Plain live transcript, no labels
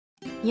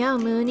Yo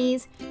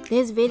Moonies,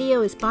 this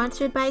video is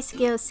sponsored by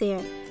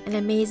Skillshare, an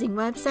amazing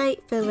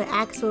website filled with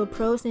actual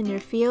pros in their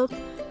field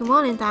who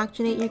won't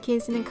indoctrinate your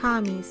kids into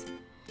commies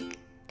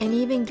and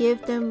even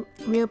give them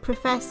real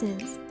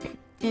professions.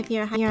 If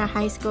you're a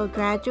high school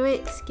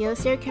graduate,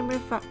 Skillshare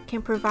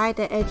can provide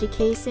the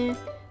education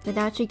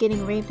without you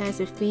getting raped as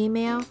a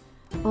female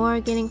or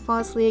getting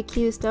falsely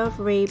accused of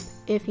rape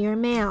if you're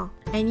male.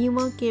 And you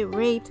won't get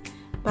raped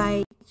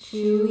by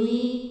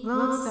chewy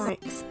loan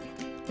sharks.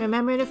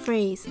 Remember the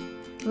phrase,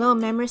 low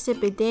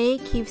membership a day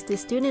keeps the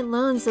student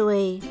loans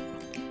away.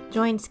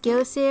 Join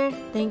Skillshare,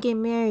 then get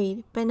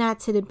married, but not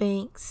to the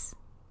banks.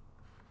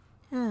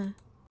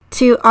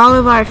 To all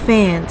of our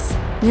fans,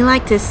 we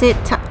like to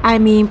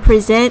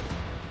present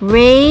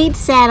Raid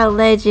Saddle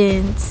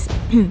Legends.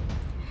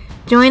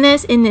 Join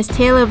us in this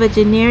tale of a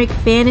generic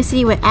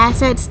fantasy with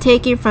assets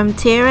taken from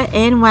Terra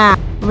and WoW.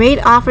 Raid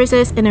offers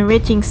us an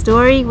enriching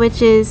story, which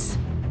is...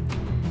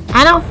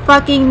 I don't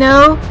fucking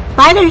know.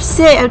 Buy their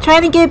shit. I'm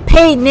trying to get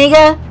paid,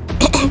 nigga.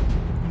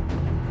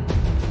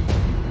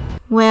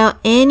 Well,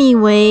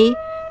 anyway,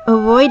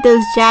 avoid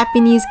those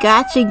Japanese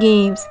gacha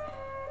games.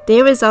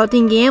 They result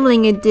in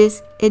gambling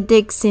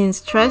addictions.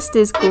 Trust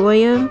us,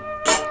 Goyim.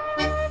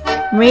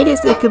 Raid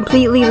is a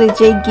completely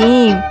legit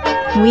game.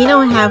 We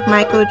don't have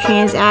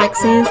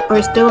microtransactions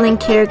or stolen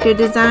character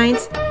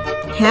designs.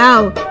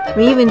 Hell,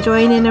 we even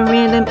joined in a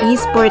random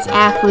esports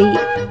athlete.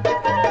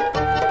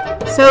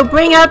 So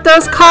bring out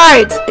those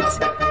cards!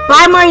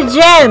 Buy more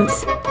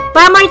gems!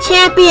 Buy more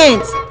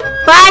champions!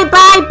 Buy!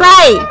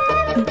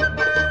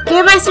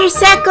 Give us your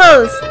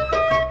secos!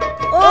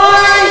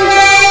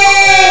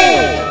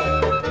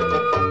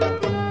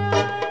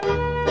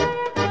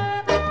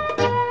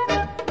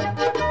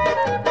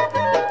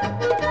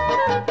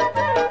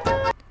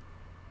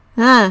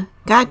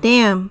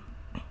 Goddamn.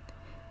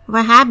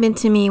 What happened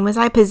to me? Was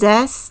I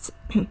possessed?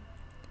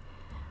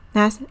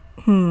 That's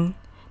the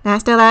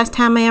last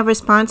time I ever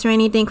sponsor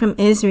anything from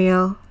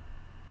Israel.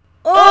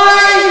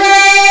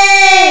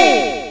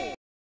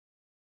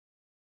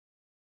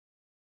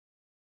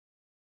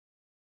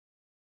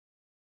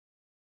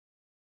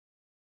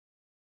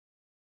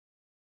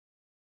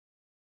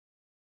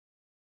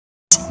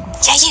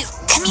 Yeah, you,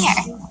 come here.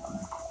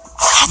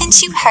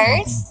 Haven't you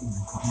heard?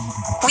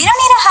 We don't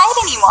need to hide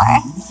anymore.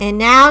 And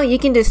now you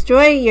can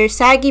destroy your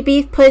saggy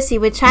beef pussy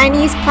with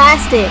Chinese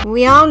plastic.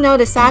 We all know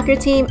the soccer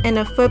team and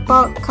the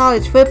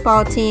college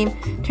football team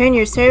turn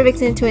your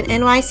cervix into an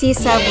NYC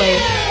subway.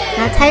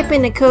 Now type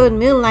in the code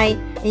Moonlight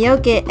and you'll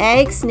get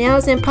eggs,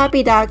 snails, and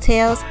puppy dog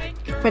tails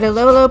for the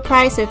low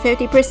price of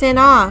 50%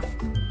 off.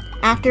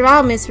 After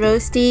all, Miss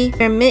Roasty,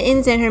 her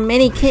mittens and her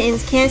many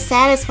kittens can't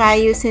satisfy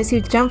you since you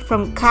jumped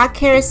from cock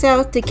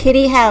carousel to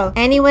kitty hell.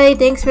 Anyway,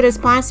 thanks for the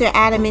sponsor,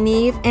 Adam and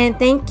Eve, and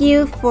thank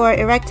you for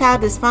erectile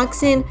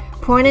dysfunction,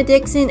 porn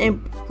addiction, and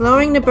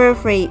lowering the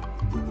birth rate.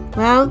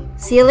 Well,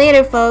 see you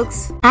later,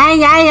 folks. Ay.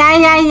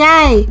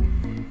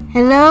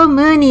 Hello,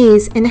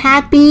 Moonies, and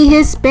happy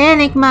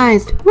Hispanic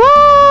Month.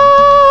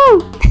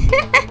 Woo!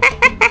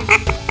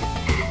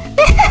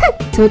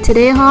 So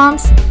today,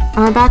 Holmes,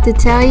 I'm about to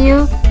tell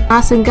you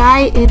awesome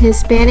guy in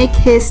Hispanic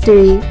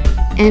history,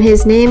 and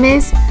his name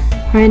is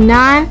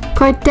Hernan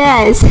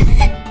Cortez.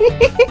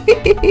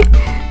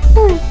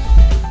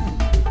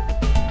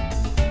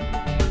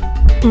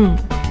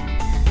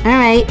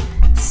 Alright,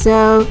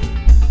 so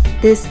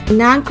this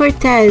Hernan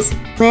Cortez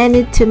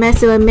landed to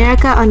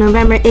Mesoamerica on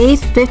November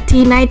 8th,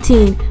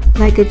 1519,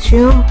 like a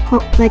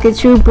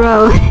true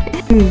bro.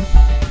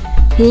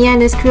 He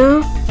and his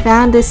crew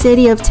found the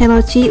city of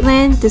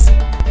Tenochtitlan,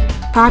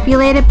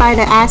 populated by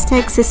the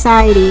Aztec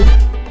society.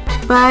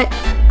 But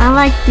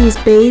unlike these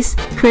base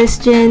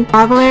Christian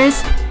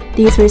travelers,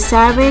 these were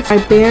savage,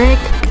 barbaric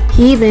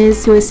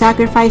heathens who had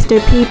sacrificed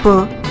their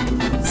people.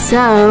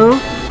 So,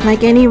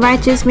 like any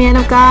righteous man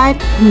of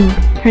God,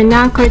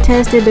 Hernan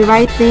Cortez did the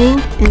right thing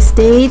and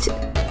staged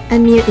a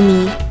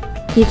mutiny.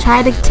 He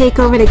tried to take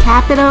over the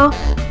capital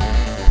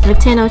of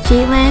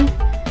Tenochtitlan,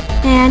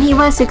 and he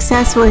was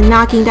successful in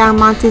knocking down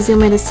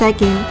Montezuma II,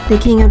 the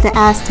king of the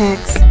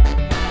Aztecs.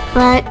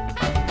 But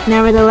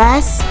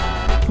nevertheless,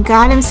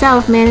 God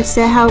himself managed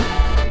to help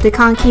the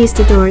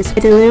conquistadors,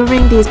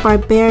 delivering these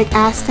barbaric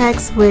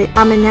Aztecs with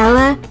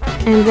salmonella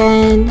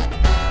and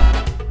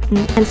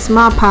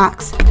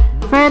smallpox.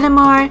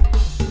 Furthermore,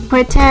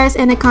 Cortez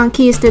and the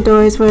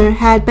conquistadors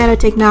had better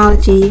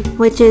technology,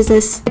 which is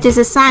a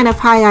sign of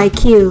high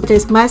IQ.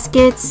 There's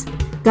muskets,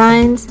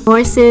 guns,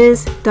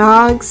 horses,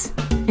 dogs,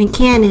 and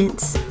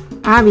cannons,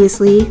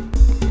 obviously.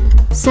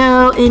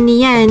 So in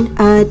the end,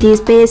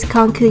 these base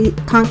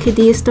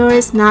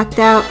conquistadors knocked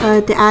out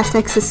the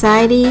Aztec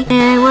society,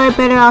 and we're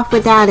better off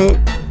without it.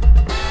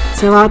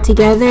 So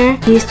altogether,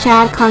 these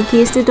Chad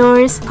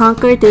conquistadors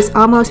conquered this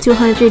almost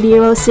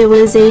 200-year-old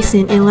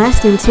civilization in less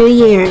than 2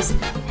 years.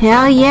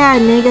 Hell yeah,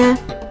 nigga.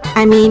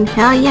 I mean,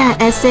 hell yeah,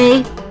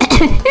 SA.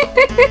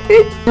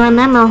 So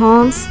remember,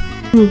 Holmes,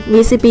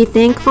 we should be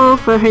thankful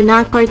for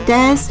Hernan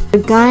Cortez, for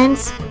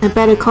guns, a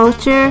better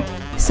culture,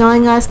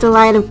 showing us the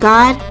light of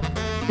God,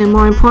 and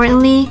more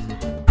importantly,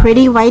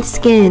 pretty white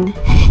skin.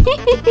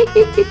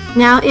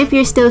 Now, if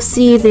you're still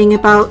seething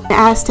about the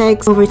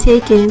Aztecs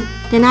overtaken,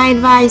 then I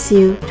advise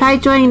you, try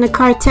joining the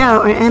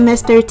cartel or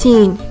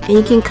MS-13, and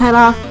you can cut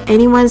off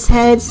anyone's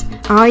heads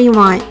all you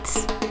want.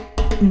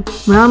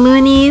 Well,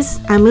 Moonies,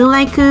 I'm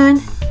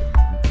Moonlight-kun.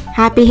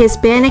 Happy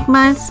Hispanic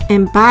Month,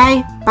 and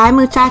bye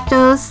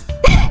muchachos.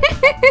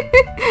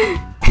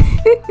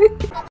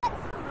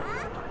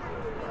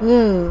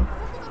 Ooh.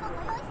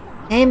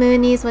 Hey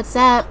Moonies, what's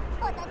up?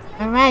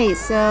 Alright,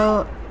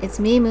 so it's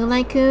me,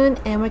 Moonlight-kun,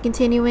 and we're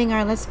continuing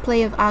our Let's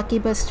Play of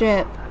Akiba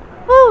Strip.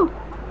 Woo!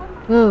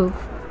 Woo.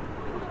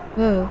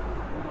 Woo.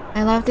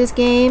 I love this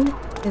game.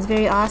 It's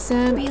very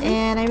awesome,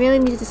 and I really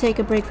need to take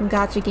a break from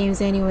gacha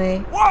games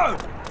anyway.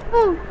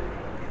 Woo!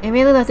 I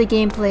really love the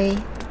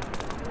gameplay.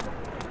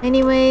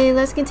 Anyway,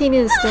 let's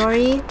continue the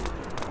story.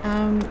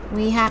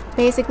 We have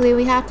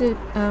to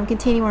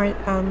continue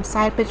our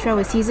side patrol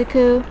with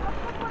Shizuku.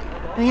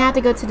 We have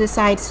to go to the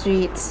side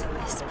streets.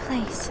 This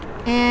place.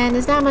 And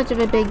it's not much of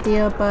a big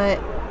deal,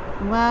 but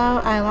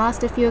well, I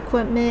lost a few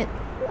equipment.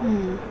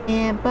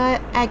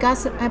 But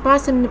I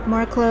bought some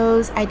more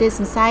clothes. I did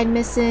some side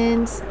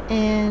missions,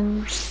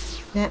 and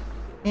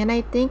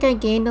I think I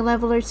gained a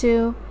level or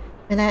two,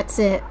 but that's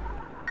it.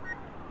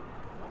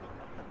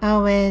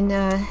 Oh, and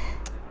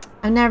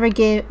I'm never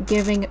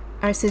giving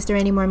our sister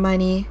any more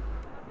money.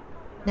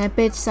 That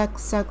bitch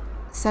sucks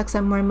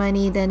up more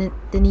money than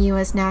the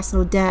U.S.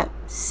 national debt.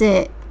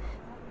 Sit.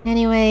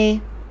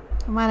 Anyway,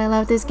 while I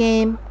love this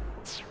game,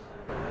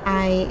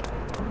 well,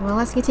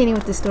 let's continue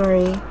with the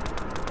story.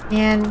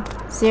 And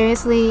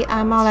seriously,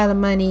 I'm all out of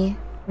money.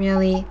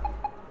 Really.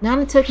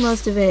 Nana took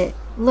most of it.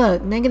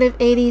 Look, negative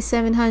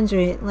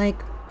 8,700.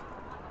 Like,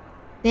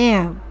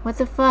 damn, what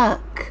the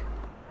fuck?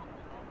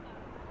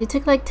 It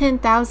took like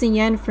 10,000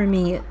 yen for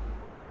me.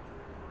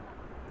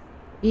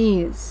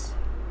 Jeez.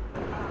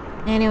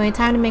 Anyway,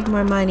 time to make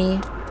more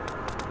money.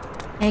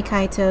 Hey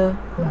Kaito.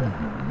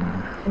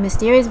 A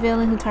mysterious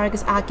villain who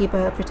targets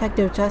Akiba, a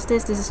protector of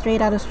justice. This is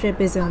straight out of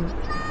Stripism.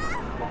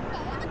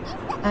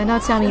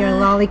 Don't tell me you're a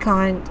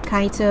lolicon,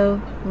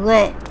 Kaito.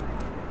 Lit.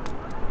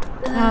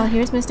 Oh,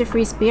 here's Mr.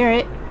 Free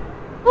Spirit.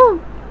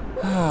 Woo!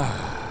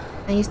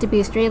 I used to be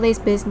a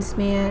straight-laced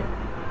businessman.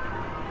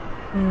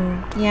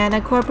 Yeah,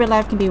 that corporate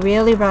life can be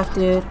really rough,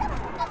 dude.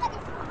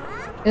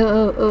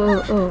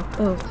 Ooh.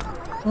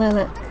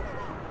 Look.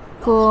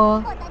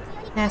 Cool.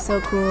 That's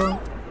so cool.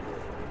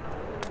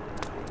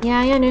 Yeah,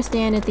 I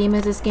understand the theme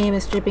of this game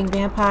is stripping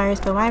vampires,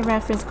 but why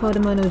reference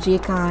Kodomo no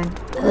Jikan?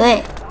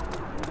 Lit!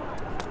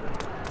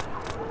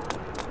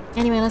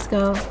 Anyway, let's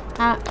go.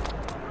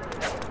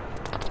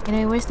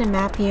 Anyway, where's the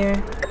map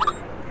here?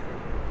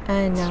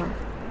 No.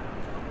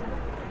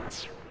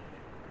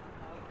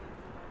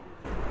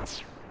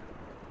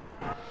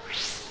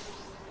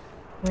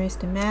 Where's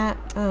the map?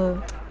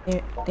 Oh,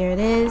 there it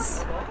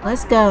is.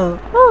 Let's go.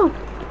 Woo!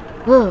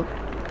 Woo!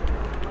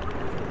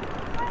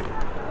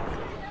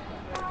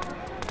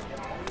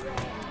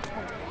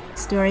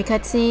 Story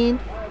cutscene.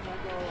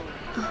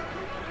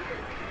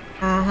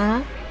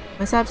 Uh-huh.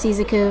 What's up,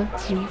 Shizuku?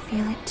 Can you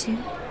feel it too?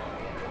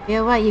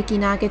 Feel what, Yuki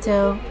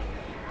Nagato?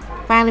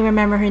 Finally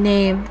remember her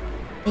name.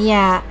 And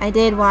yeah, I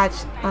did watch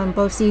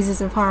both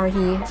seasons of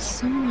Haruhi.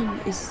 Someone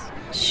is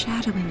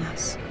shadowing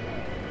us.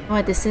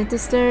 What, the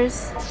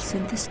Synthesters?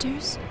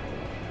 Synthesters?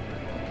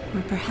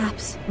 Or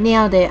perhaps...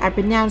 Nailed it. I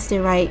pronounced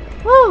it right.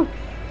 Woo!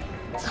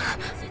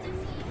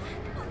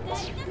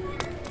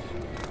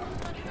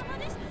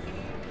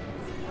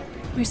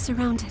 We're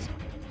surrounded.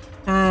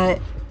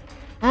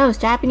 Oh, it's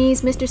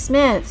Japanese Mr.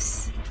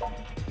 Smiths.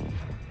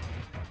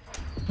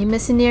 You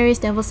mercenaries,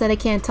 Devil said I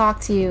can't talk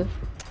to you.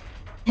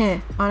 Heh,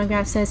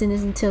 autograph says it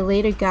isn't until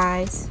later,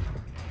 guys.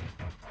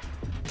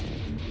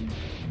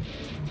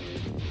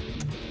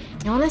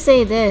 I want to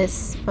say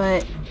this,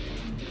 but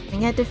I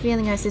get the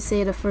feeling I should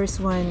say the first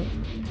one.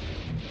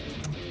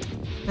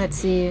 Let's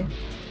see.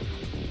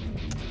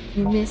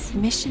 You miss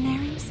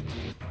Missionaries?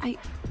 I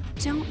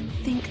don't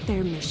think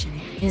they're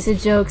missionaries. It's a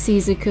joke,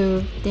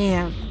 Shizuku.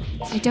 Damn.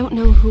 I don't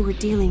know who we're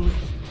dealing with,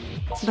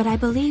 but I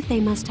believe they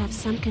must have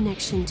some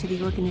connection to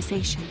the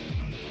organization.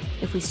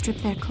 If we strip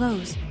their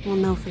clothes, we'll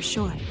know for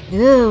sure.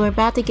 Ooh, we're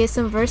about to get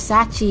some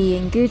Versace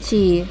and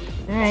Gucci.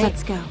 Alright.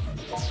 Let's go.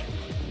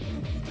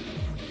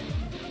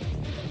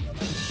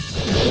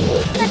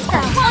 Let's go.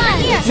 One,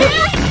 here.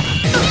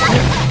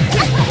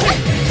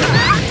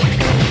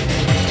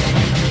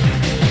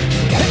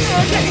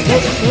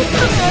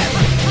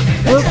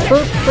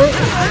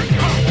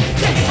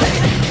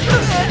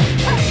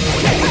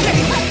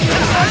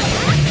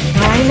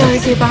 I know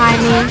he's here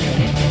behind me.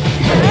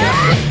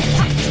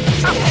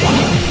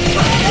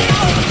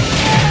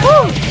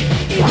 Woo!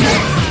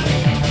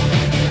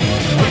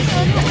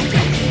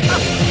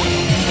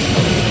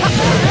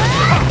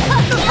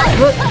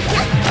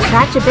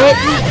 Gotcha,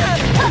 bitch.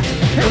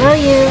 Below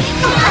you.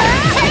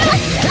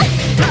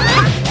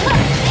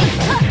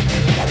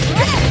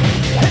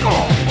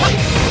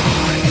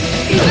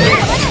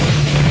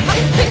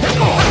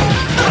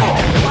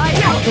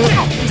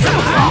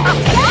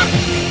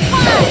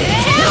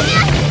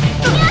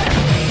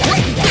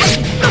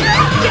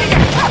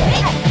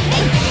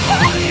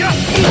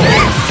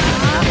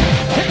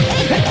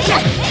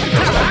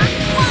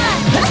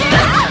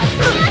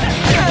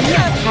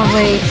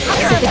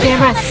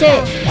 Akiba,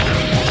 sit!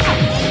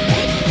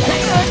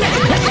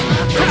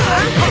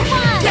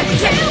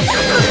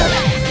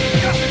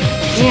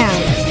 Yeah.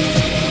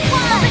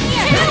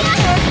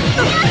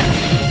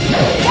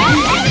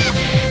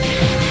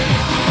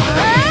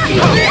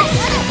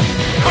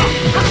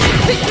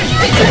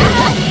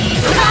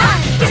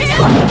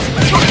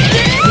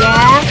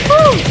 Yeah.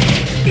 Woo!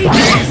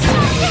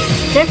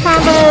 Good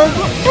combo.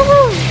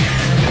 Woohoo!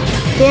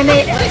 Damn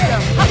it.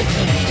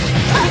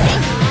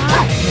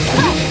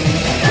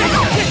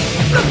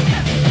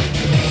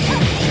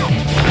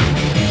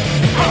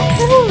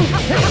 Woohoo!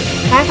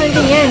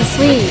 500 yen,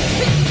 sweet.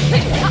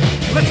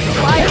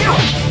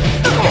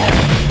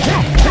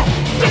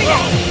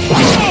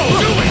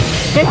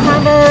 Good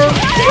combo.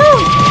 Woo!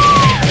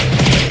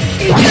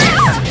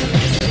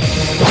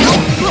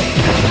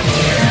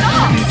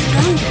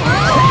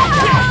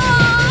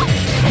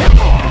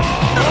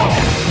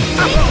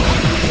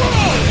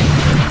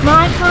 Come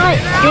on, come on.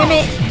 Damn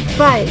it.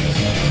 Fight.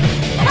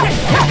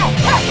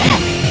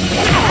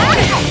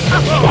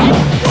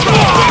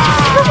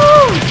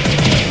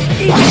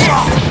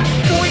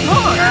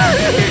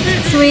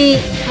 Sweet.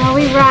 Oh,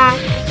 we rock.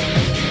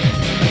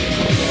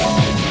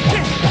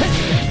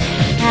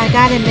 I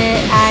gotta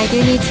admit, I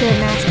do need to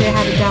master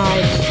how to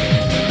dodge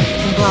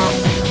and block.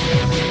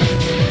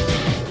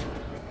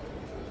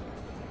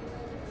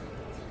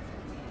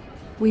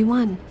 We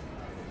won.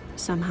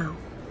 Somehow.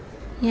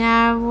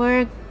 Yeah,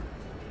 we're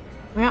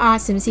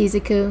awesome,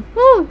 Shizuku.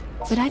 Woo!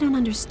 But I don't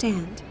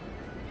understand.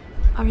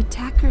 Our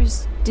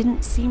attackers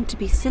didn't seem to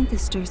be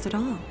synthesters at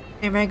all.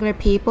 And regular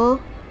people?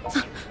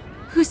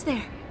 Who's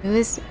there? Who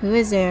is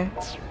there?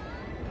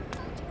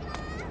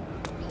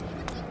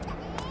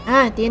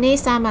 Ah,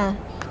 DNA-sama.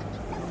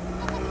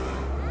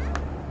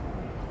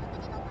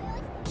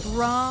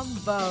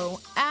 Bravo!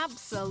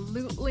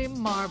 Absolutely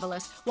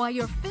marvelous. Why,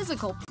 your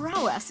physical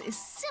prowess is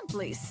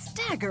simply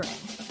staggering.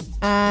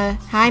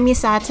 Hi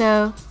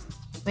Misato.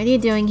 What are you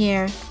doing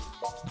here?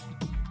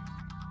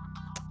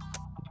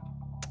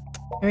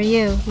 Who are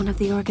you? One of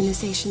the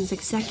organization's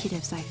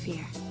executives, I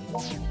fear.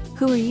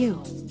 Who are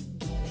you?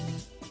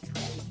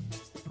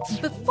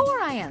 Before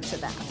I answer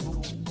that,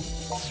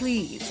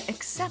 please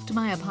accept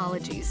my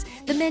apologies.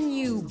 The men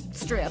you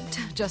stripped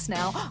just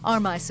now are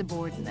my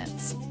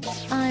subordinates.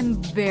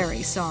 I'm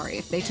very sorry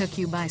if they took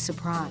you by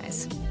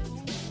surprise.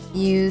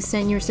 You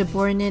sent your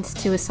subordinates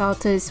to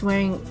assault us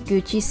wearing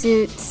Gucci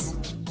suits?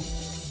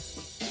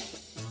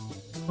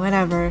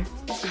 Whatever.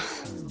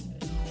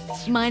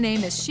 My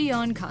name is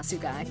Shion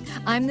Kasugai.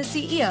 I'm the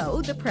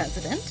CEO, the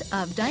president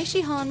of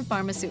Daishihan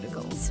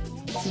Pharmaceuticals.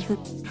 The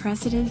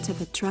president of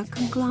a drug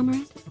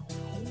conglomerate?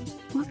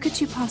 What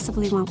could you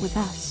possibly want with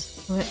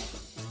us?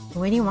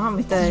 What do you want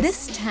with us?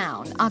 This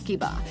town,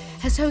 Akiba,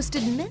 has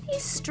hosted many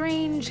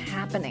strange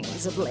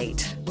happenings of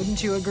late.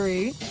 Wouldn't you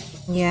agree?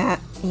 Yeah.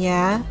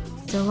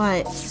 So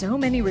what? So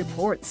many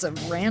reports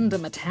of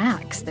random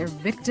attacks, their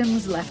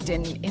victims left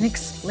in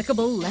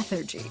inexplicable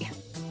lethargy.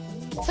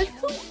 But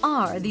who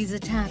are these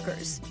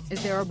attackers?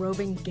 Is there a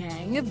roving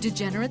gang of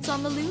degenerates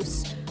on the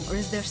loose? Or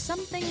is there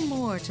something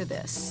more to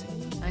this?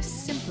 I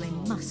simply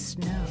must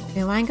know.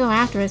 They want to go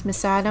after us,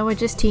 Misato. We're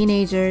just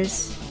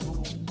teenagers.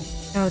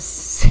 Oh,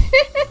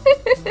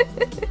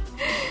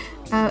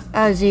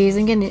 oh geez,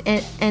 I'm getting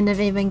an end of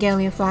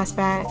Evangelion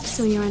flashback.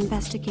 So you're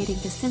investigating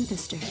the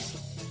synthesters?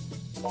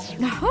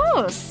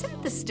 Oh,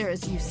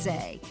 synthesters, you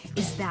say?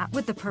 Is that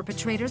what the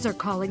perpetrators are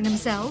calling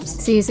themselves?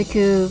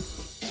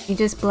 Shizuku, you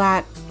just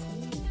blacked.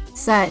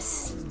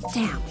 Sus.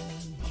 Damn.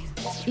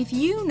 If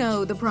you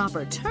know the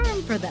proper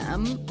term for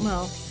them,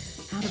 well,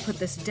 how to put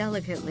this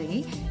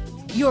delicately,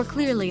 you're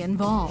clearly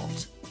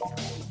involved.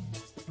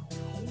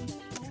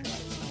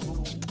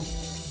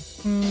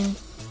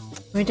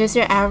 We're just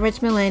your average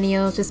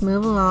millennials, just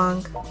move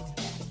along.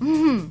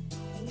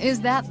 Is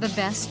that the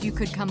best you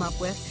could come up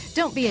with?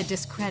 Don't be a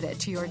discredit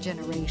to your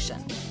generation.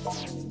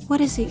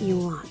 What is it you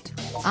want?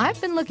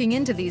 I've been looking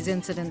into these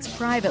incidents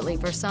privately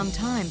for some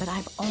time, but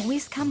I've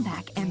always come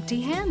back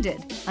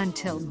empty-handed,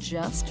 until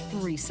just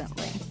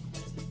recently.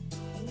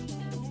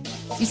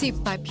 You see,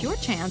 by pure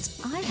chance,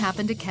 I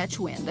happened to catch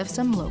wind of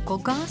some local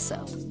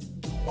gossip.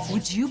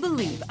 Would you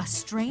believe a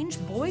strange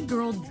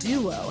boy-girl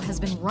duo has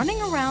been running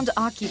around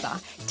Akiba,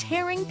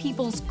 tearing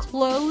people's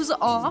clothes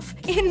off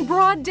in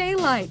broad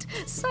daylight?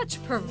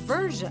 Such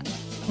perversion.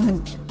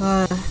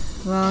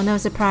 Well, no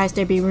surprise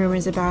there'd be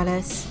rumors about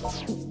us.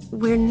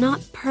 We're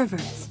not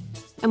perverts,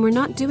 and we're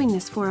not doing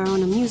this for our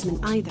own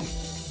amusement either.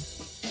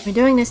 We're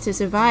doing this to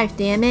survive,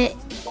 damn it.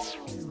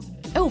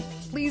 Oh,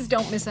 please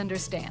don't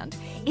misunderstand.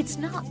 It's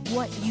not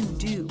what you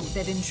do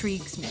that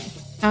intrigues me.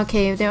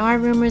 Okay, if there are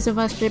rumors of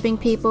us stripping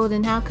people,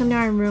 then how come there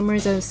aren't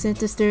rumors of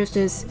synthesters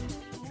just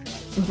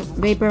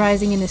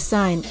vaporizing in the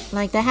sun?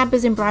 Like, that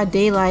happens in broad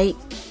daylight.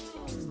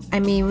 I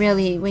mean,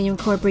 really, when you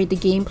incorporate the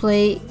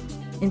gameplay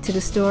into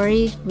the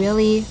story,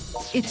 really?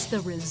 It's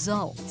the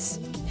results.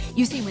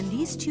 You see, when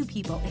these two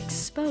people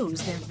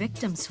expose their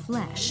victim's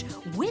flesh,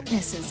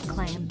 witnesses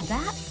claim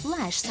that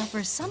flesh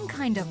suffers some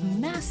kind of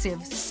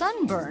massive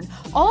sunburn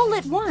all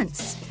at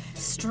once.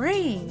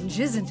 Strange,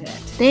 isn't it?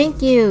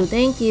 Thank you,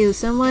 thank you.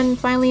 Someone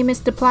finally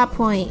missed the plot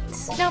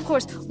points. Now, of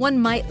course, one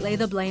might lay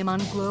the blame on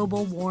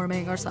global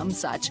warming or some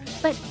such,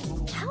 but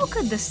how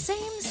could the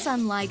same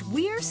sunlight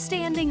we're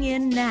standing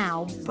in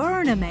now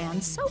burn a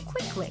man so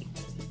quickly?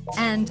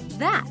 And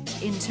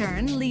that, in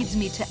turn, leads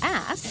me to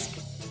ask,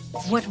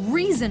 what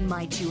reason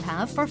might you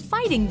have for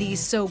fighting these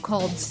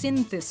so-called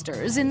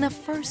synthisters in the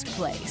first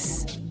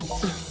place?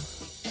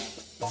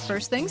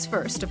 First things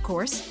first, of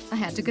course, I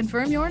had to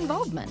confirm your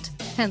involvement,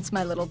 hence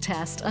my little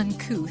test,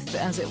 uncouth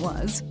as it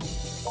was.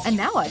 And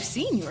now I've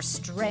seen your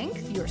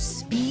strength, your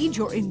speed,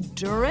 your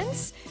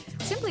endurance.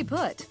 Simply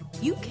put,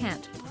 you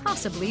can't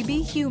possibly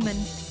be human.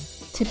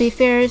 To be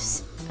fair,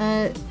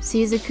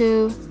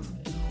 Shizuku...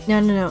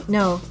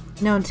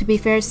 No, to be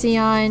fair,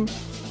 Sion,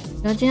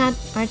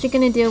 aren't you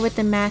gonna deal with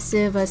the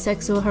massive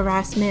sexual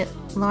harassment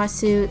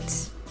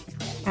lawsuits?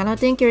 I don't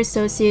think your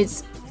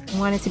associates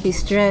wanted to be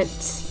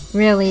stripped.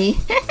 Really?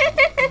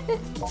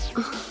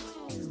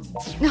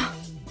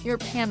 Your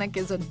panic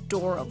is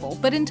adorable,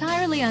 but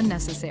entirely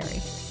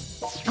unnecessary.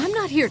 I'm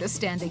not here to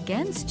stand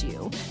against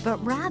you, but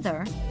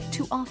rather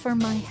to offer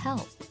my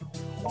help.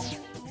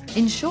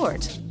 In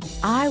short,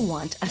 I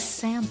want a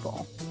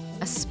sample,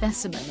 a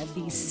specimen of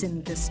these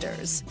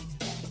synthisters.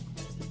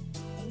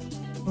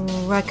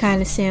 What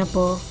kind of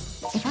sample?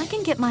 If I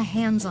can get my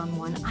hands on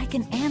one, I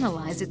can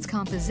analyze its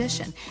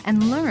composition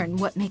and learn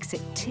what makes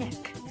it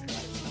tick.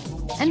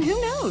 And who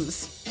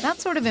knows? That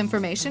sort of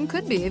information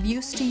could be of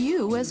use to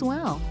you as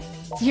well.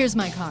 Here's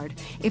my card.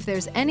 If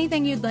there's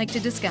anything you'd like to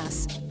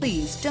discuss,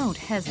 please don't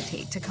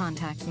hesitate to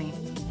contact me.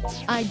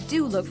 I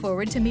do look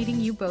forward to meeting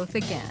you both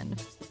again.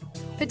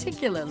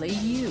 Particularly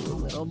you,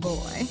 little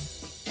boy.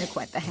 You're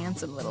quite the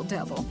handsome little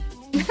devil.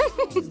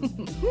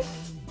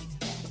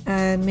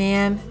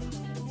 Ma'am,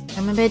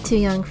 I'm a bit too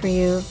young for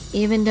you,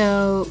 even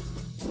though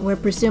we're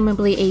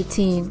presumably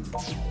 18.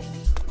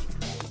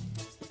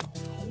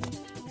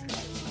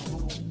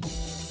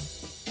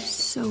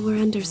 So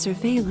we're under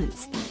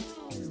surveillance, then.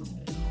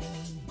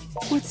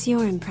 What's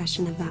your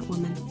impression of that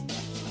woman?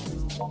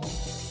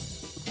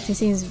 She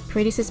seems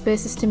pretty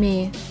suspicious to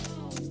me.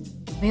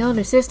 My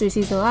older sister,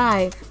 she's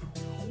alive.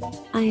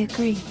 I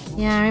agree.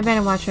 Yeah, we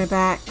better watch our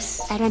backs.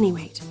 At any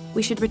rate,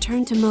 we should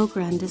return to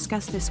Mogra and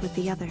discuss this with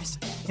the others.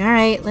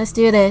 Alright, let's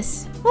do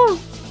this. Woo!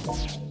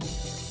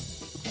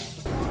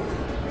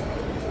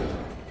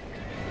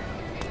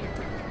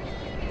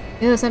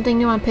 Ooh, something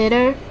new on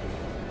Pitter?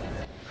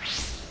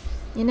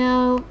 You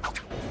know,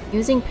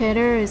 using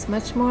Pitter is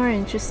much more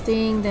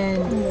interesting than,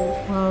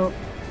 well,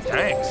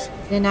 Thanks.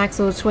 than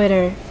actual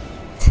Twitter.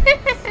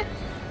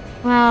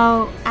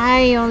 Well,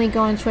 I only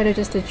go on Twitter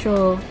just to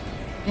troll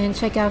and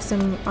check out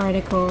some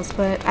articles,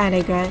 but I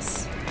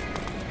digress.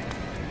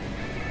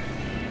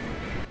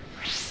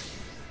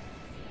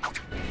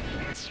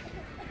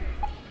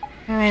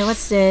 Alright,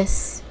 what's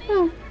this?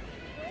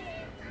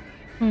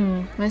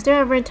 Was there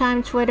ever a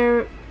time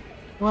Twitter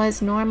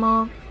was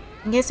normal?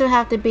 I guess it would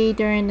have to be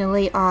during the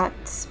late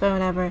aughts, but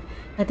whatever.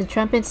 Let the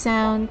trumpet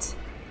sound.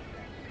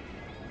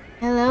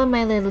 Hello,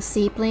 my little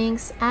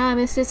seeplings. Ah,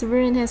 Mistress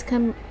Rin has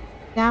come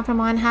down from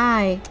on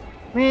high.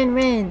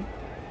 Rin.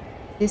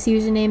 This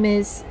username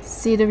is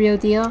See the Real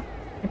Deal.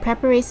 The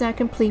preparations are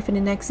complete for the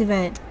next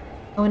event.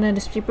 On another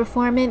street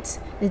performance,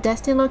 the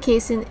destined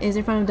location is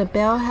in front of the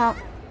Bell House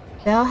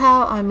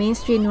on Main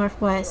Street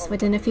Northwest.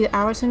 Within a few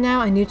hours from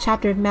now, a new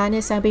chapter of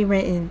madness shall be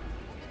written.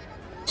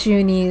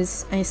 True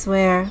news, I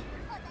swear.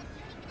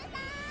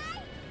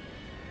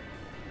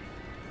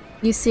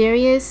 You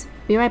serious?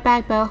 Be right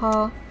back, Bell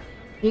Hall.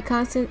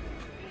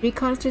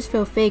 Reconcerts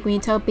feel fake when you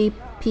tell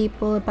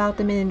people about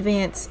them in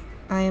advance,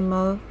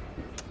 IMO.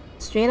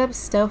 Straight up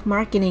stealth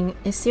marketing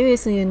is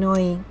seriously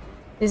annoying.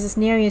 This is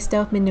nearly a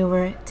stealth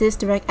maneuver. This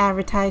direct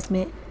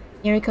advertisement.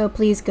 Eriko,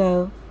 please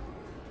go.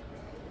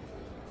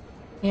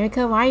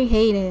 Eriko, why are you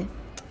hating?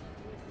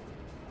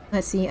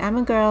 Let's see, I'm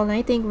a girl and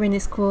I think Rin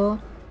is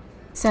cool.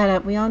 Shut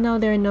up, we all know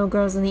there are no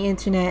girls on the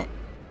internet.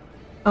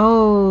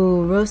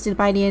 Oh, roasted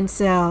by the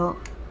incel.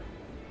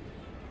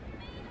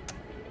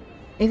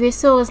 If your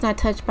soul is not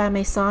touched by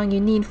my song, you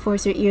need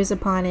force your ears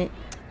upon it.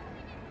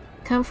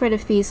 Come for the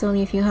feast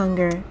only if you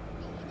hunger.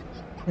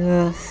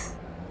 Ugh.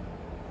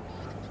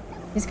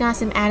 He's got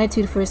some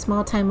attitude for a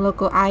small-time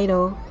local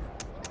idol.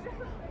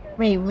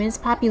 Wait, Rin's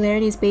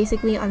popularity is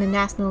basically on a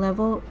national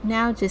level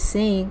now? Just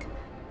saying.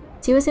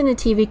 She was in a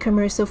TV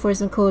commercial for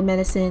some cold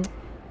medicine.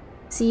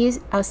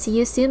 I'll see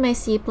you soon, my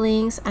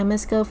seeplings. I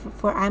must go,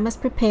 for I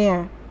must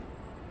prepare.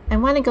 I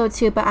want to go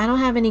too, but I don't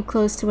have any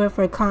clothes to wear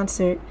for a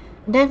concert.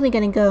 I'm definitely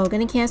gonna go.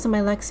 Gonna cancel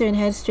my lecture and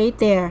head straight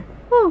there.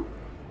 Woo!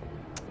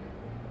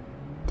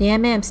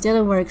 Damn it, I'm still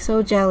at work.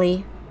 So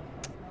jelly.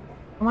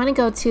 I want to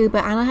go too,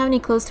 but I don't have any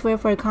clothes to wear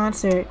for a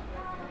concert.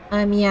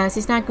 Yeah,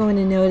 she's not going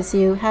to notice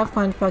you. Have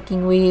fun,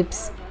 fucking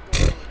weebs.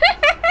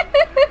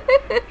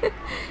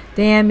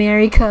 Damn,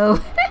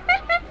 Mariko.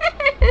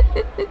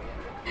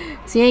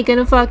 She ain't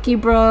gonna fuck you,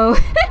 bro.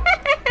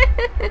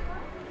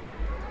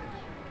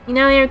 You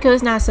know,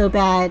 Eriko's not so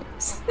bad.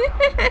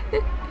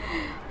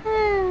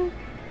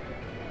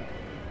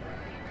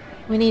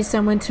 We need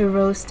someone to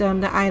roast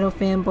the idol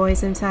fanboy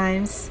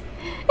sometimes.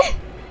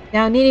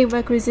 Now needing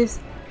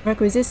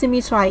requisited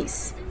me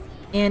twice.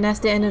 And that's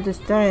the end of the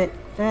thread.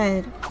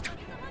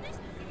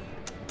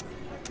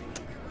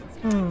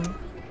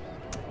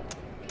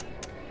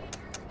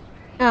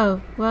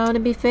 Oh, well, to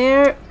be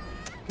fair,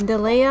 the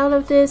layout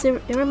of this,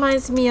 it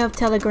reminds me of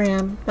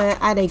Telegram, but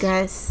I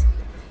digress.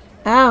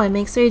 Oh, and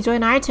make sure you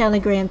join our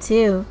Telegram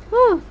too.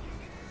 Woo!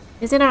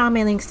 It's in our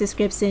link's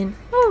description.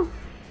 Woo!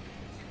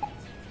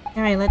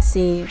 Alright, let's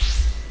see.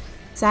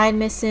 Side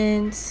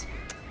missions.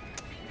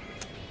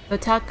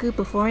 Otaku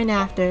before and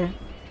after.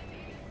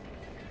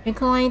 Your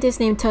client is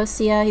named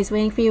Tosia. He's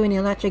waiting for you in the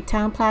Electric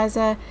Town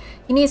Plaza.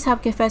 He needs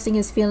help confessing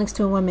his feelings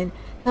to a woman.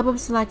 Help him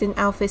select an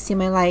outfit he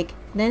might like.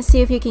 Then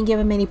see if you can give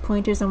him any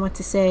pointers on what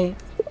to say.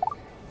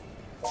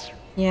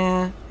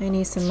 Yeah, I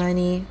need some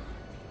money.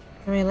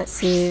 Alright, let's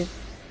see.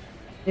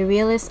 The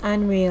real is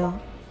unreal.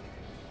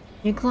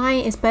 Your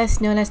client is best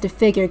known as the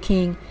Figure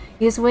King.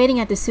 He is waiting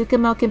at the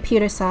Sukamo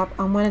computer shop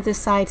on one of the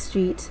side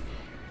streets.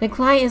 The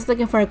client is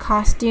looking for a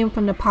costume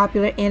from the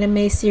popular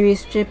anime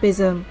series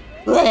Stripism.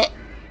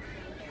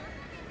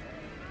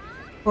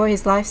 For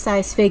his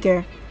life-size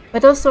figure,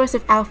 but those sorts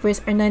of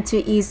outfits are not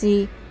too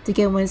easy to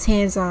get one's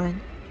hands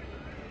on.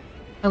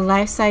 A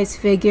life-size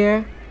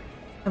figure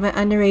of an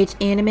underage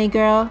anime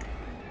girl?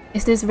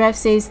 Is this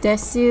Refsei's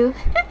Desu?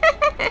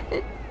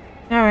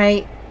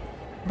 Alright,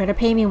 better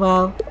pay me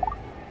well.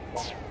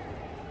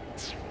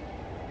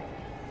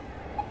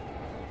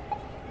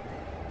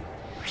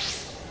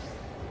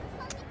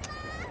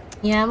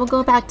 Yeah, we'll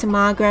go back to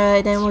Magra,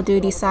 and then we'll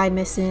do these side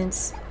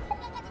missions.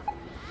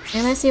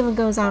 And let's see what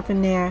goes on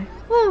from there.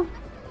 Woo!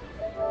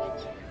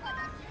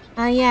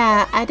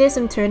 Yeah, I did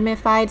some tournament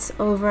fights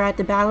over at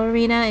the Battle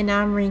Arena, and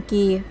now I'm rank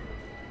E.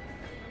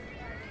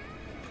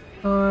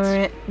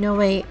 Or, no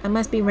wait, I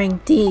must be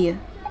rank D.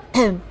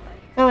 Oh,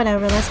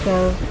 whatever, let's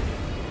go.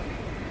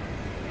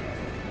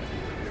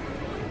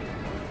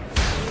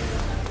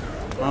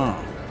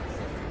 I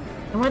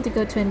want to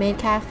go to a maid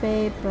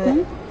cafe,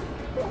 but...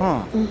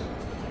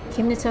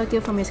 Came to Tokyo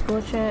for my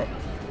school trip.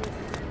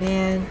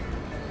 Man,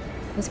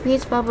 the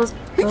speech bubbles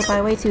go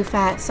by way too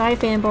fast. Sorry,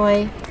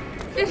 fanboy.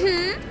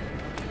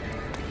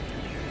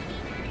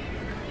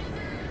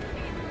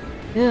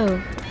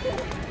 Ooh,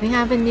 we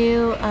have a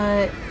new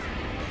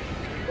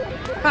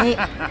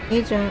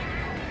agent.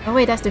 Oh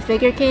wait, that's the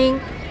Figure King.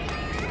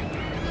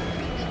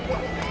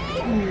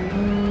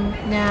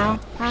 Now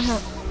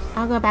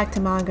I'll go back to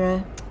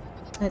Magra.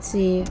 Let's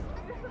see.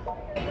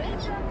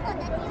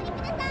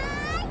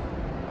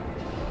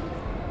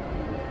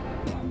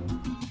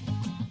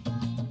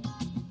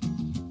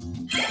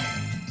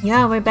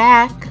 Yeah, we're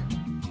back.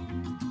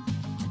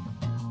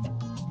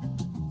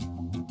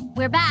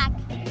 We're back.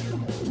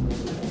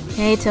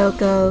 Hey,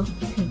 Toko.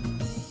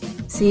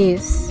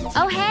 Cease.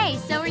 Oh, hey,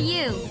 so are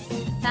you.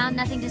 Found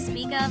nothing to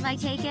speak of, I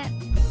take it?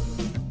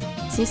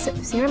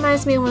 She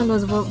reminds me of one of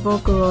those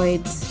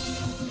Vocaloids.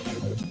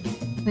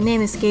 Her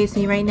name escapes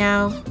me right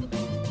now.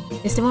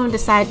 It's the one with the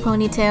side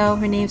ponytail.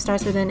 Her name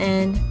starts with an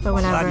N, but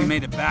whatever. Glad you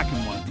made it back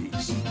in one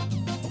piece.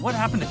 What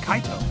happened to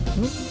Kaito?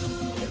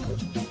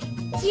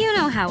 You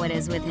know how it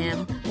is with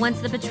him. Once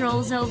the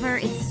patrol's over,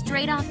 it's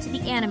straight off to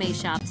the anime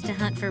shops to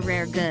hunt for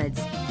rare goods.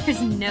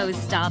 There's no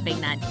stopping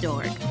that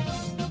dork.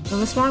 Well,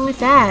 what's wrong with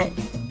that?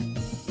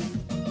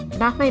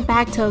 Get off my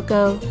back,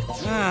 Toko.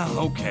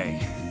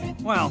 Okay.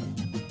 Well,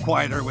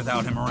 quieter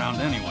without him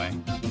around anyway.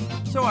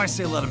 So I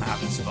say let him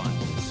have his fun.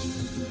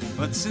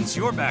 But since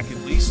you're back at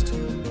least,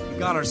 we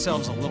got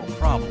ourselves a little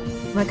problem.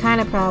 What kind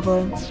of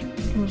problem?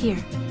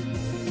 Here.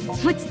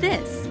 What's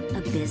this?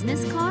 A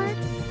business card?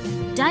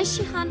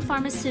 Daishihan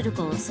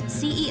Pharmaceuticals,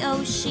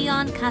 CEO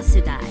Shion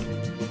Kasugai.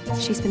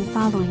 She's been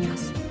following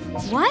us.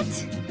 What?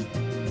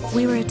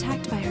 We were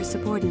attacked by her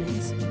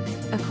subordinates.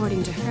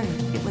 According to her,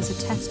 it was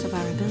a test of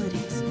our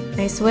abilities.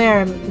 I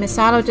swear,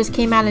 MISATO just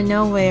came out of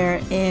nowhere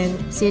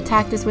and she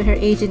attacked us with her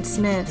Agent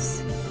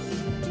Smiths.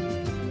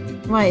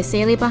 What, is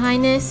Saley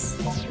behind this?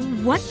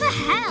 What the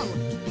hell?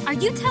 Are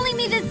you telling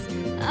me this,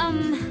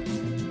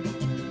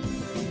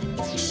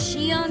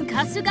 Shion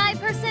Kasugai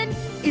person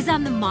is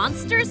on the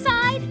monster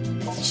side?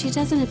 She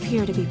doesn't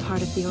appear to be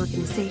part of the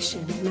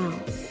organization, no.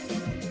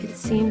 It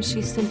seems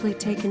she's simply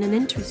taken an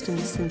interest in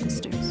the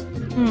synthesters.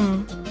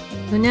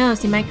 Who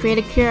knows, he might create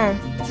a cure.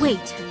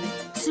 Wait,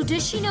 so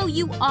does she know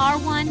you are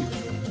one?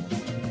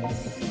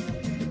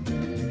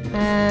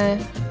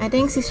 I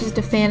think she's just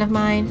a fan of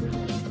mine.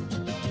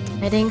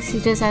 I think she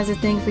just has a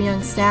thing for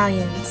young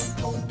stallions.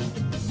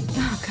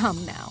 Oh,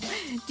 come now.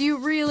 Do you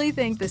really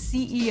think the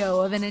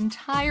CEO of an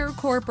entire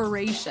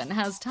corporation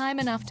has time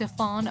enough to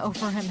fawn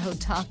over an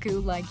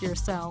otaku like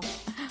yourself?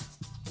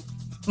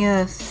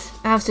 Yes,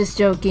 I was just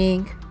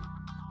joking.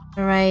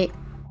 Alright.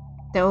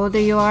 The older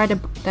you are,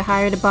 the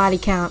higher the body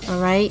count,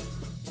 alright?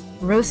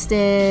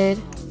 Roasted.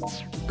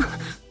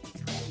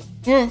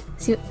 Yeah,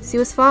 she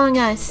was following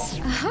us.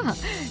 Aha,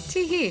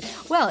 teehee.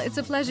 Well, it's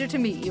a pleasure to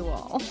meet you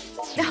all.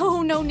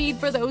 Oh, no need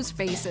for those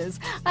faces.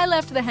 I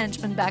left the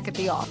henchman back at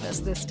the office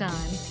this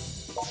time.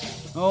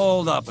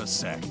 Hold up a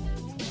sec.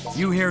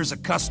 You here as a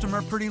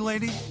customer, pretty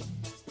lady?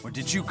 Or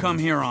did you come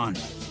here on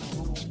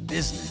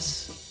business?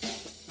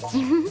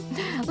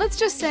 Let's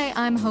just say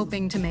I'm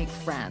hoping to make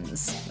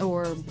friends,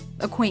 or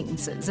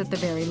acquaintances at the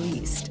very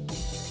least.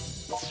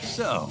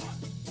 So,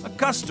 a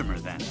customer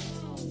then.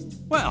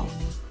 Well,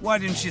 why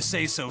didn't you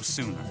say so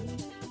sooner?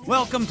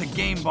 Welcome to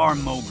Game Bar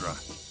Mogra.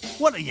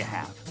 What do you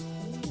have?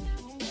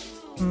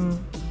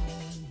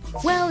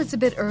 Well, it's a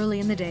bit early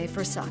in the day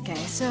for sake,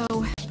 so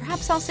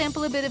perhaps I'll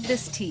sample a bit of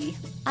this tea.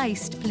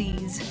 Iced,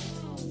 please.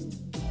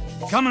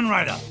 Coming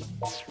right up.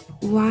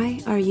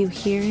 Why are you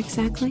here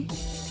exactly?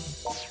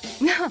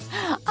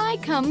 I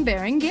come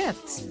bearing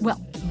gifts. Well,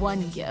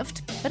 one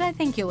gift, but I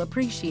think you'll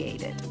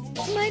appreciate it.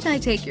 Might I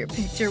take your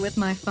picture with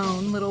my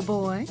phone, little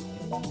boy?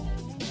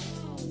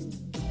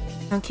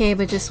 Okay,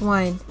 but just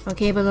one.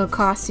 Okay, but it'll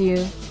cost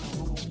you.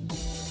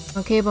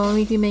 Okay, but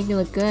only if you make me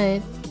look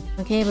good.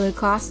 Okay, but it'll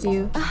cost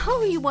you.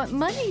 Oh, you want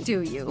money,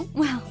 do you?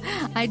 Well,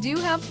 I do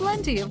have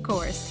plenty, of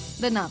course,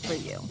 but not for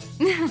you.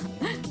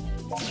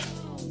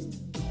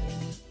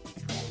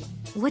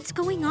 What's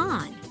going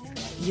on?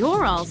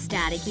 You're all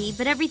staticky,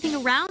 but everything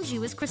around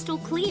you is crystal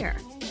clear.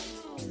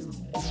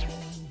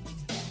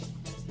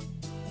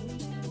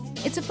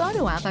 It's a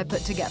photo app I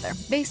put together,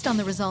 based on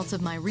the results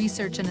of my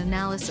research and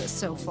analysis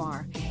so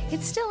far.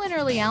 It's still in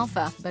early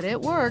alpha, but it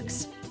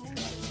works.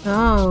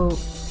 Oh.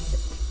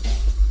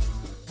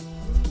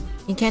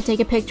 You can't take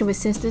a picture with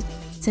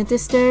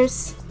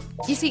synthesters?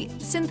 You see,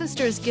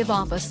 synthesters give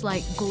off a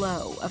slight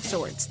glow of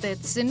sorts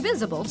that's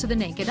invisible to the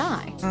naked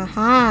eye.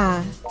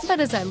 Aha. But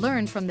as I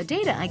learned from the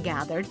data I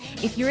gathered,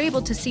 if you're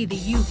able to see the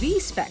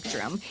UV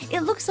spectrum,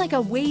 it looks like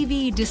a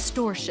wavy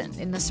distortion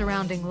in the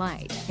surrounding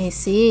light. I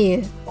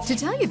see. To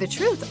tell you the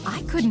truth,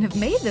 I couldn't have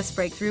made this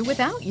breakthrough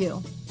without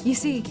you. You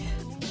see,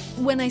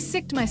 when I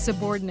sicked my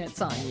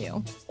subordinates on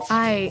you,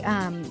 I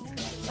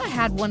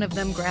had one of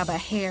them grab a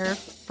hair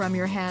from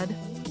your head.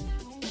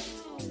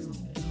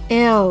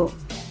 Ew.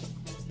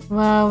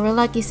 Well, we're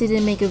lucky she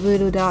didn't make a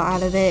voodoo doll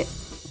out of it.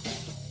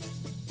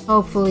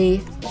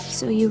 Hopefully.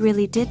 So you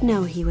really did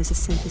know he was a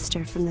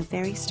synthester from the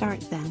very start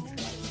then?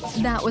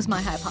 That was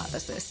my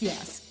hypothesis,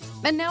 yes.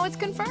 And now it's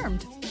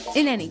confirmed.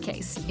 In any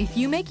case, if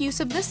you make use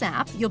of this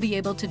app, you'll be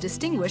able to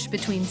distinguish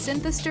between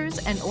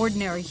synthesters and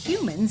ordinary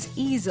humans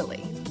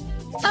easily.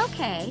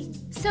 Okay,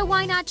 so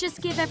why not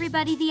just give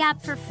everybody the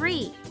app for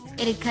free?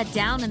 It'd cut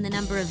down on the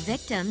number of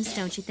victims,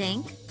 don't you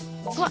think?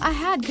 Well, I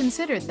had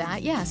considered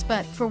that, yes,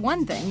 but for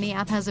one thing, the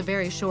app has a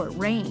very short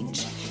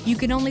range. You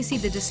can only see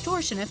the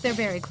distortion if they're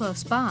very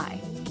close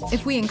by.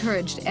 If we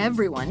encouraged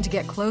everyone to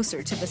get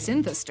closer to the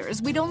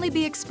synthesters, we'd only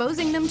be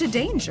exposing them to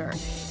danger.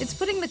 It's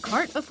putting the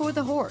cart before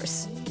the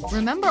horse.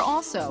 Remember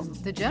also,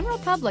 the general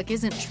public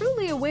isn't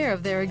truly aware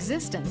of their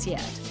existence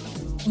yet.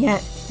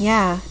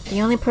 Yeah.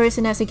 The only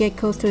person that should get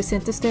close to the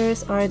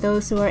synthesters are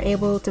those who are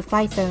able to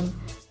fight them,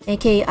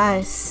 aka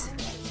us.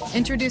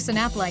 Introduce an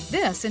app like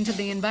this into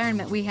the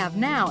environment we have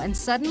now, and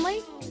suddenly,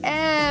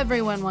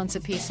 everyone wants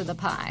a piece of the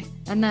pie.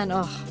 And then,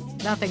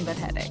 nothing but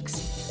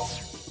headaches.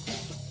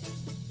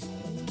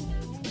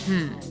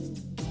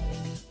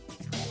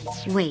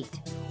 Wait,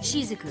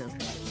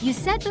 Shizuku, you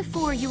said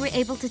before you were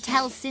able to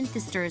tell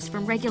synthesters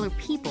from regular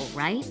people,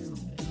 right?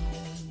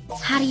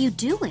 How do you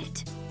do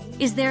it?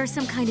 Is there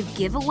some kind of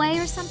giveaway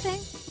or something?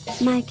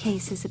 My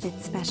case is a bit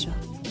special.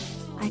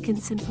 I can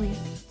simply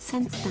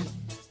sense them.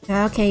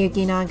 Okay,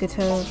 Yuki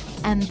Nagato.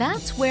 And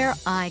that's where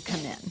I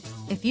come in.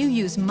 If you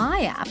use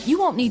my app, you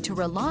won't need to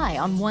rely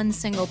on one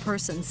single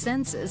person's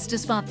senses to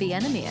spot the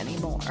enemy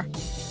anymore.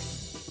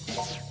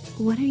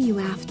 What are you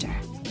after?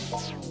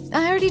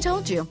 I already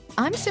told you.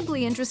 I'm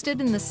simply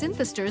interested in the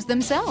synthesters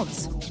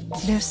themselves.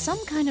 There's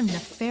some kind of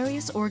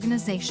nefarious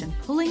organization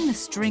pulling the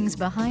strings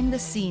behind the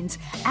scenes,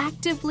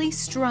 actively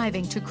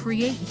striving to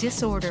create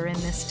disorder in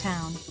this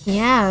town.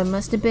 Yeah, it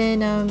must have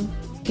been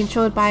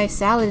controlled by a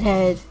salad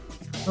head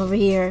over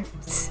here.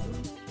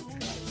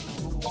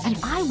 And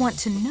I want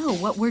to know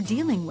what we're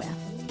dealing with.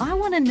 I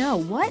want to know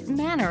what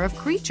manner of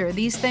creature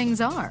these things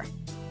are.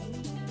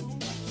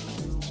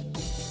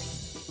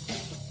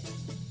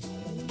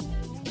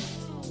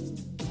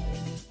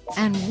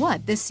 And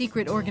what this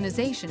secret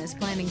organization is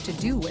planning to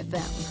do with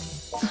them.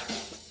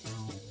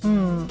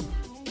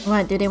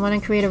 What, did they want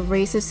to create a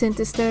race of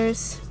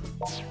synthesters?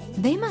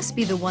 They must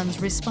be the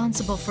ones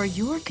responsible for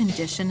your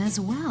condition as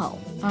well,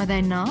 are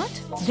they not?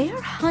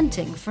 They're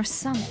hunting for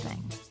something.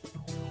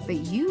 But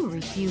you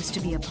refused to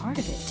be a part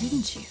of it,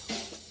 didn't you?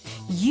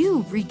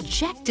 You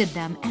rejected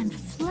them and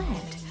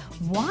fled.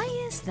 Why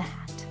is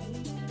that?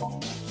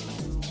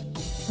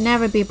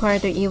 Never be part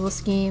of their evil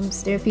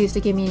schemes. They refuse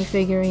to give me any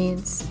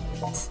figurines.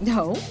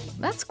 No,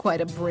 that's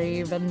quite a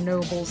brave and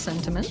noble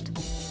sentiment.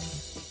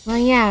 Well,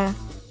 yeah.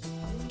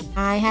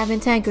 I have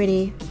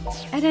integrity.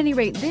 At any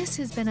rate, this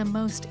has been a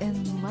most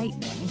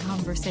enlightening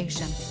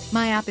conversation.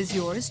 My app is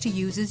yours to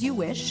use as you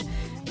wish,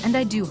 and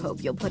I do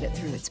hope you'll put it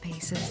through its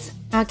paces.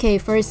 Okay,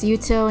 first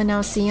Yuto and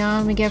now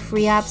Sion we get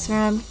free apps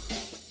from.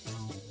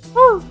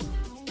 Woo!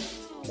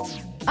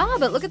 Ah,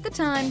 but look at the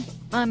time.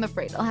 I'm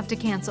afraid I'll have to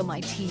cancel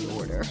my tea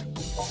order.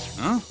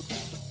 Huh?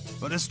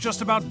 but it's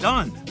just about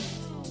done.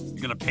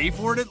 You gonna pay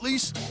for it at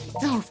least?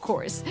 Oh, of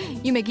course.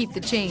 You may keep the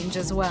change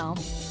as well.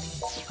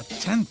 A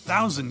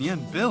 10,000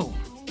 yen bill.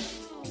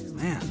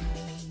 Man,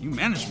 you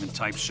management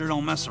types sure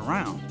don't mess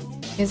around.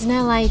 Isn't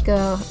it like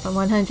a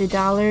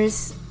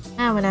 $100?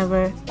 Ah,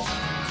 whatever.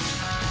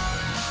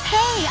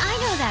 Hey, I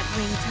know that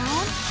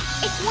ringtone.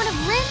 It's one of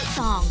Lynn's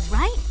songs,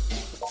 right?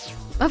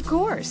 Of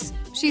course.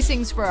 She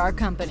sings for our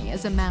company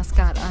as a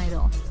mascot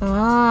idol.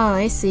 Oh,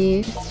 I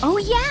see. Oh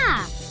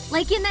yeah!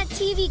 Like in that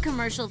TV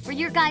commercial for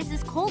your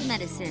guys' cold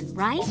medicine,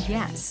 right?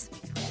 Yes.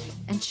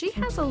 And she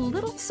has a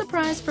little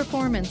surprise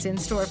performance in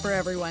store for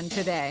everyone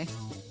today.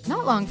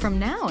 Not long from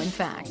now, in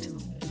fact.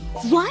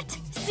 What?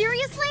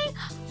 Seriously?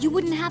 You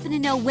wouldn't happen to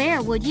know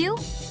where, would you?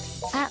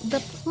 At the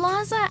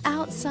plaza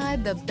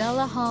outside the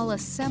Bella Hall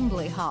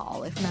Assembly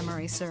Hall, if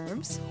memory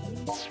serves.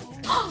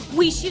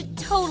 We should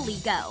totally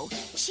go.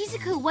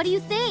 Shizuku, what do you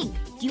think?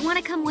 Do you want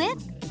to come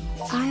with?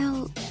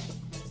 I'll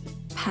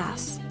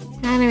pass.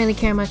 I don't really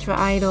care much for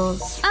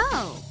idols.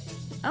 Oh,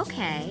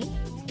 okay.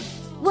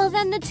 Well,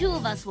 then the two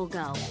of us will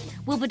go.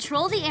 We'll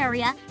patrol the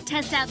area,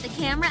 test out the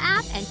camera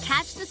app, and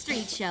catch the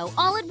street show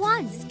all at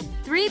once.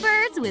 3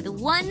 birds with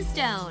 1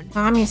 stone.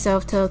 Calm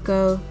yourself,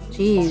 Toko.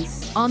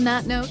 Jeez. On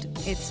that note,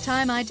 it's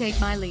time I take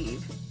my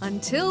leave.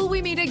 Until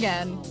we meet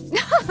again.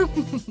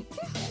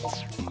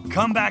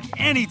 Come back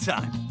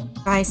anytime.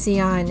 Bye,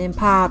 Sion and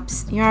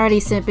Pops. You're already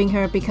simping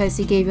her because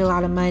he gave you a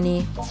lot of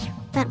money.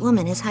 That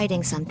woman is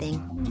hiding something.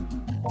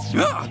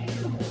 Ugh.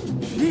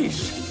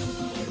 Sheesh.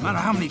 No matter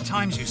how many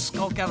times you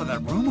skulk out of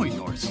that room of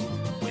yours,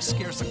 it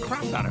scares the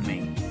crap out of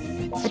me.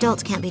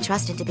 Adults can't be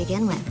trusted to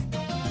begin with.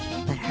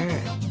 But her,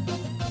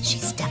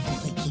 she's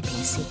definitely keeping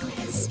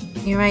secrets.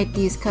 You're right,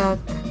 these cuck.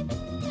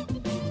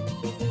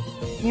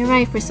 You're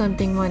right for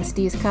something once,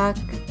 these cuck.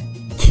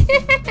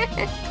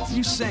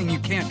 You saying you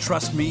can't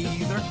trust me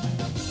either?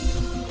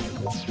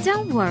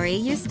 Don't worry,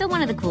 you're still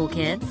one of the cool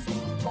kids.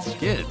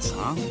 Kids,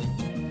 huh?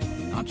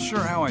 Not sure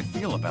how I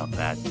feel about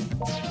that.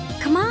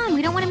 Come on,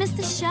 we don't want to miss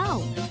the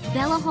show.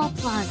 Bella Hall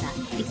Plaza.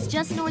 It's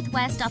just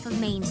northwest off of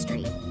Main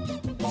Street.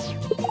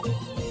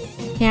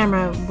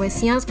 Camera. With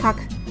Sion's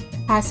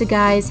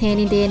Kasugai's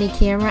handy-dandy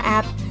camera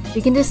app,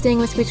 you can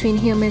distinguish between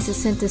humans and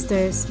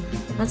synthesters.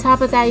 On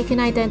top of that, you can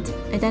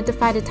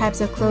identify the types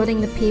of clothing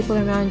the people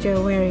around you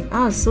are wearing.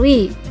 Oh,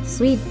 sweet.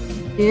 Sweet,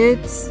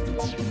 dudes.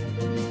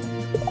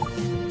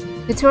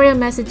 Tutorial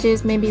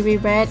messages may be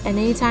reread at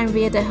any time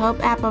via the Help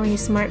app on your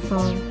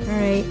smartphone.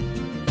 Alright.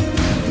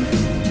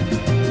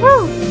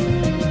 Woo!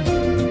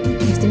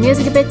 Is the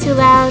music a bit too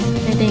loud?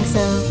 I think so.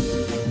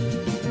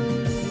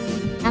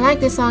 I like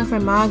this song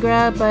from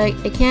Magra, but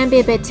it can be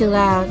a bit too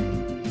loud.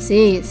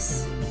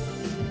 Jeez.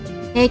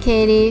 Hey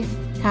Katie.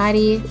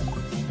 Kadi.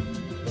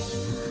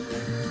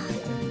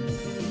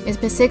 It's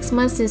been 6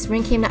 months since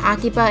Ring came to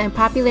Akiba and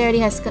popularity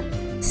has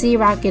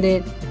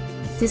skyrocketed.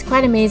 This is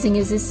quite amazing,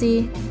 isn't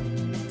it?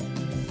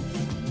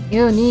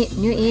 Ew,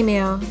 new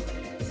email.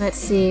 Let's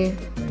see.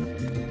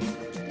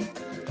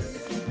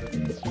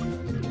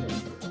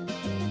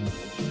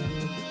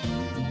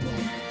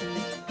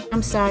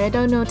 I'm sorry, I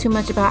don't know too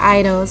much about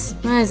idols.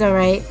 That's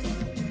alright.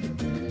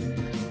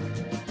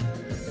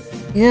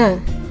 Yeah.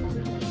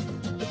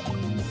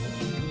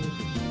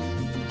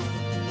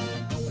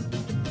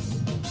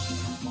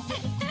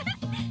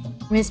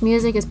 This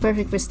music is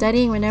perfect for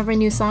studying. Whenever a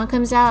new song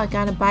comes out, I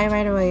gotta buy it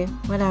right away.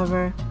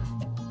 Whatever.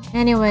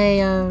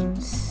 Anyway,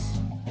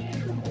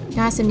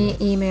 got some new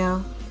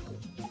email.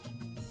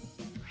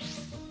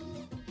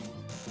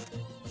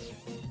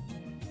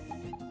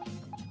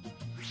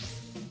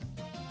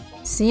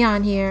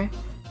 Sion here.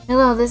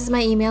 Hello, this is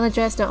my email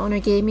address the owner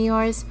gave me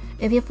yours.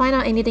 If you find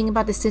out anything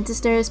about the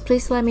synthesters,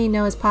 please let me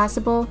know as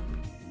possible.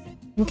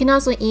 You can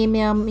also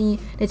email me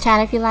the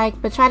chat if you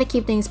like, but try to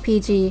keep things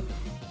PG.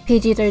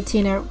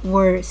 PG-13 or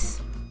worse.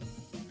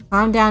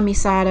 Calm down,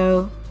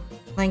 Misato.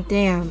 Like,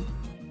 damn.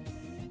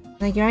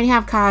 Like, you already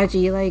have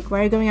Kaji. Like, why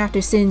are you going after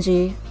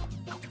Shinji?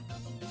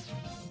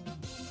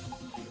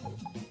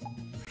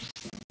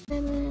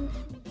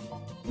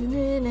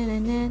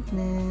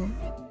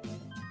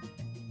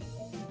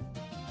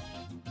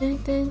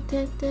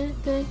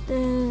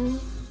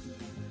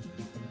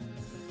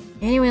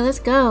 Anyway, let's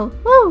go.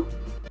 Woo!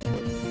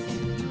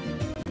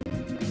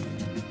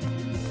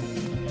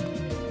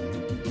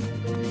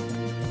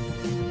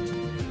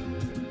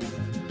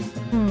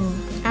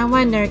 I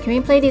wonder, can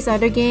we play these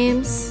other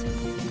games?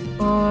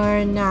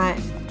 Or not?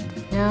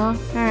 No?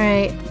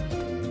 Alright.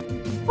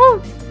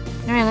 Woo!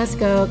 Alright, let's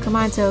go. Come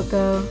on,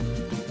 Toko.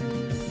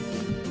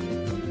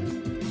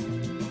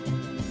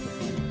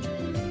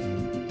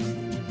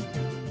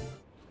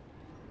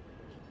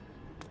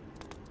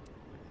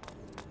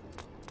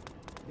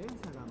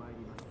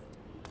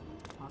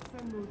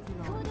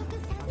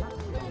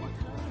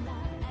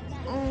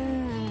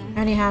 I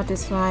already have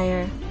this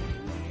flyer.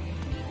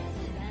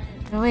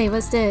 Oh wait,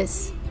 what's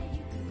this?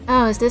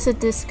 Oh, is this a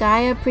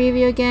Disgaea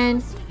preview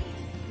again?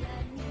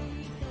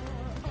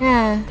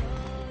 Yeah.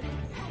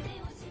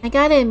 I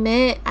gotta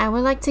admit, I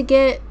would like to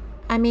get...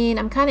 I mean,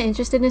 I'm kinda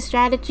interested in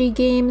strategy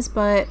games,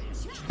 but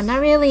I'm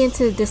not really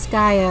into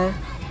Disgaea,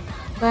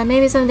 but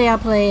maybe someday I'll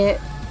play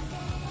it.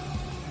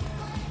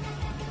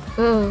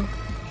 Ooh.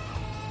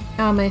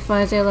 Oh my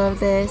fudge, I love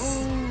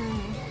this.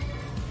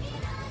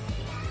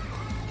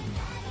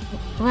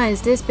 What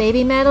is this,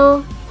 baby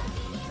metal?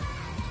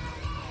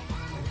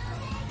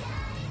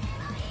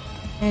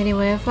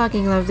 Anyway, I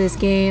fucking love this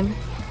game.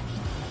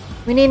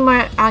 We need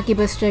more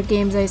Akiba strip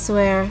games, I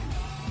swear.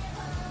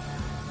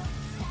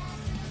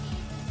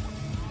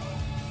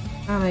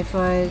 Oh my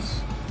fudge.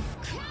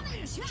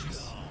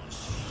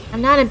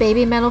 I'm not a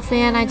baby metal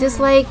fan, I just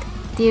like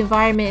the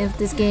environment of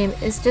this game.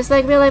 It's just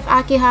like real life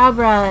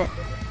Akihabara.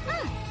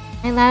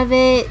 I love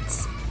it.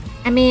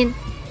 I mean,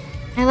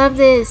 I love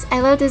this. I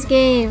love this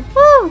game.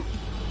 Woo!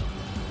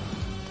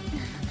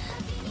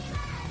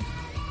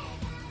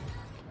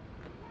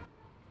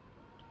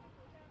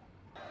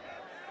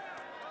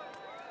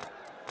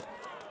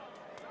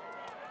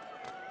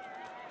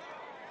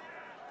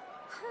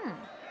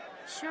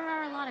 Sure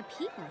are a lot of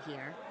people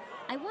here.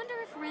 I wonder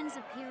if Rin's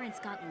appearance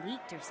got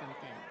leaked or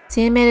something.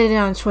 She admitted it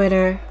on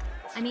Twitter.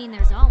 I mean,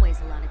 there's always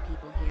a lot of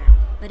people here,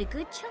 but a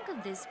good chunk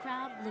of this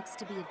crowd looks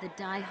to be of the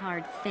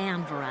die-hard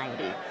fan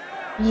variety.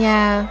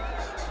 Yeah,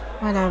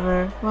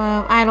 whatever.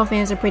 Well, idol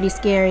fans are pretty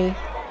scary.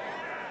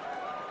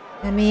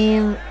 I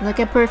mean, look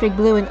at Perfect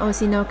Blue and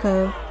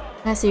Oshinoko.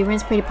 Let's see,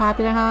 Rin's pretty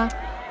popular, huh?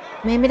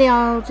 Maybe they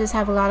all just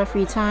have a lot of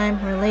free time.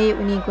 We're late,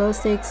 we need glow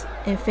sticks,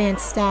 and fan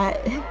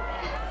stat.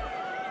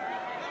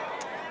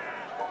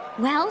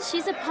 Well,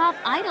 she's a pop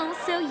idol,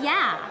 so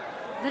yeah.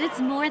 But it's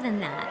more than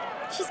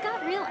that. She's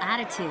got real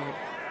attitude.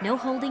 No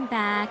holding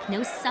back,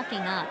 no sucking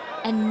up,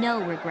 and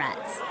no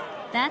regrets.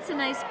 That's a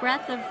nice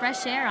breath of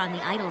fresh air on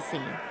the idol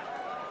scene.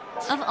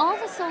 Of all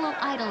the solo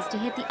idols to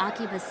hit the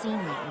Akiba scene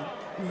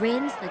lately,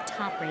 Rin's the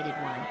top-rated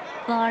one,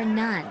 bar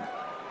none.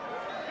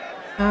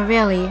 Oh,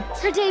 really?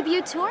 Her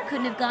debut tour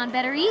couldn't have gone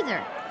better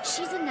either.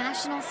 She's a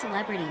national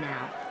celebrity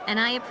now, and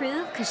I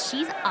approve because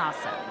she's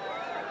awesome.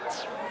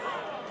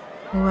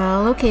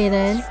 Well, okay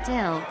then.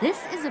 Still, this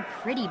is a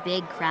pretty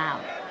big crowd.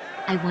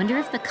 I wonder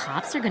if the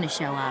cops are gonna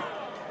show up.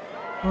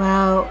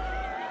 Well,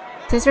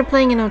 since we're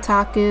playing an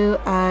otaku,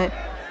 well,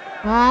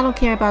 I don't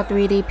care about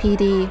 3D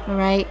PD,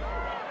 alright?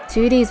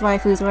 2D's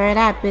waifus, where it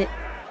at,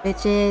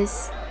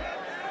 bitches?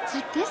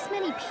 With this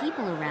many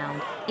people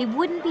around, it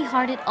wouldn't be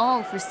hard at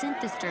all for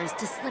synthesters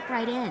to slip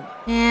right in.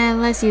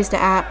 And let's use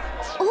the app.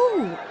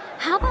 Ooh,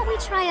 how about we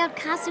try out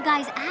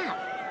Kasugai's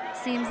app?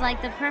 Seems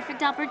like the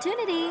perfect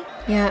opportunity.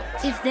 Yep.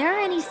 If there are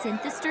any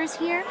synthesters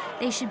here,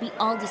 they should be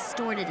all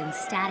distorted and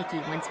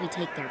staticky once we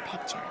take their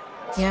picture.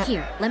 Yep.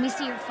 Here, let me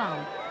see your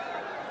phone.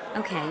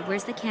 Okay,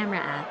 where's the camera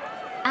app?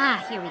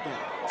 Ah, here we go.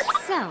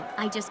 So,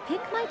 I just pick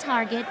my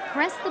target,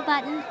 press the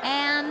button,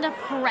 and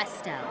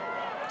presto.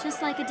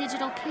 Just like a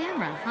digital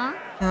camera, huh?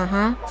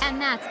 Uh-huh. And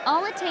that's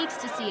all it takes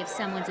to see if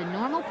someone's a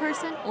normal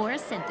person or a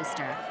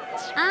synthester.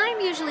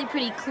 I'm usually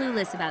pretty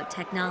clueless about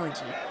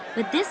technology,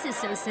 but this is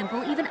so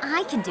simple even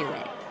I can do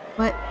it.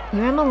 What?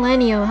 You're a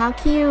millennial. How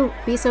can you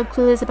be so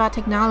clueless about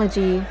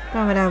technology?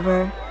 But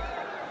whatever.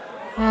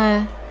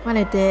 What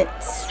a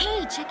ditz.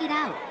 Hey, check it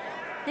out.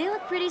 They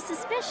look pretty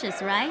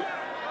suspicious, right?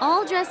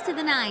 All dressed to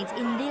the nines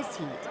in this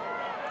heat.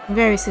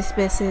 Very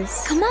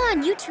suspicious. Come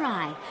on, you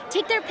try.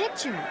 Take their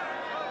picture.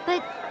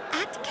 But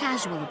act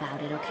casual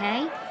about it,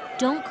 okay?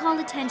 Don't call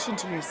attention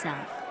to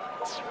yourself.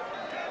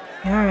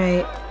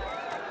 Alright.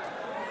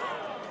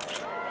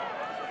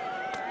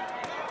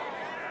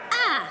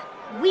 Ah!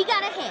 We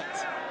got a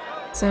hit!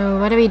 So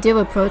what do we do?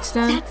 Approach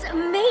them? That's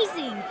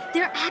amazing!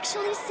 They're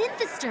actually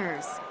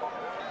synthesters!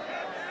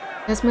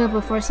 Let's move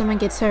before someone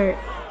gets hurt.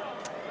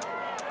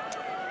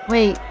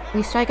 Wait,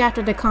 we strike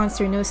after the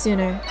concert, no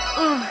sooner.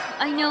 Ugh,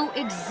 I know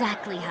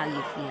exactly how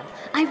you feel.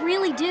 I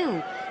really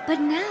do. But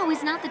now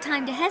is not the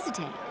time to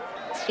hesitate.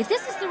 If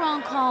this is the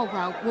wrong call,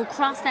 well, we'll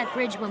cross that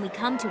bridge when we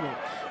come to it.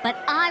 But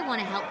I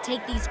want to help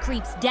take these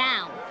creeps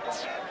down.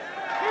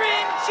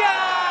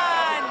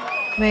 Rin-chan!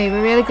 Wait,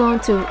 we're really going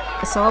to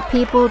assault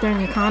people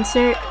during a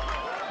concert?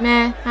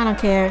 Meh, I don't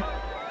care.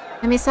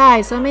 And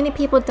besides, so many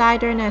people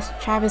died during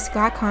that Travis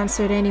Scott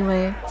concert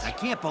anyway. I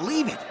can't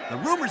believe it. The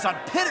rumors on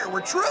Pitter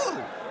were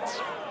true.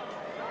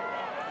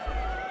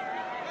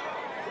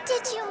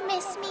 Did you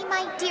miss me,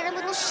 my dear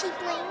little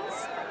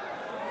sheeplings?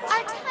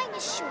 Our time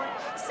is short,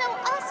 so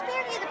I'll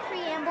spare you the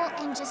preamble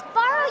and just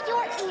borrow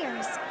your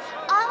ears.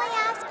 All I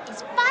ask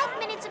is 5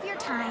 minutes of your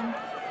time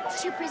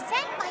to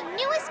present my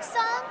newest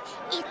song,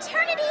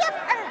 Eternity of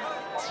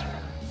Earth.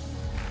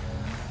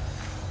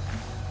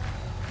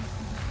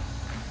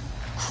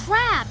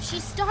 Crap, she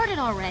started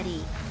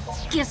already.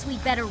 Guess we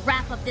better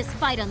wrap up this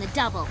fight on the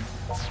double.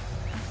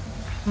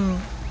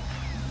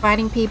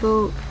 Fighting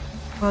people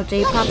while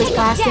J-pop is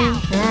blasting?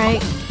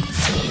 Alright.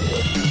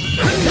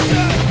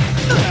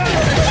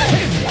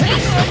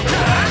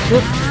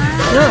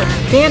 Look,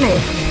 damn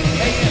it!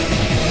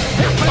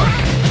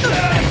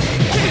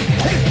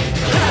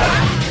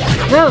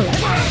 No!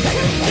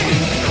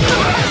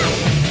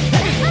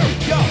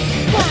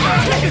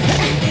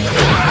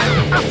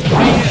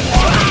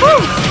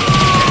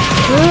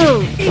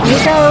 Ooh! You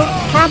go!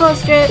 Combo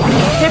strip!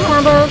 Strip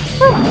combo!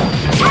 Woo.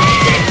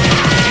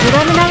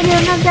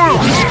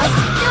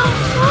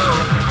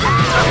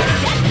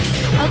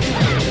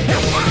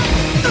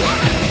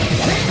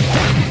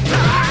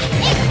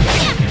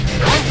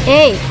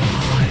 Hey!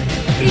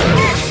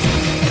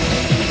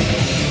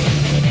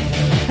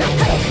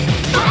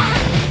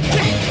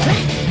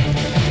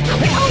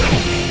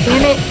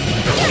 Damn it!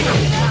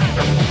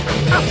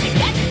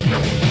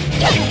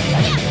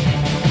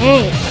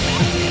 Hey!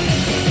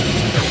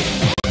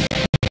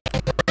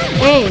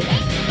 Hey!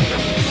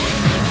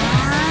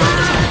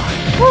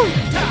 Woo!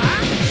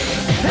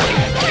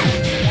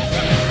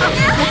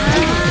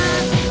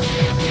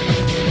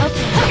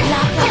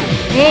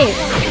 Hey!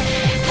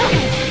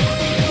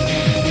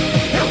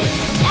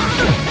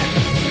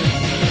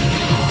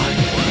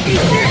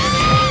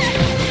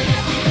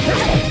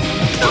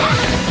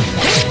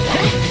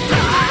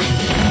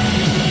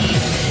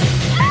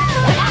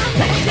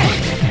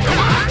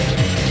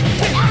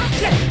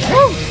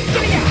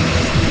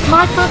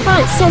 Come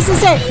on,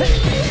 sit.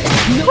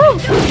 Woo.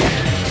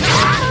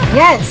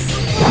 Yes,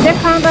 their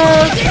combo.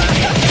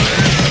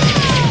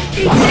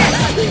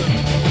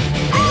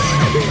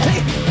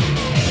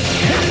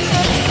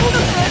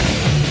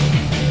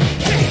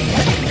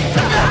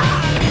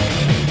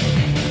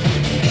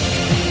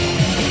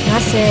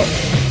 That's it.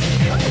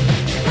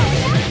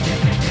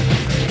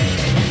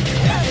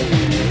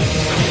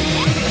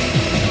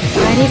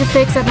 I need to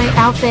fix up my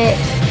outfit.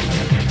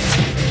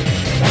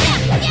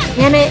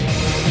 Damn it.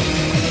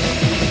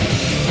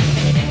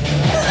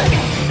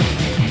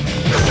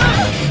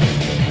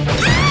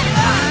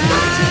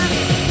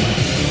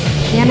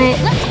 Damn it.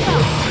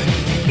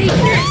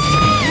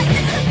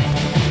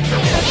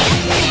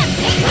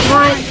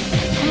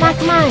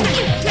 Come on.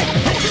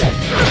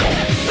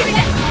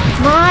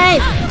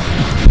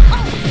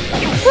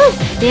 Woo.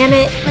 Damn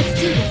it. Let's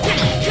do this.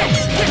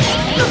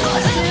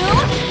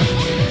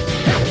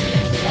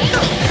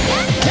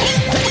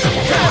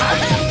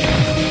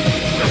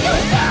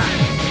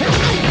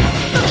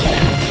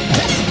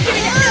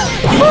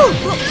 Woo.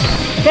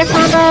 Their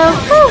combo.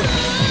 Woo.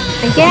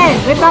 Again,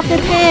 rip off their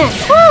pants.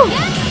 Woo.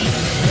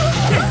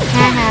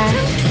 Haha.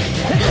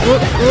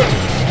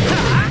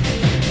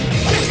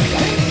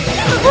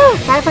 Woo.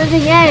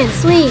 500 yen.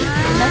 Sweet.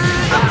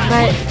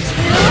 But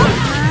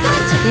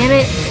damn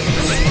it.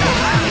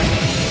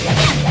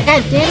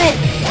 God damn it.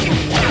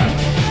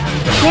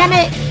 Damn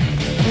it.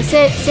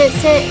 Sit.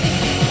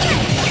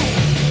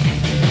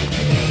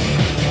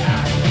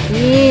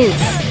 Jeez.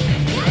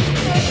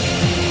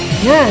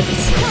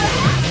 Nuts.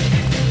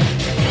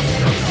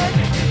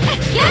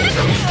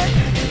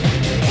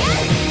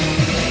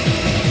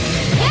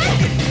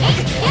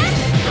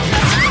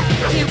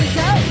 Here we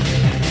go.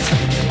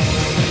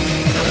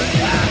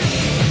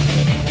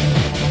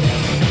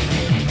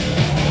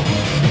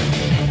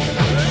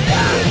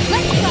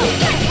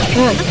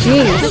 Oh,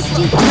 jeez.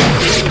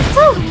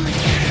 Woo.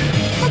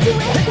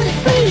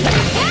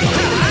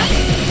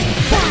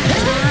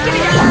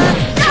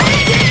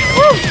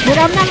 Woo.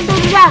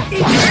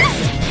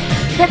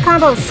 That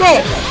combo is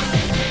sick.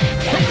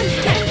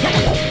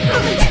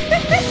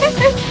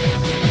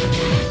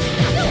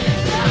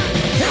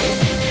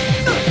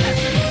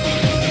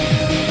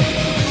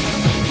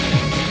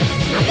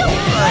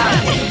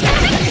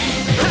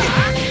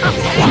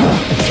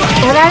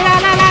 La.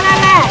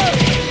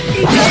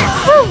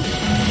 Woo.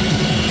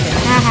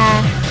 Haha.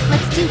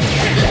 Let's do this.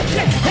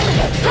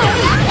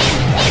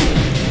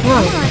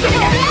 Whoa.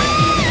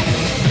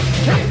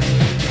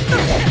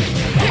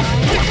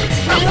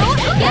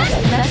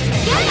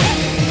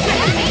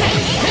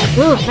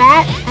 Ooh,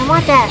 fat. I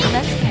want that.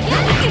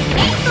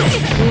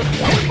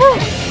 Woo.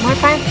 More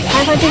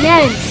 500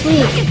 yen.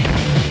 Sweet.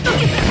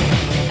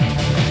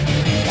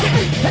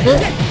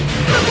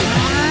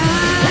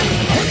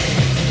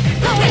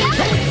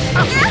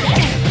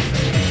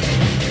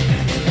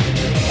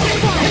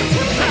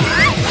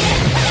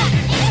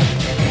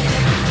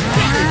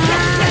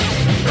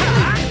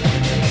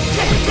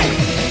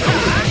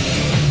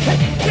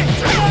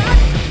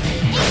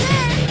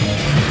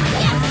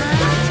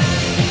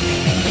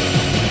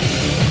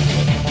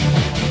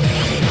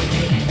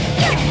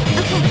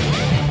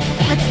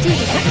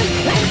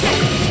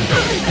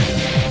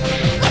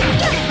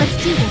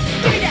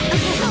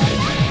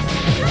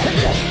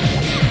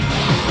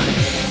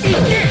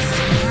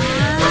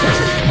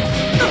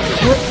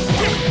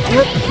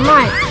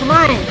 Come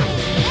on.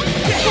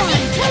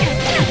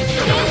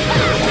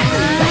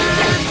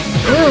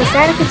 Ooh,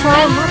 static guitar, I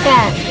want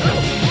that.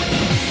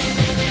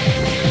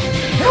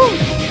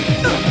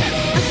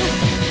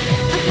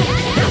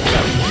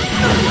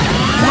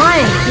 Come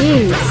on,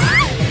 jeez.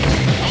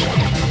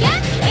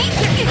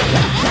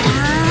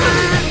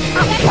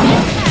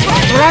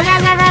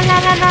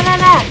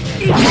 La.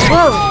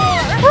 Whoa.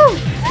 Woo.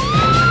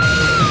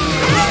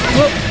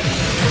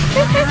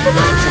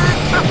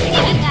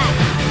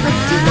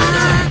 Let's do this.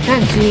 Oh,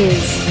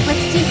 jeez.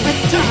 Let's do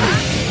this.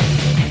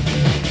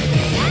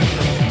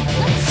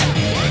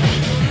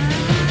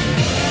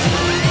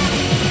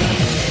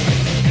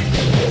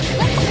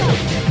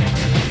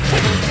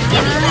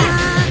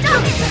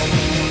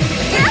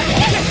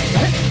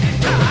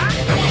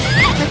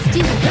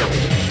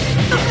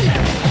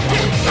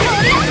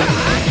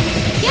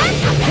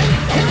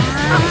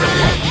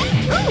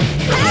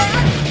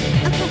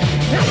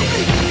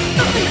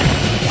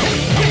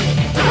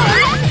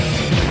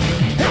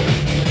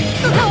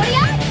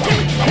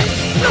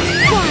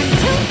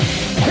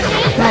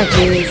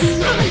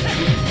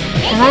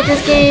 like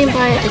this game,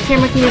 but the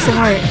camera can use some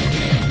work.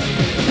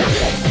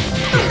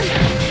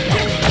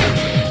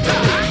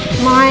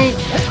 Come on.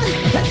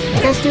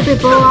 Get that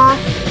stupid bull off.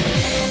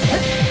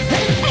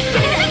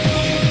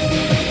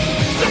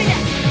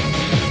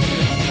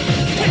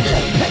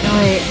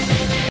 Alright.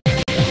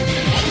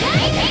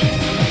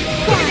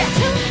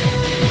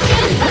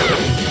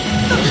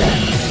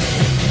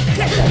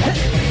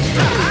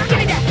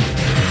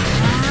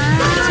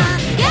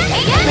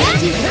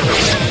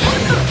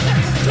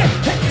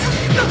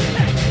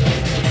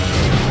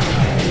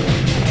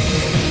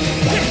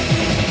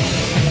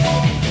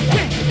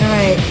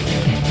 Alright.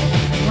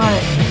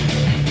 What?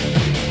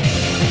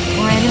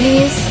 More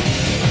enemies?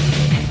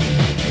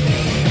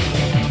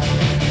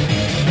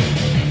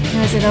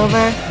 Now is it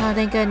over? Oh,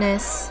 thank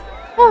goodness.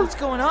 What's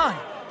going on?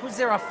 Was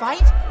there a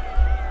fight?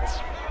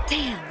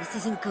 Damn, this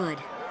isn't good.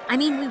 I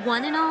mean, we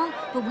won and all,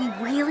 but we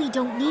really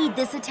don't need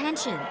this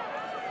attention.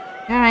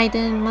 Alright,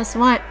 then let's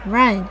run.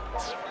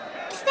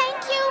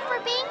 Thank you for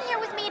being here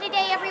with me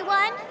today,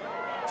 everyone.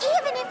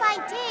 Even if I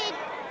did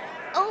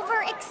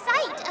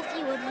overexcite a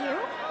few of you,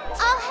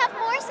 I'll have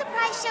more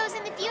surprise shows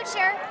in the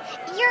future.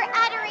 Your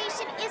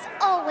adoration is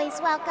always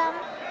welcome.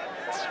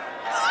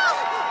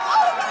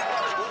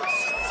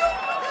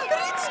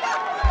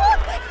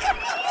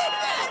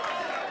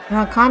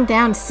 Oh, calm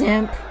down,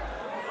 simp.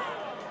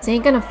 This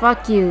ain't gonna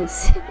fuck you.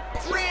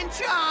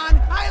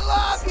 Rin-chan, I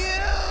love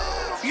you!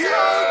 So cute!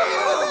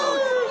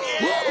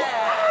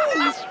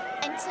 Yeah!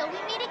 Until we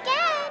meet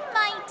again,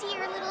 my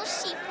dear little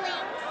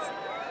sheeplings.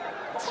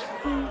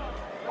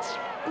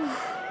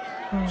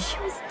 She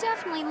was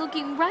definitely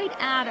looking right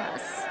at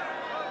us.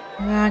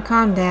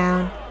 Calm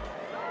down.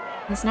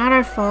 It's not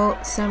our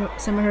fault some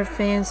of her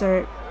fans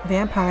are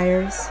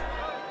vampires.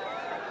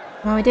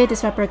 Well, we did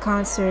disrupt her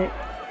concert.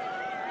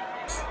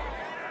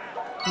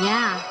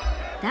 Yeah,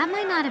 that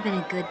might not have been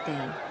a good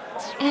thing.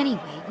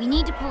 Anyway, we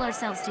need to pull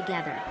ourselves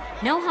together.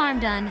 No harm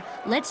done.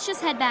 Let's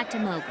just head back to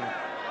Mogul.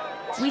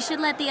 We should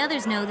let the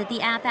others know that the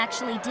app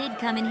actually did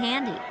come in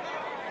handy.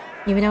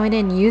 Even though we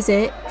didn't use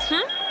it.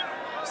 Huh?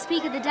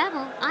 Speak of the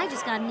devil, I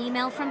just got an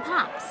email from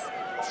Pops.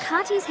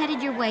 Kati's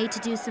headed your way to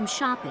do some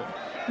shopping.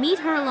 Meet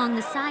her along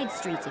the side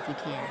streets if you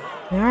can.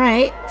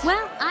 Alright.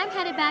 Well, I'm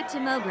headed back to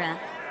Mogra,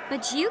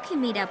 but you can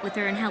meet up with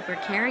her and help her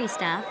carry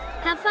stuff.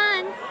 Have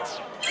fun!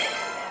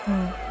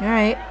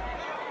 Alright.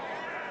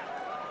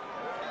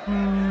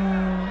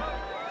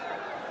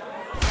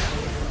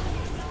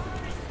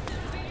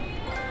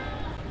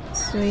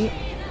 Sweet.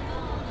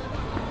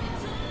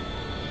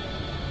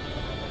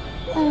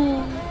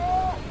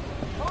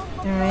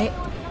 Alright.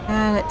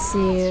 Let's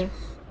see.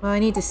 Well, I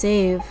need to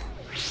save.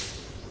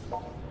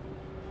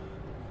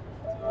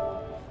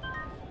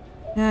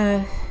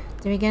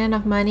 Did we get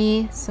enough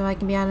money so I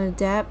can be out of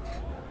debt?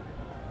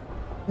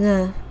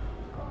 Ugh.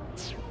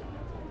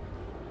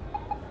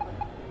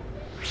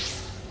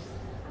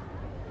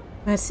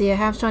 Let's see, I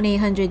have shown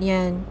 800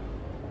 yen.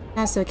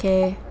 That's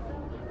okay.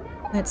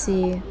 Let's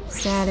see,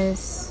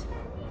 status.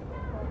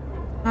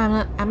 I'm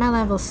at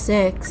level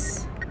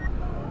 6.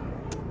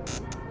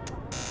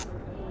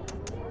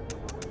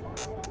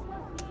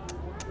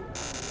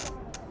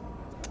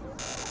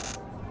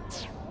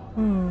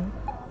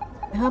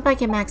 I hope I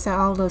can max out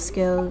all of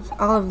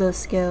those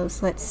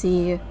skills. Let's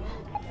see.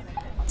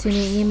 2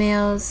 new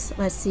emails.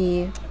 Let's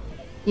see.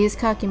 Use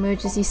cock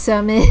emergency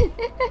summon.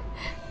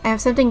 I have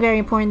something very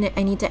important that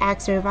I need to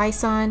ask for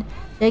advice on.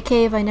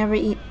 JK, if I never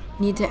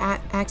need to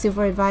ask you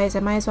for advice, I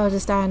might as well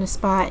just die on the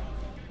spot.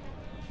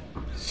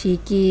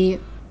 Cheeky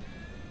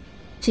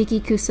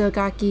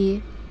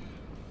Kusogaki.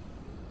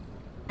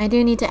 I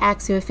do need to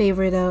ask you a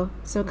favor though,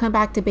 so come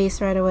back to base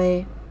right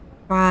away.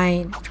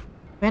 Fine.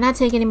 We're not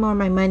taking any more of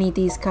my money,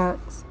 these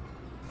cucks.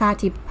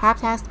 Kati,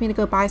 Pops asked me to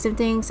go buy some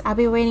things. I'll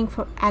be waiting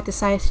at the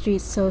side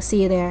streets, so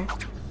see you there.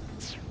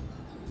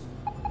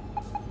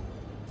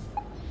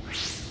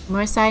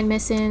 More side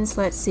missions,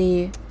 let's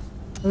see.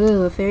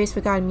 Ooh, a Fairy's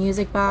Forgotten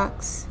Music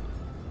Box.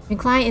 Your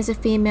client is a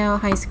female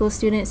high school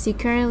student. She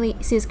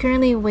is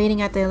currently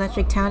waiting at the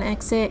Electric Town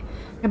exit.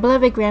 Her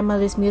beloved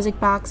grandmother's music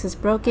box is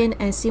broken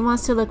and she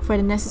wants to look for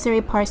the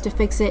necessary parts to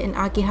fix it in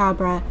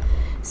Akihabara.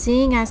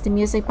 Seeing as the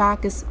music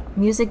box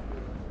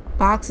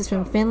is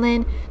from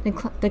Finland,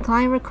 the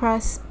client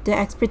requests the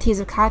expertise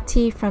of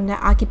Kati from the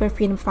Akiba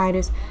freedom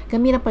fighters. Go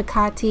meet up with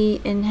Kati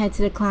and head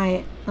to the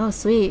client. Oh,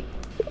 sweet.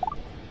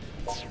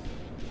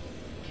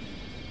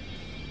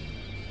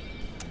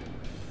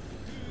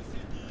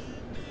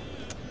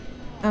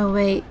 Oh,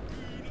 wait.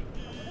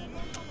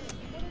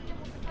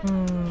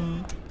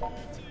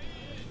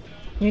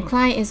 Your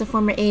client is a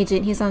former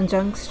agent. He's on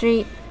Junk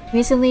Street.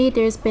 Recently,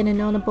 there's been a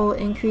notable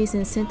increase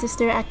in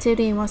Synthester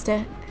activity and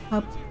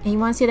he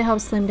wants you to help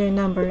slim their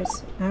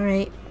numbers.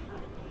 Alright.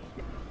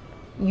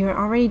 You're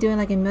already doing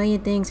like a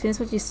million things. Finish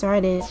what you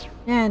started.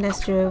 Yeah,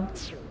 that's true.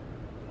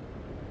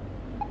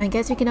 I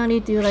guess we can only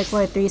do like,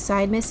 what, 3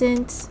 side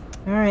missions?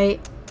 Alright.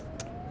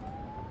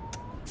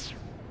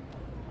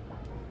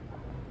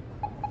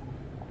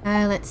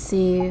 Let's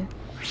see.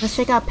 Let's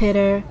check out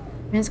Pitter.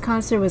 His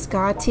concert was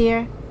God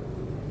tier.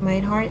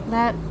 Might Heart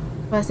Lap.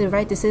 Was the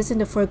right decision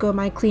to forego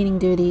my cleaning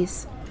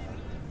duties.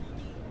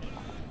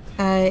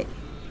 Did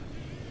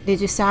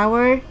you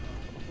shower?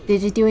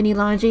 Did you do any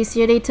laundry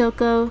yesterday,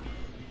 Toko?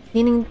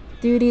 Cleaning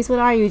duties, what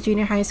are you,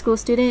 junior high school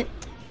student?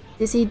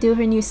 Did she do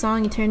her new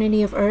song,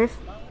 Eternity of Earth?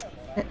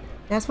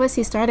 That's what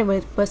she started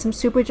with, but some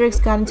super jerks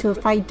got into a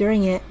fight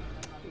during it.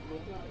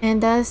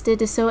 And thus did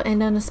the show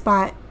end on the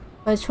spot.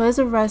 But choice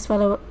of rest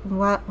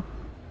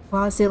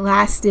whilst it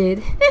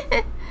lasted.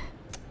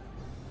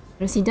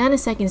 If she done a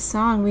second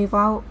song, we've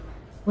all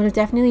would have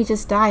definitely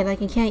just died,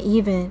 like I can't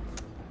even.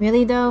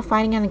 Really though,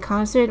 fighting at a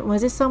concert,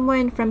 was it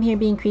someone from here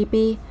being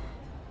creepy?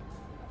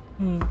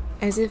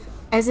 As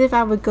if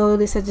I would go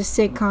to such a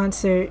sick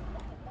concert.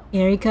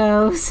 Here he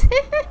goes.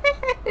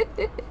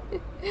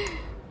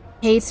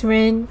 Hates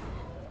Rin.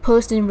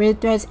 Posting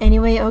rid threads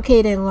anyway,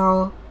 okay then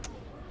lol.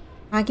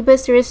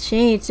 Akiba's tourists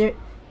changed. There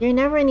were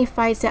never any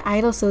fights at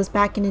idol shows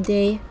back in the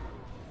day.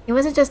 It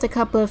wasn't just a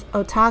couple of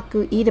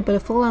otaku either, but a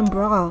full-on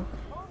brawl.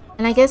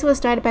 And I guess it was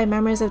started by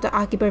members of the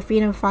Akiba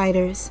freedom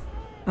fighters.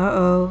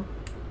 Uh-oh.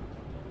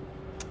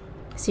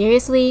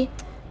 Seriously?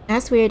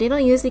 That's weird, they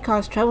don't usually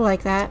cause trouble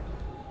like that.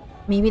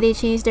 Maybe they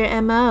changed their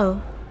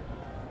MO.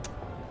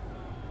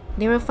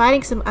 They were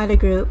fighting some other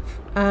group.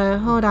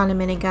 Hold on a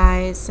minute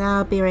guys,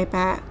 I'll be right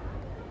back.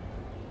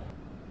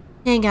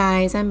 Hey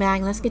guys, I'm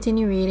back. Let's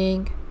continue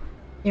reading.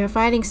 They were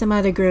fighting some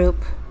other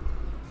group.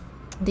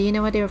 Do you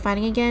know what they were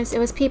fighting against? It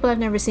was people I've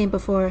never seen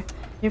before.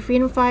 The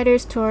freedom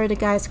fighters tore the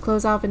guy's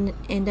clothes off and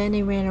then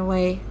they ran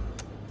away.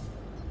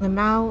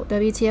 Lamau,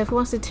 WTF, who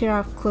wants to tear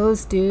off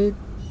clothes, dude?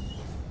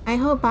 I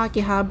hope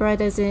Akiba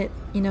doesn't,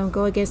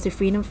 go against the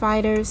freedom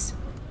fighters.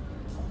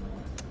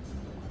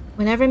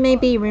 Whenever it may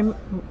be, Rin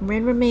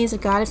remains a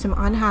goddess from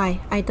on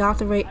high. I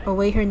doffed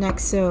away her neck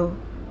so.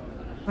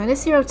 Why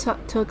does Hero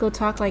Toko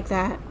talk like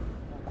that?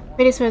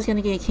 Pretty sure it's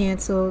gonna get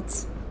cancelled.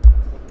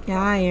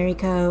 Yeah,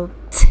 Eriko.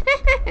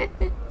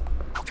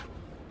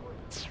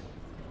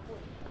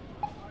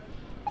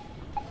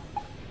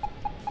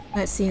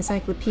 Let's see,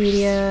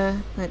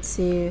 encyclopedia. Let's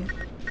see.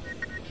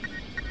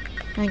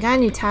 I got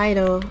a new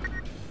title.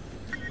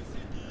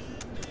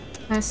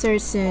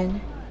 Assertion.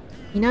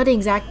 You know the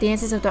exact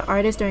dances of the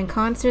artist during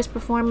concerts,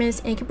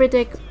 performance, and can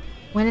predict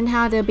when and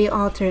how they'll be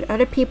altered.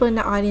 Other people in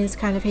the audience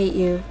kind of hate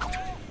you.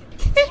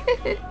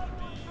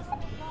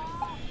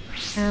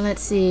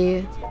 Let's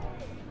see.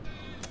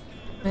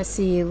 Let's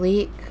see,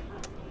 leak.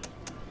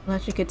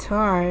 Electric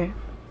guitar.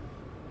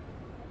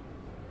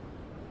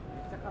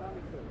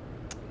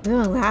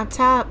 Ooh, a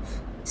laptop?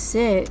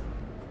 Sit.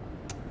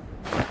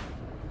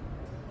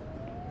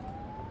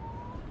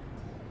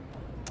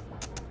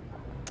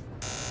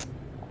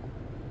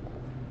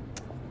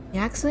 You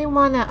actually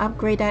want to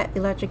upgrade that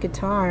electric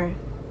guitar.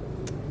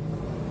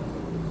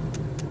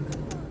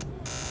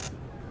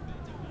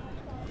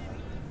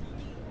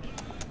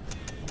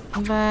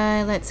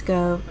 But let's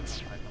go.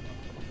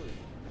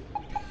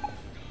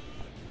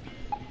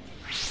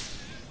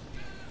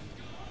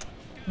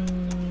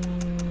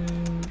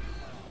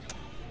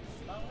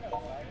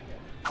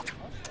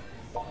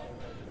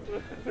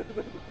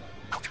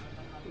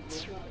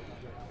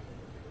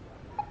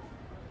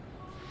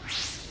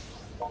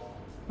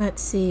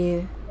 Let's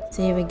see.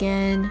 Save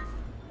again.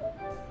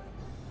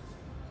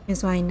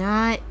 Because why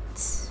not?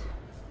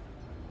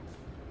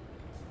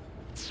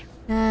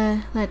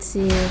 Let's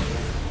see.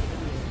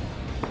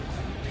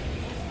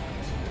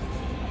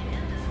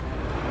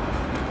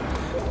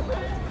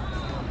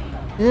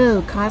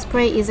 Ooh,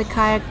 cosplay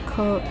Izakaya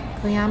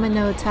Koyama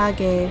no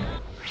Tage.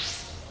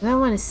 I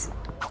want to.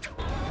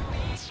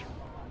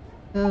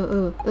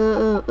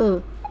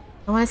 Ooh.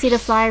 I want to see the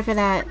flyer for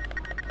that.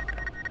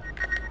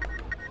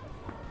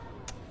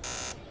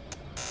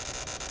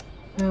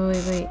 Oh,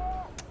 wait.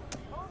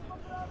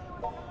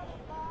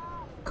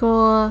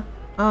 Cool.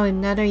 Oh,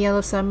 another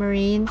yellow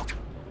submarine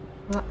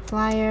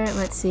flyer.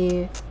 Let's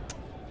see.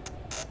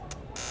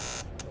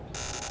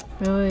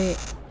 Oh, wait.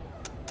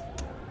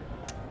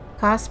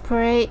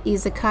 Cosplay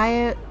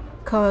Izakaya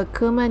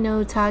Kawakuma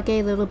no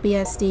Tage Little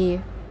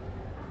BSD.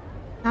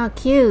 How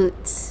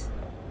cute!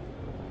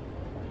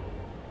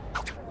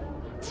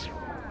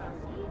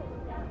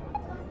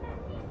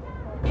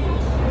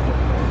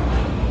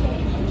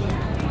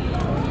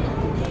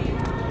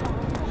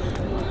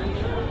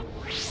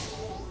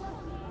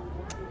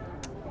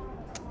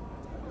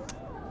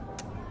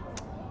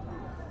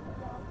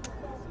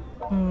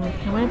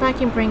 I wonder if I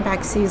can bring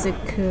back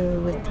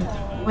Suzuku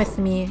with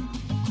me.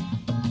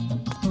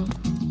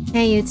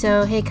 Hey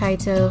Yuto, hey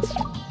Kaito.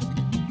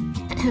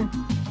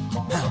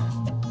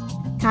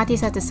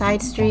 Kati's at the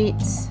side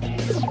streets.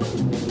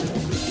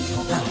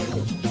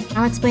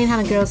 I'll explain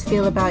how the girls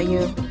feel about you.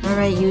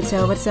 Alright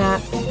Yuto, what's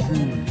up?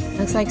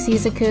 Looks like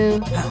Suzuku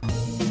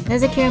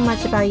doesn't care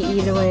much about you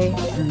either way.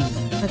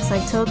 Looks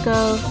like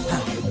Toko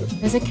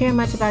doesn't care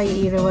much about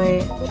you either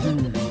way.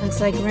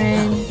 Looks like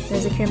Rin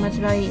doesn't care much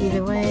about you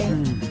either way.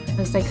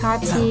 Looks like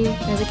Kati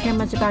doesn't care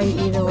much about you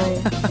either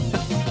way.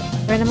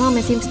 For the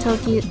moment, it seems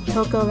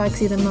Toko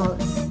likes you the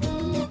most.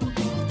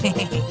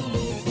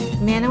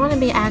 Man, I want to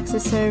be asked to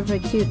serve a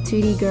cute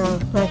 2D girl.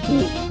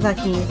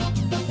 Lucky.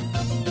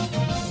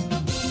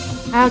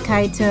 Oh,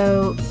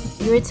 Kaito,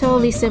 you were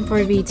totally simp for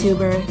a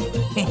VTuber.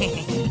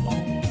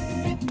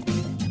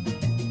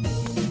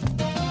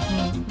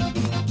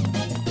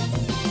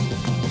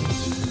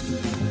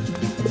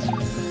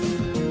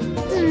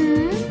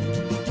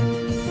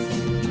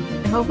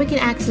 I hope we can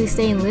actually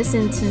stay and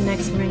listen to the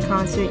next spring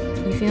concert,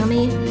 you feel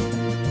me?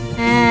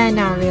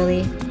 Not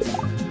really.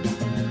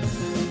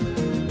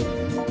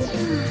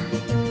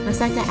 Looks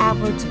like the app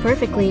works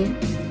perfectly.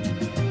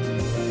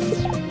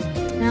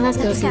 Now let's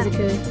go,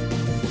 Shizuku.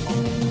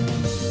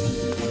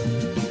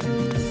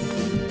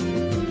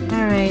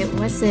 Alright,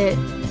 what's it?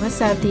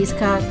 What's up, these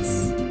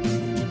cucks?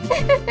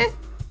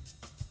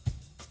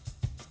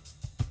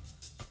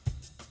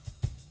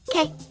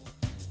 Okay.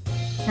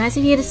 Nice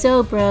of you to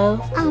sew, bro.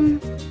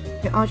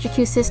 Your ultra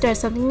cute sister has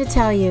something to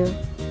tell you.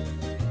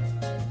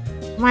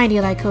 Why do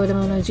you like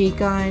Kodomo no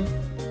Jikan?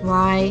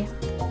 Why?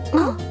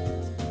 Oh.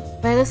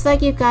 But it looks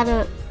like you've got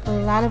a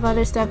lot of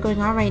other stuff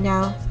going on right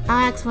now.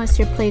 I'll ask once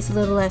your plate's a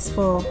little less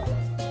full.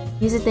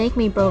 You should thank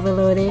me, bro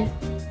overloaded.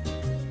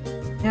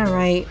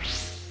 Alright.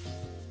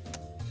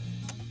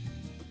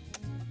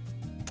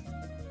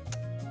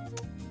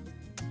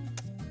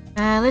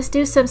 Let's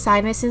do some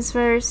side missions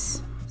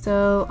first.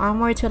 So,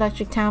 onward to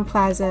Electric Town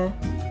Plaza.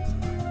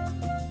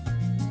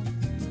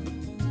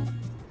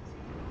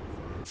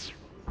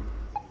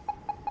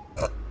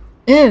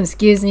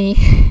 Excuse me.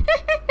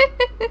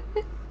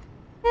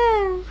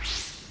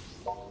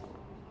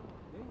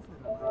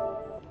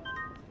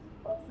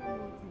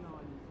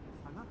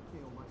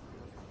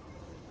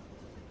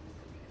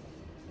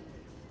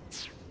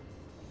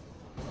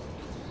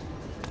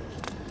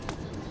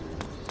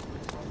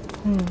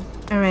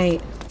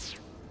 Alright.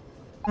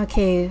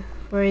 Okay,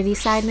 for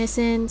these side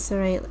missions,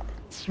 alright,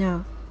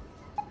 no.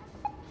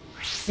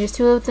 There's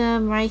two of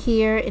them right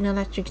here in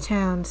Electric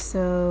Town,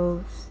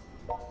 so...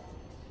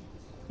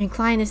 Your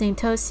client is named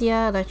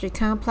Tosia, Electric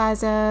Town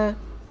Plaza.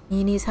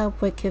 He needs help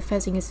with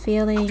confessing his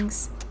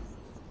feelings.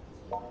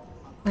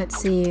 Let's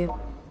see.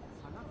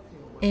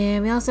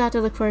 And we also have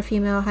to look for a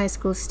female high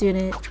school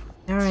student.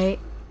 Alright.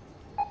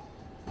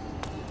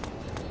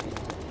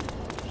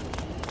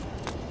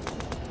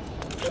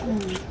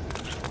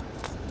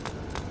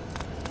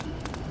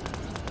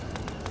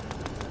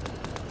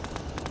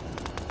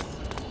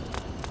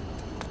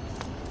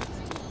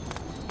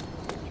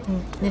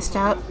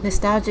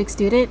 Nostalgic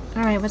student?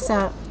 Alright, what's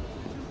up?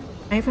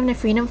 Are you from the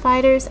Freedom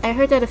Fighters? I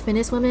heard that a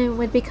Finnish woman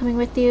would be coming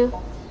with you.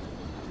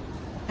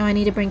 Oh, I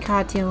need to bring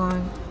Kati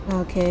along.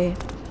 Okay.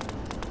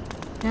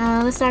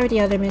 Now, let's start with the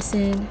other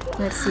mission.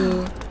 Let's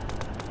see.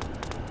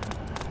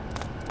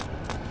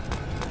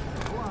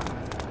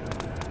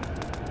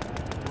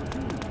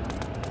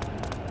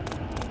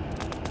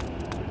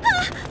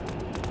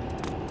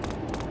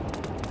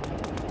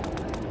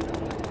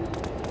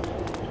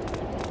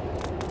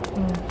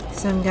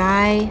 Some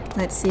guy.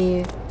 Let's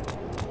see.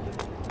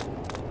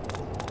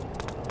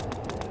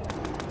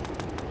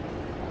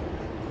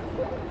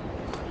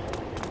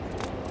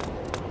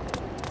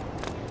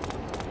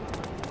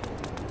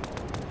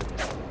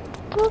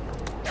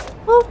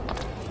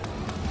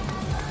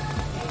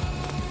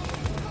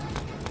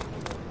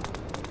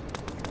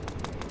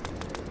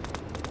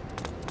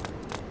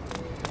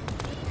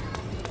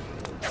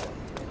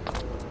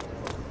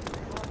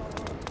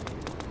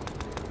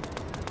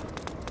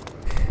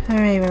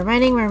 Alright, we're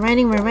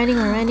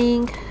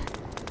running.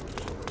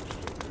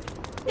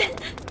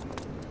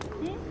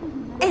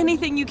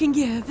 Anything you can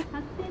give?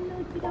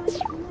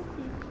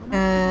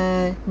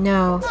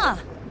 No. Huh.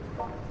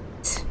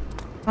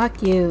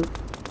 Fuck you.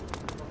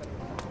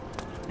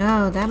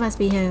 Oh, that must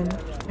be him.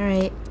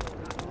 Alright.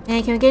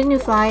 Hey, can we get a new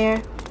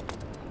flyer?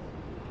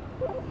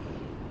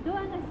 You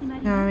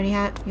already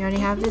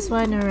have this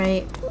one?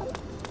 Alright.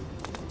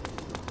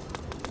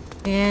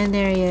 And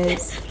there he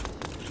is.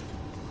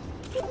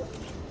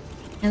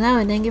 Hello,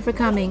 and thank you for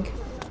coming.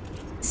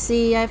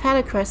 See, I've had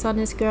a crush on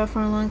this girl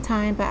for a long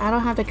time, but I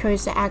don't have the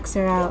courage to ask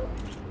her out.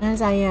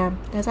 As I am.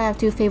 Thus I have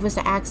two favors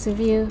to ask of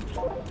you.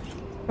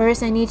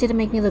 First, I need you to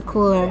make me look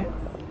cooler.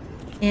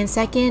 And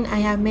second, I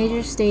have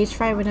major stage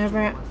fright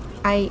whenever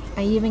I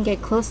even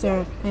get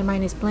closer. My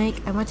mind is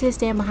blank. I want you to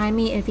stand behind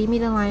me and feed me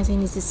the lines I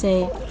need to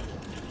say.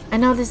 I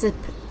know this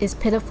is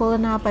pitiful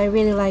enough, but I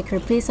really like her.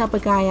 Please help a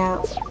guy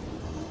out.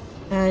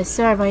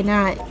 Sir, why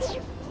not?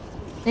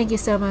 Thank you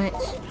so much.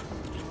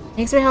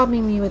 Thanks for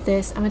helping me with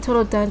this. I'm a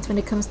total dunce when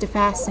it comes to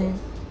fashion.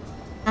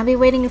 I'll be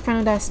waiting in front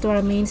of that store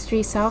on Main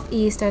Street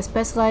Southeast that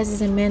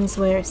specializes in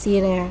menswear. See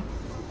you there.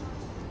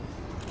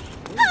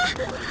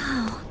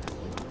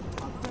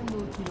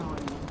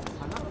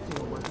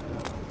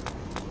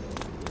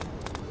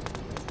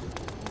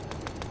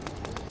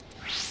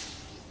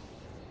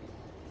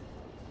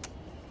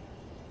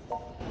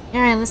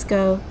 Alright, let's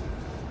go.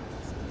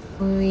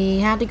 We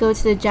have to go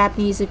to the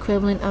Japanese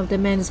equivalent of the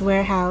men's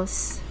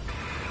warehouse.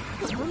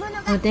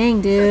 Oh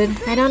dang,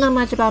 dude. I don't know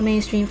much about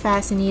mainstream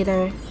fashion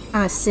either.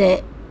 Ah,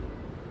 sit.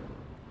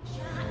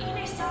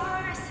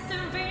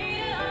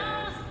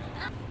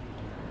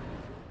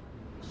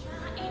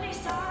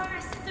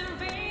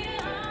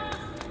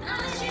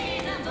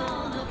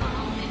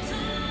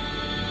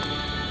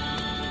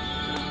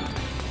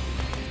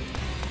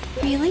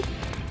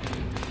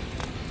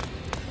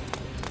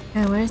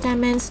 Oh, where's that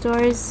men's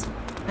stores?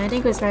 I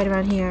think it was right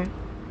around here.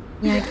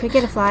 Yeah, could we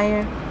get a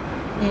flyer?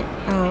 Yeah,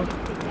 oh.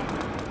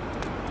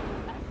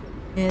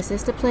 Is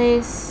this the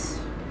place?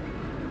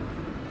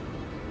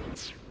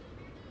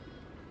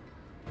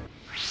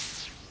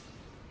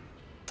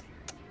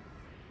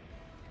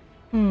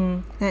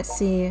 Let's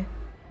see.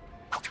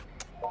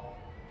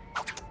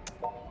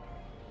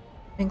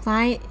 When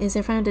client is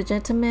in front of the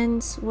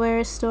gentleman's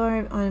wear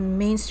store on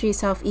Main Street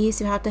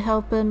Southeast, you have to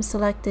help him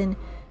select an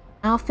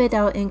outfit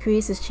that will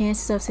increase his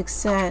chances of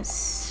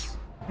success.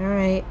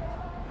 Alright.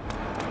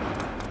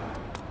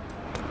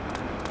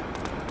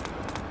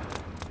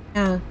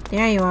 Oh,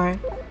 there you are.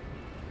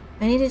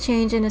 I need to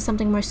change into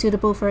something more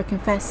suitable for a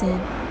confessing.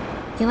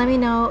 Can you let me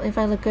know if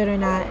I look good or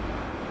not?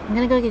 I'm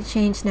gonna go get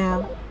changed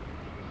now.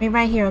 Wait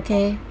right here,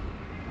 okay?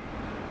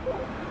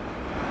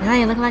 Now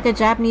you look like a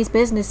Japanese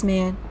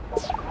businessman.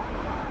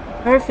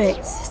 Perfect.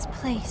 This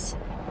place.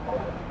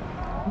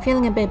 I'm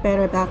feeling a bit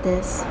better about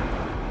this.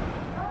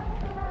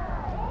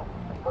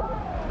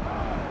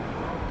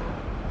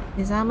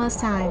 It's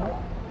almost time.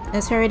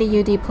 Let's hurry to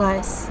UD+.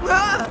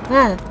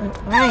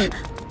 Alright.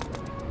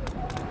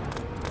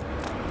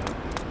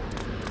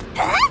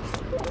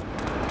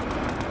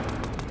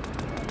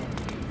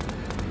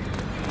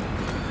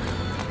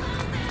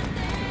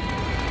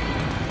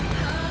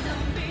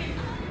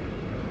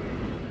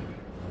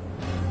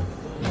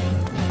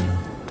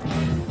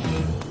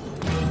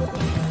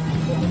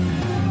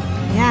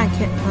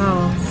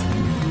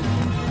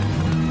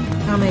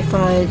 Oh my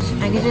fudge.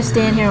 I could just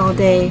stand here all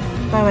day,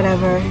 but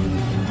whatever.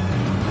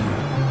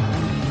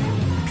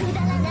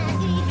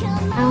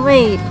 Oh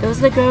wait, those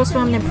are the girls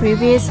from the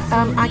previous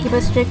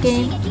Akiba strip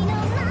game?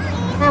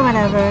 But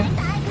whatever.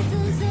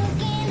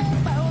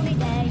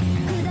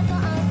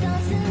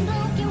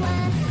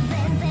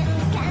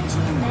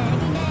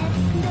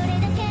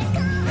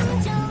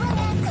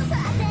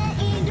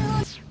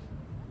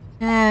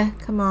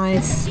 Come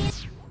on.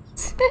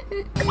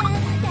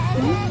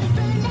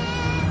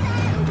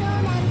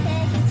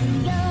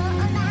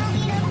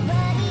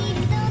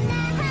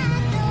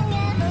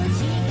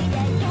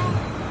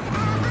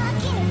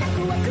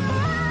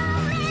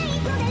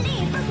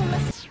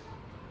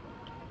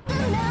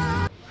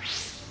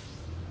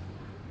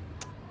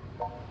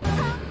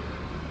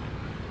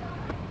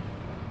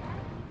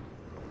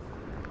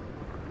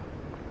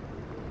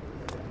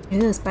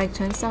 Ooh, Spike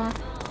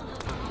Chunsoft?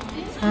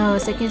 Oh,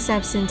 it's a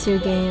Conception 2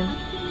 game.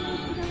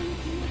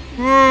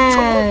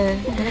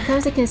 When it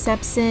comes to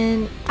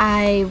Conception,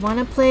 I want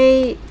to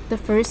play the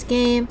first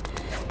game.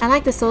 I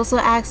like the social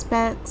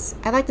aspects.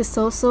 I like the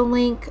social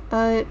link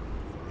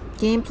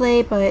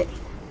gameplay, but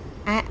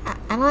I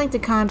don't like the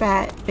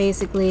combat,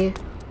 basically.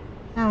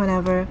 Oh,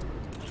 whatever.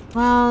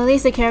 Well, at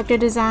least the character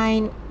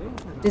designer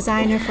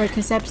for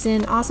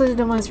Conception also did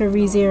the ones for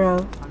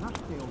ReZero.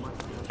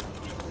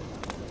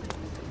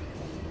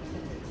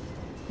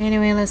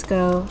 Anyway, let's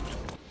go.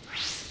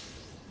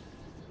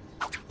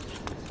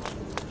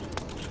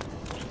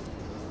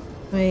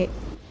 Wait.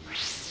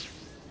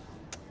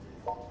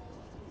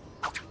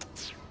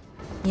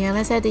 Yeah,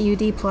 let's head to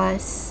UD+.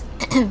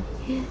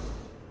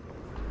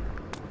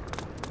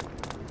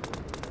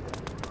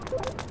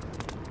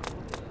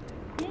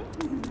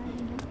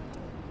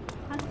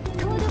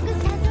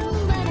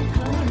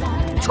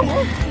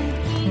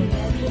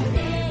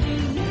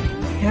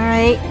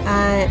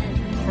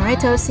 Alright,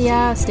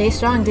 Tosia, stay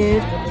strong,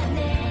 dude.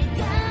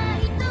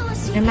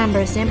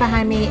 Remember, stand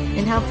behind me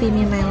and help feed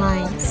me my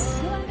lines.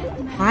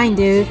 Fine,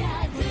 dude.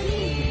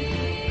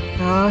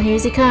 Oh, here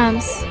he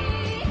comes.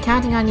 I'm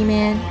counting on you,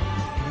 man.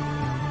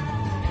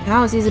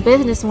 Oh, she's a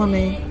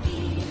businesswoman.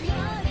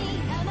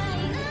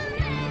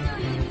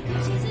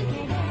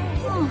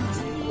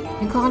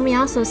 You called me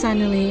out so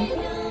suddenly.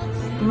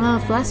 I'm a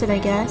little flustered, I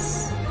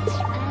guess.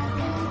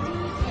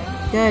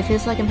 Good,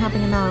 feels like I'm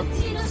helping him out.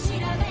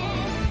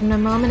 From the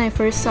moment I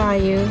first saw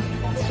you.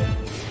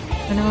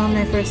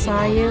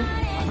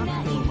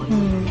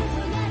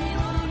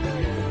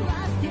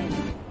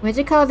 Would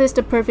you call this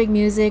the perfect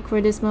music for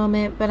this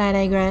moment? But I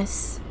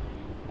digress.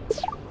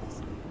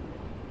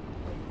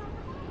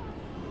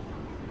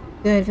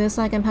 Good, feels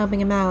like I'm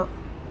helping him out.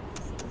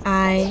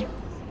 I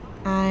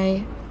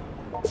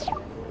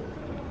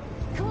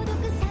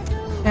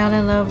fell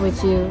in love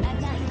with you.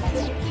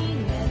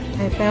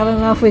 I fell in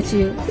love with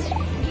you.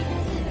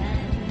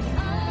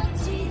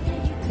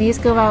 Please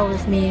go out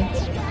with me.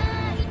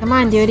 Come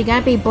on, dude, you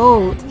gotta be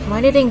bold. Why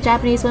do you think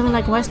Japanese women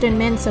like Western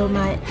men so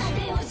much?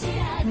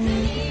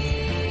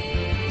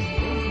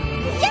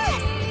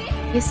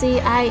 You see,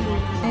 I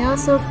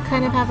also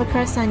kind of have a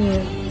crush on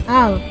you.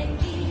 Oh,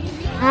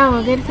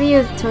 well, good for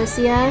you,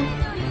 Tosia.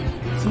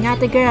 You got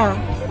the girl.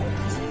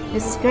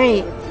 This is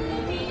great.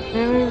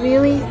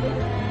 Really?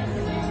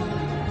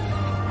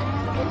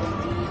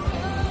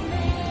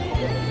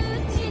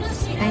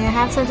 I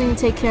have something to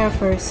take care of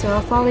first, so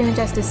I'll follow you in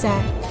just a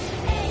sec.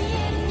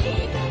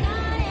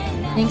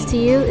 Thanks to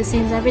you, it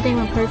seems everything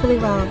went perfectly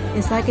well.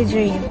 It's like a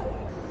dream.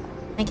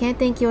 I can't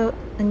thank you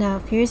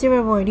enough. Here's your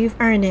reward. You've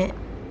earned it.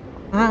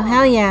 Oh,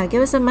 hell yeah.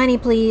 Give us some money,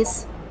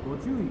 please.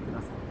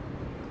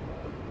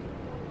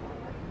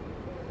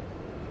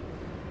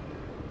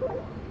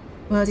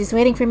 Well, he's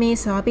waiting for me,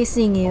 so I'll be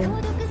seeing you.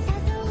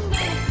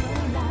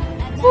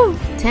 Woo!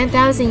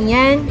 10,000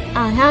 yen?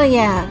 Oh, hell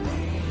yeah!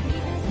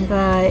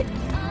 But...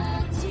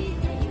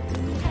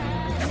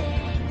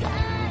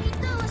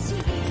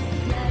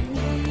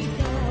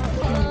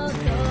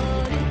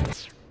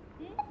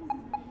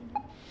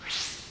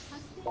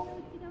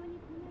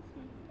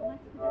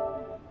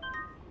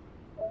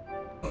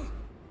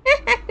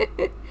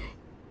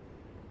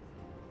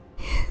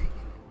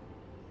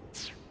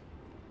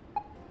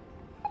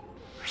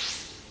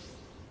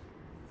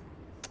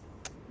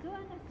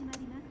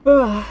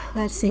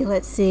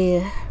 let's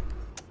see.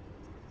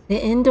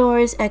 The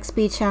Indoors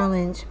XP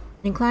Challenge.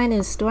 The client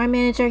is store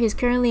manager. He's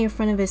currently in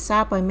front of his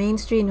shop on Main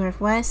Street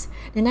Northwest.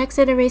 The next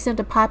iteration of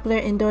the popular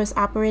Indoors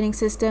operating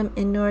system,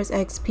 Indoors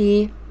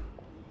XP,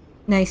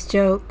 nice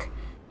joke,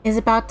 is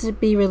about to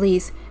be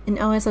released. And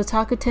OS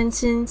otaku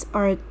tensions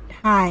are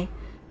high.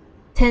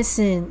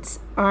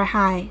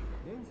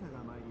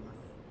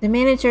 The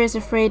manager is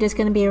afraid there's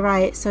going to be a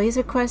riot, so he's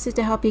requested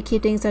to help you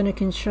keep things under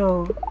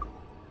control.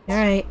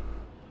 Alright.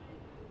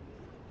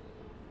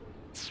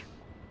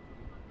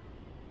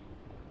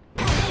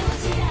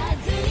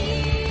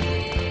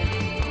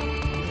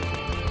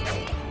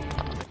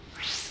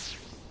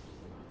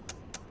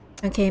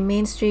 Okay,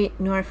 Main Street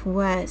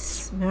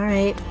Northwest.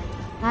 Alright.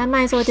 I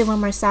might as well do one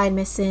more side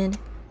mission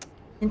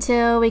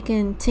until we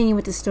continue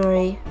with the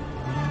story.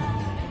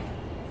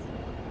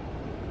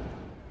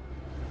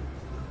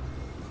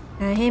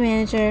 Hey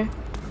manager.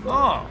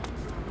 Oh.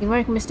 Good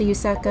work, Mr.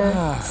 Yusaka.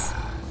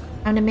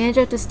 I'm the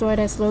manager of the store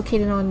that's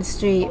located on the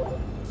street.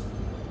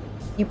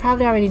 You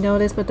probably already know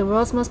this, but the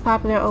world's most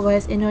popular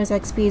OS, Indoors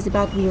XP, is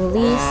about to be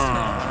released.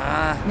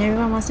 And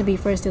everyone wants to be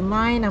first in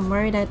line. I'm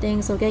worried that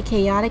things will get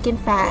chaotic and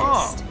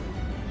fast.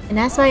 And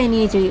that's why I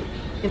need you.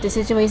 If the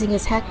situation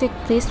gets hectic,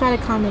 please try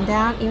to calm them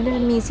down, even if it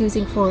means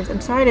using force.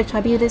 I'm sorry to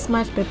trouble you this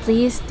much, but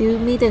please do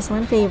me this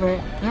one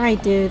favor.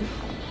 Alright, dude.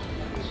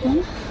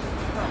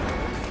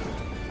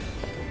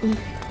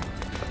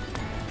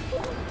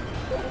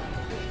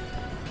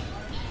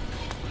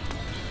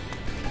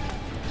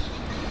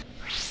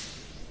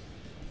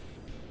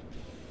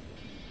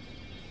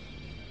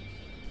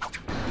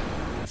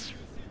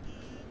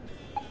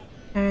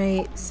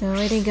 Alright, so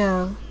where'd he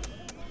go?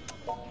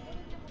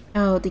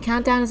 Oh, the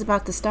countdown is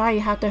about to start. You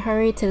have to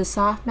hurry to the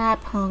soft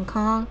map, Hong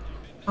Kong,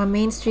 on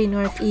Main Street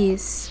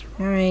Northeast.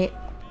 Alright.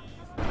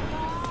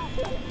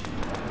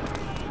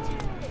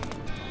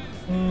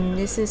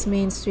 This is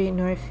Main Street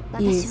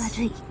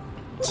Northeast.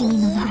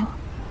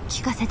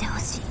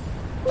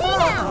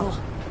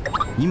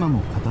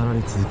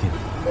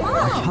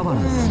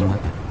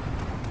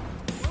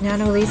 Now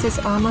the release is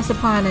almost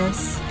upon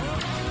us.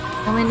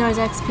 No Indoors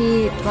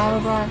XP, blah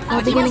blah blah.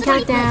 No beginning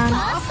countdown.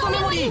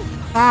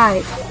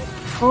 5,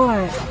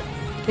 4,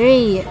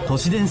 3, 2, 1.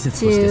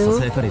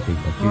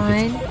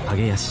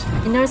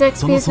 Indoors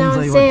XP is now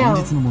on sale.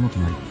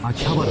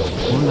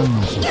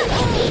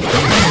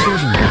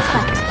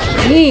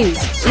 Jeez,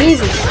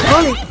 Jesus,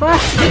 holy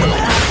fuck.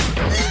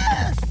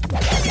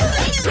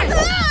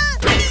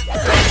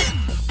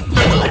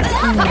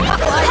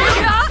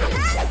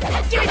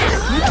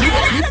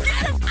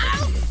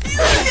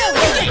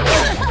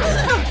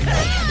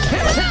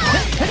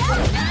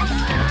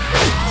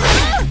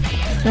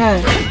 I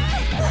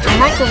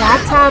like the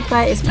laptop,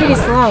 but it's pretty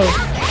slow.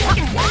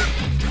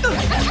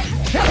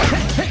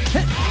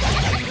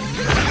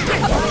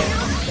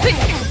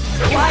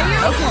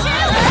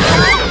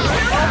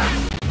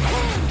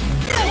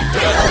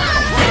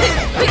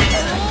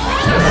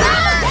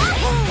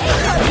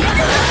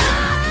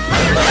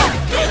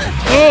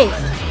 Hey!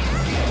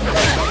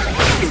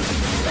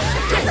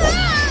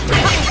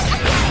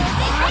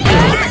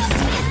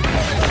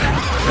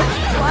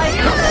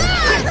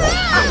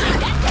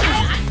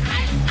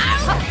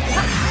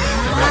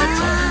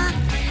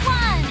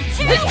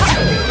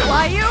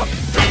 Why you?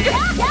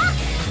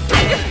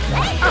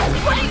 What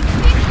are you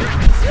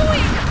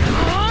doing?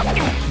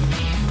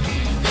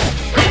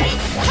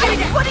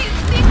 What are you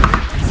doing?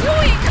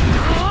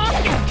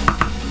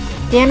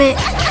 Damn it!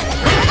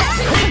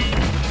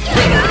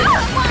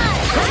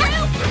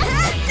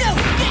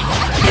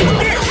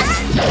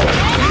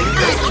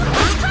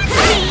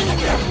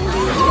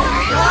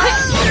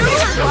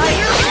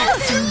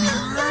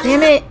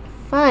 Damn it!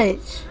 Fudge!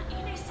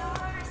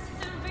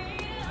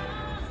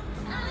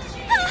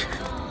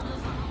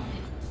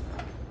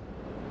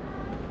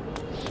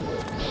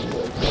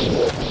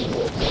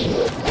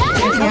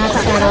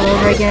 Start all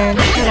over again.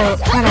 Start over.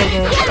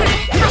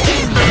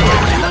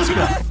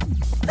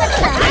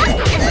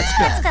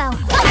 Let's go.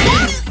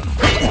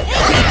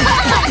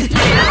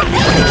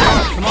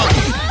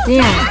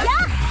 Damn.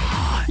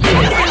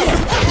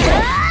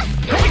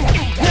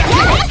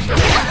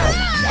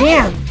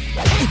 Damn.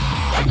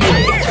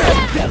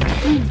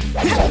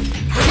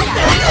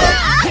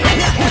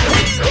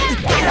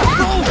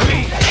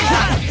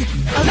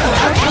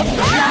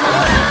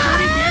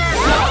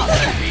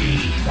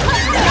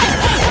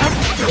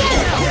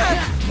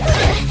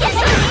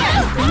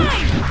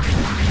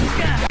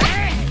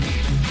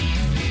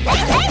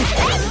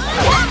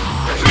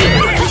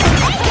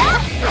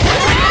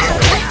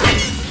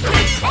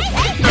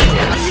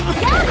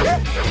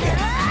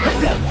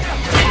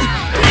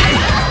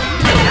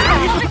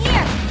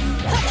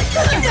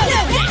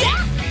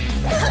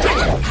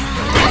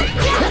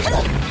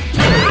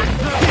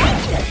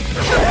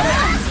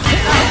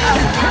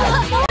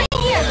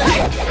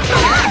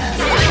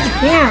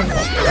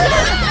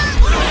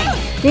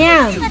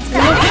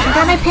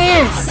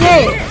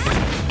 it!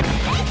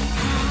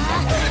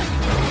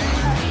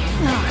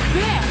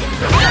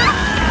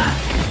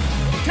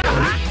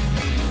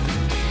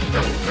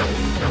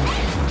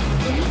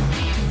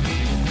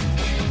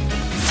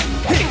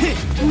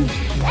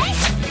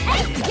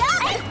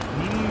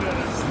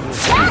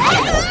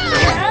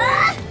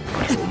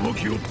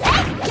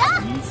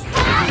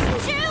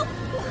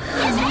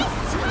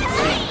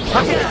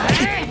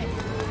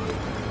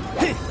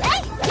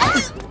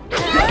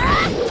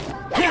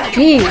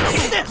 Jeez.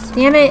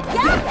 Damn it.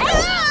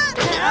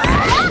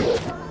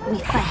 We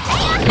fight.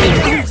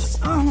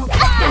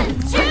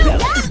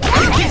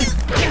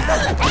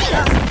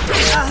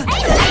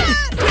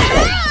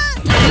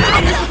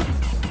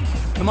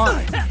 Come on.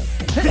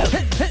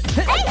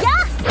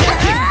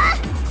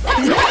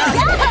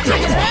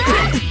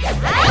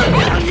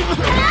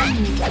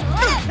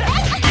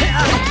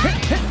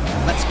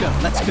 Let's go,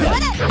 let's go.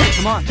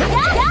 Come on.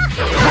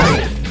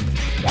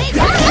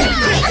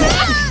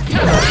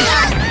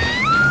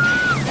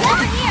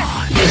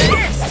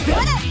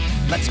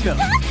 Let's go.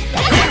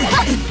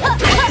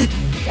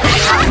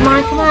 Come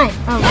on, come on.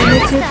 Oh, we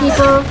need 2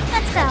 people.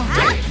 Let's go.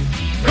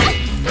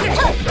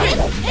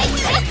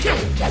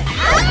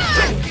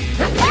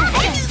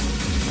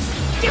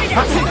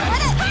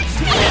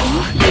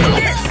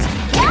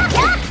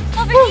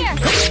 Over here.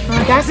 Oh, I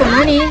got some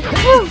money.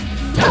 Woo.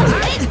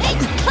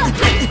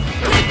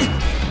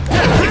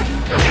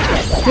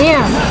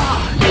 Damn.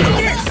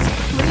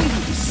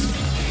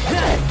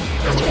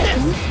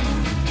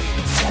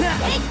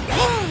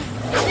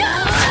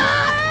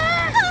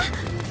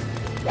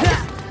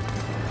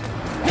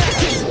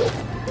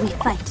 We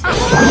fight.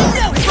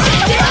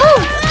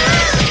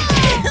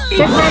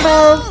 Strip combo.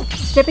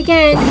 Strip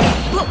again.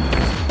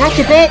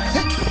 Gotcha, bitch.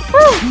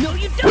 Woo.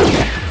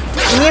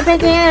 Give me a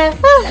bandana.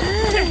 Woo.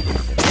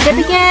 Strip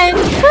again.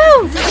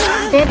 Woo.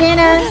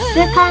 Bandana.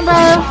 Strip combo.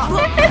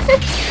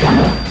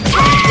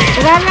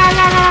 La la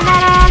la la la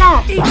la la.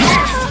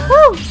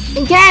 Woo.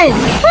 Again.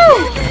 Woo.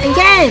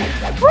 Again.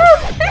 Woo.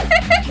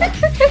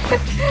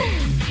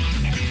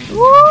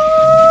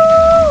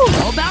 Woo.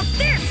 How about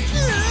this?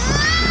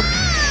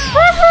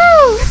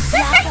 Woohoo!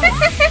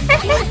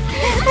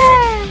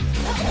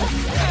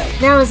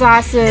 That was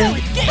awesome.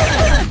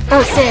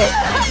 Oh shit.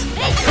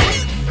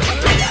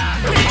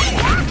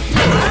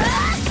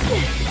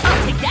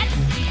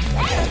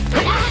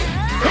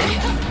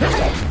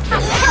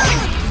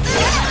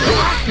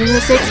 We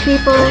need 6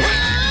 people.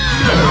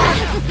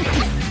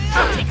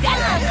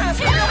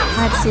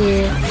 Let's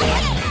see.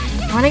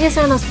 I want to get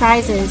some of those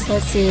prizes.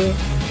 Let's see.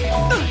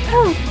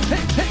 Oh.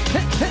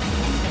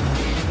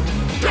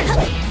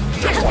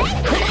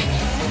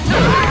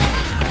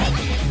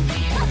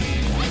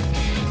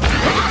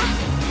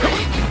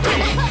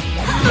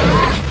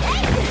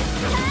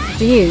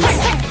 Jeez.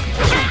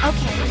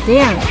 Okay.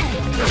 Damn.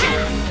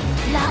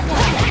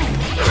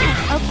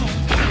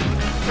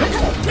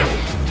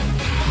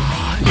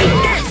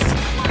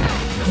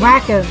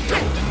 Whack him.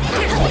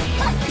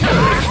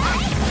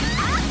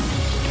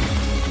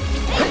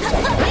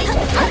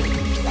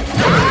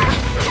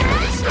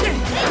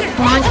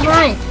 Come on, come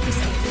on.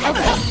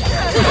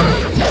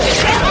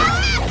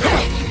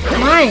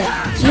 Come on.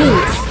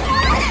 Jeez.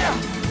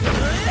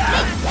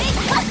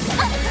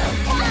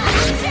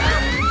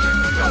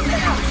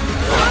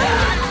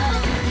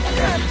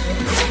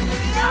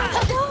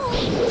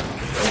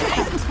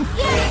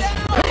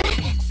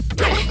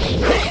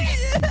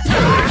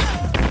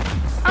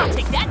 I'll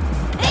take that.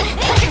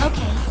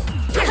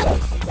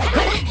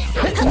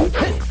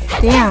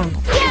 Damn.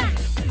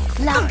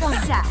 Lock on.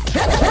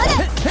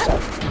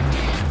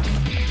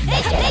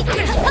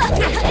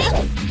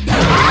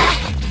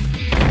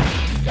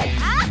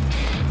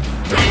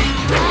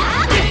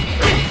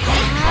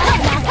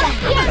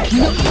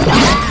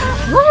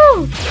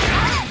 Woo!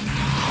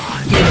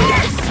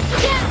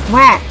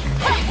 Whack.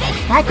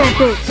 Whack that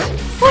bitch.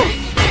 Woo.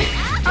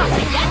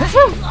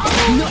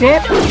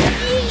 Drip.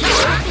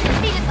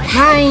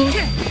 9.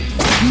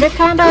 Drip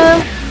combo.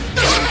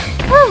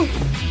 Woo!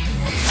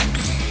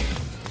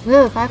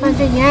 Woo,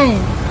 500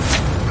 yen.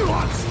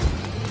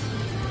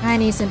 I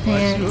need some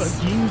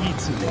pants.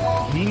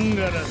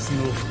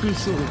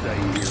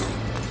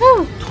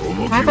 Woo!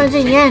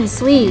 500 yen,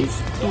 sweet.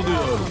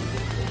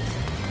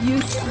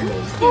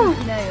 Woo!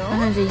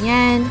 100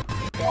 yen.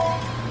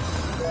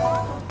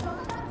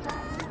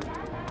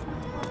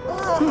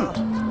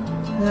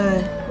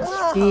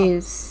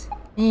 Jeez.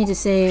 I need to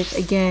save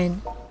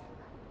again.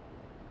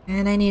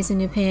 And I need some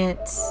new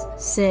pants.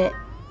 Sit.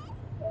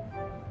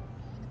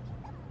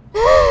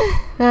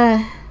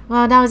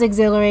 Well, that was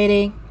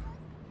exhilarating.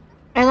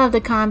 I love the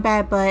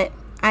combat, but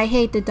I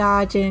hate the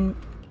dodge and...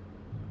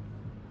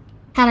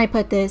 How do I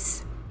put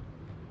this?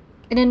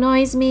 It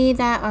annoys me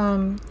that,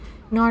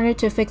 in order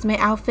to fix my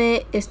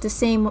outfit, it's the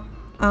same,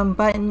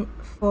 button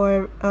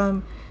for,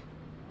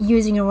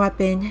 using a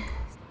weapon.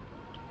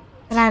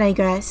 But I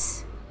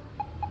digress.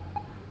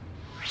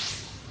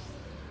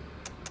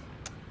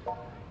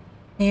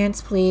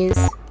 Pants, please.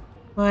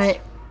 What?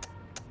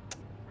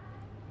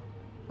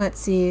 Let's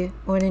see.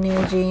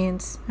 Ordinary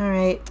jeans.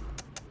 Alright.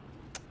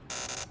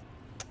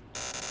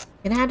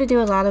 Gonna have to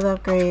do a lot of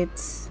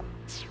upgrades.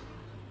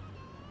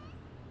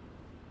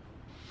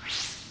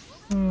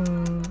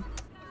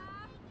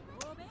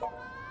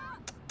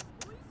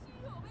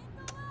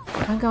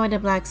 I'm going to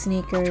black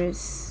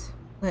sneakers.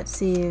 Let's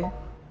see.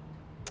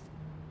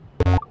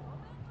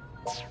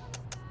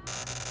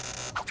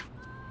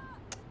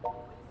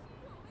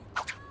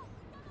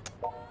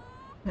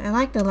 I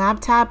like the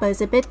laptop, but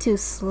it's a bit too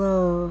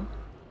slow.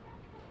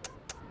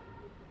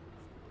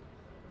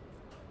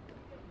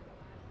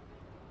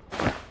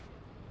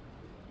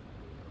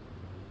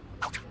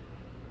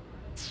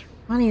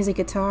 I want to use a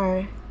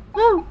guitar.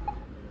 Woo!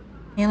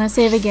 And let's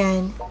save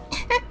again.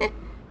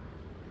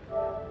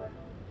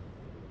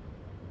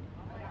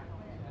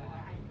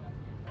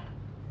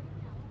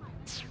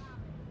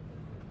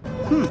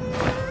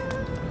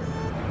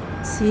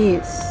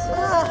 Jeez.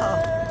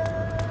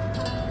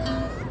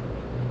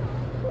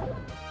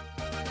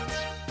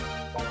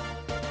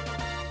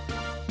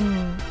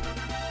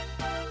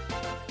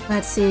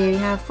 Let's see, we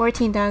have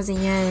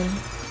 14,000 yen.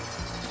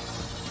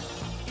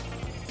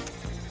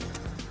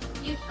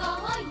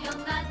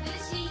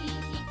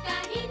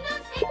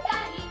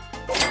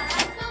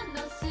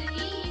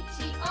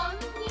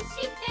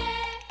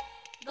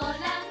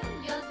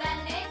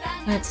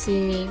 Let's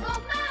see.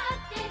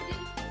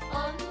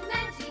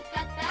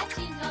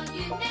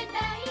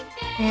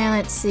 And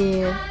let's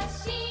see.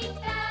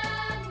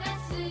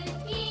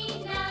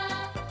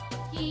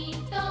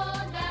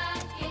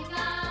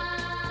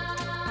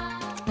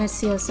 Let's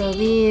see also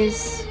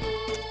these.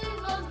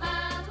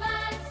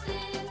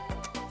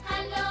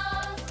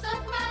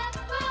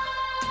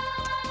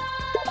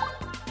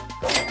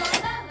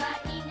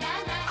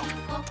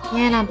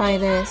 And I'll buy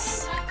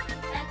this.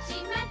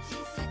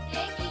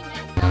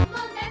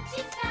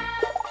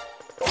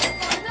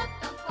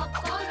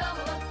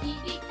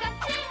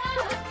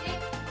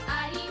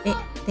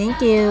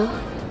 Thank you.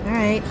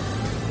 Alright.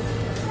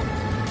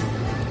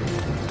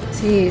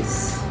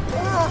 Jeez.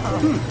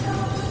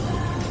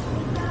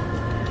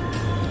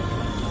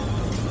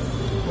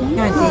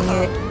 God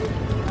dang it.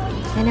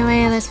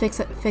 Anyway, let's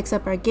fix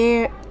up our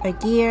gear.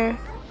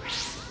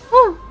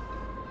 Woo!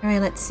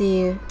 Alright, let's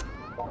see.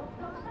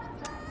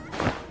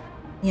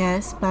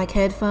 Yes, black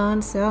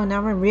headphones. So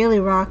now we're really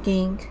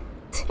rocking.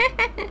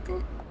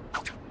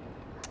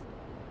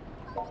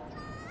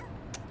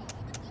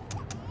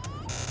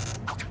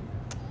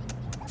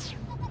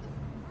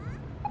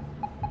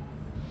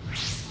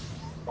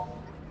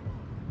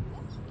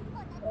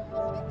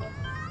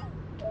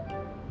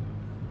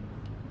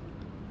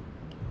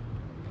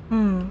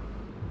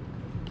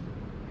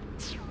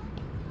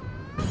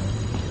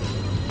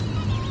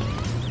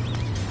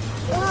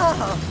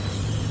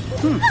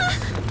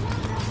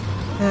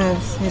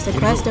 Is the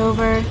quest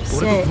over?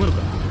 Sit. The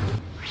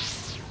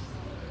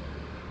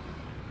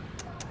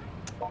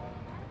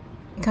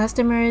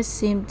customers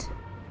seemed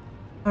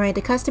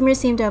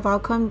to have all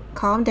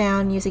calmed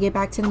down. Used to get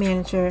back to the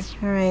manager.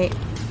 Alright.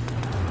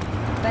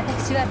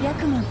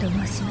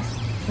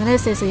 What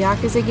is this? A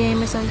Yakuza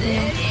game or something?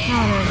 I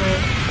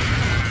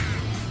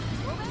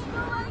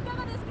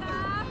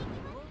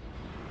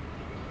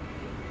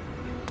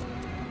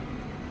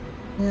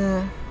don't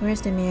know.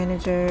 Where's the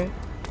manager?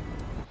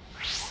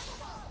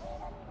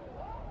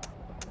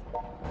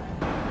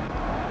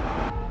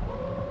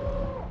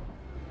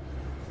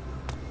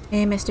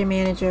 Hey, Mr.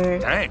 Manager.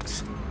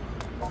 Thanks.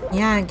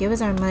 Yeah, give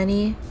us our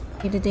money.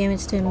 Keep the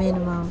damage to a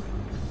minimum.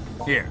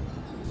 Here.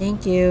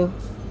 Thank you.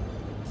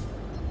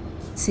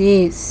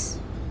 Jeez.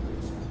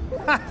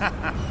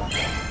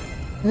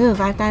 Ooh,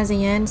 5,000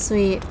 yen?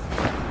 Sweet.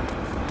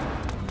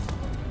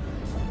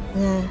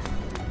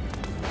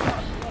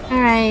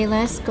 Alright,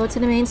 let's go to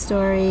the main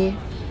story.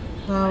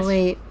 Oh,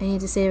 wait. I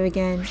need to save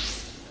again.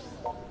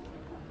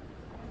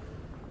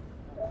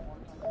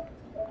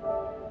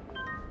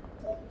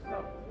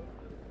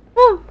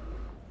 Woo!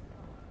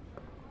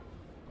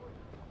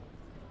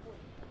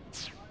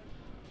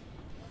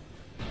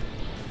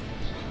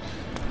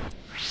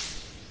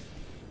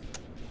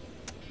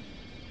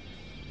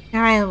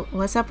 Alright,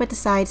 what's up with the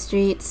side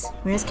streets?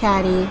 Where's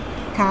Caddy?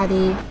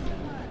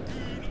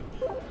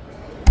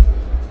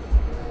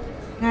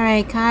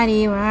 Alright,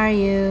 Caddy, where are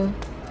you?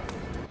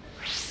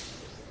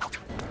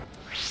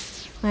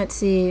 Let's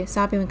see,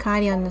 shopping with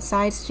Caddy on the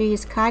side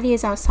streets. Caddy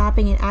is out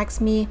shopping and asked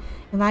me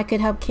if I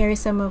could help carry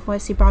some of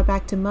what she brought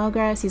back to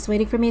Mulgrass. He's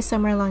waiting for me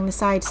somewhere along the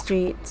side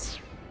streets.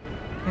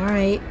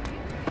 Alright.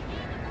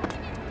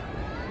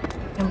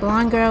 And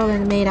blonde girl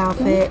in the maid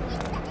outfit.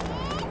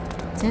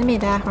 It's gonna be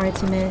that hard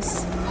to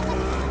miss.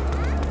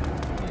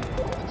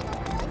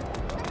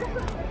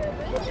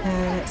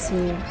 Let's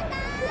see.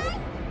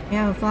 You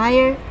have a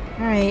flyer?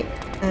 Alright.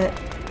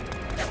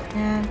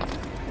 Yeah.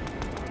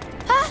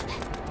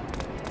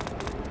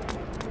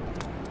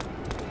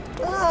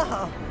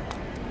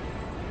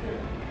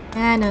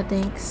 Yeah, no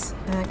thanks.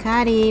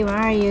 Caddy, where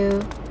are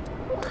you?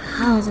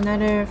 Oh, there's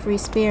another free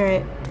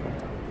spirit.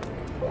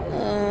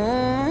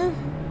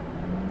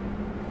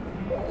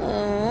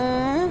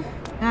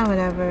 Ah,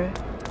 whatever.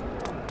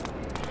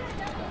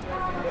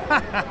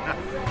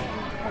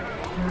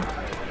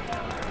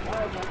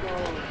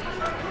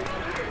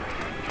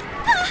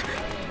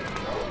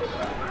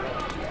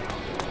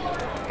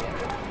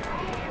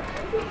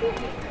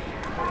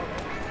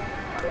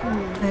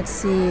 Let's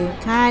see.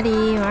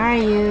 Kadi, where are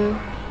you?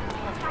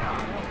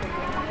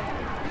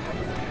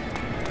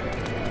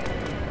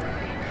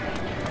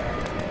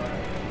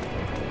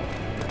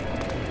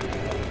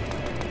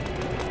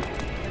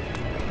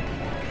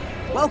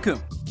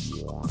 Welcome.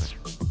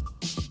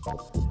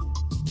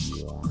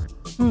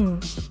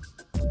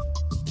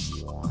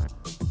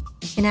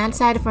 An ad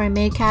side for a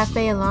maid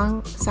cafe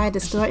alongside the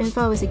store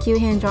info is a cute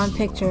hand-drawn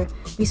picture.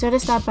 Be sure to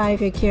stop by if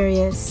you're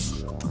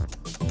curious.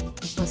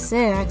 Oh,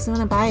 sick. I actually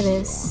want to buy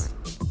this.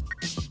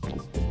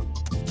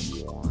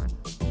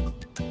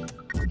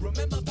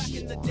 Remember back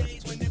in the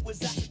days when it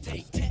was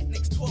acetate,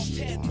 Technics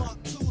 1210, Mark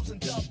IIs and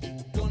dub.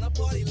 Gonna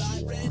party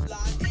like red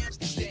light,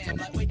 Amsterdam,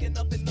 like waking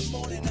up in the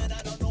morning and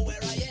I don't know where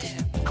I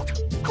am.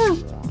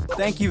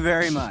 Thank you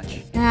very much.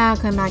 I'll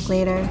come back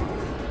later.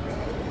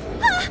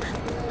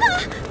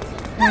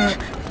 Alright.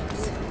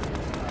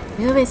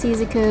 Move it,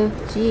 Shizuku.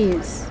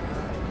 Jeez.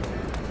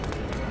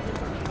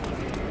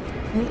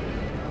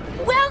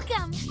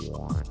 Welcome!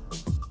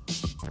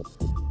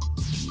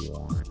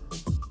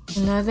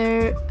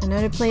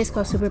 Another place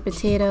called Super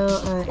Potato.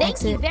 Thank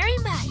exit. you very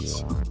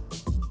much.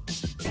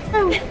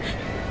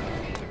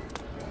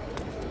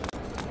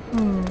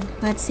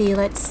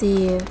 Let's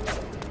see.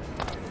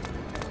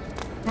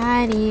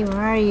 Daddy, where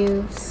are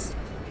you?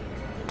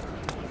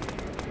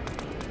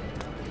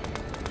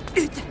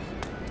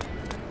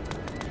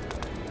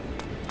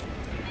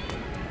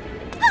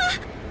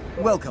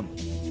 Welcome.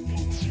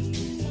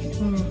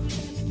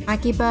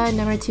 Akiba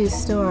number 2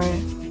 store.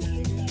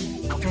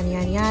 Yada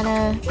yada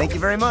yada. Thank you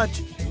very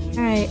much.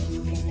 Alright.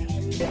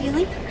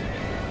 Really?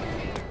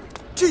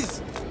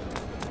 Jeez.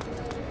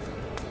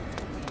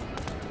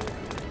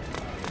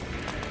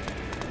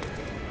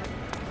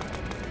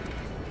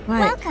 What?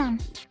 Welcome.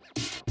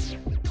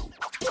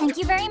 Thank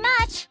you very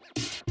much.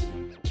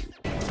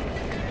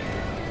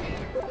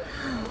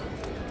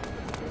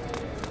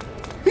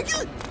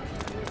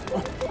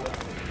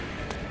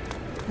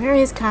 Where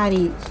is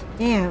Kadi?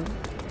 Damn.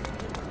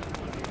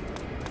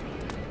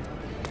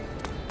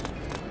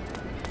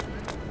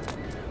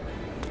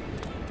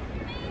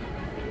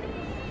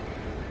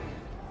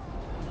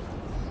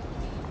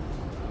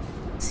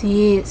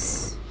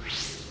 Jeez.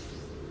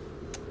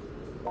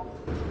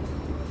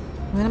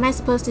 What am I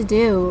supposed to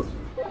do?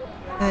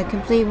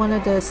 Complete one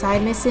of the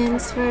side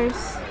missions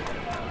first?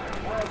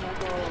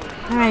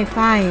 Alright,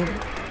 fine.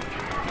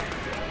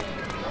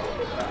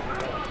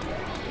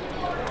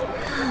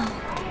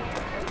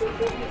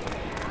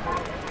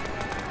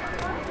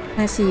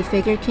 Let's see,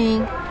 Figure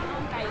King.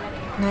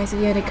 Nice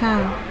of you to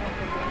come.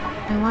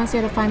 I want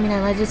you to find me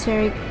that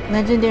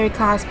legendary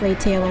cosplay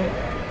tailor.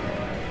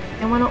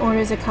 I want to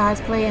order a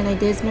cosplay and I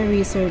did some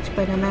research,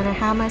 but no matter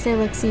how much I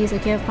look sees, I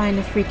can't find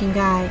the freaking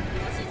guy.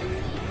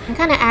 What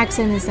kind of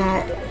accent is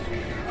that?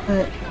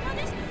 But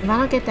if I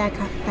don't get that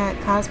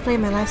cosplay,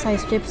 my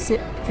life-size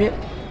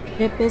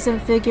strip-ism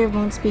figure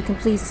won't be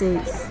complete,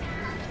 sis.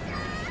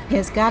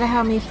 Yes, gotta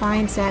help me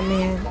find that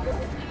man.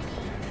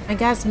 I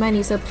got his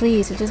money, so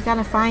please, I just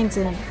gotta find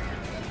him.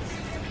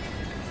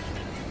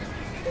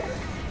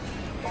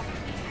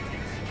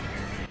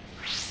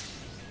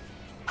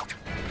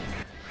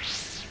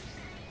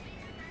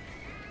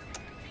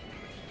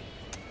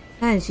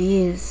 Ah,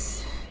 jeez.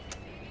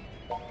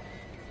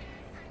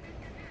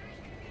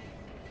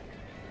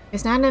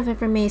 There's not enough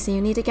information.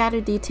 You need to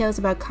gather details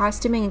about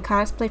costuming and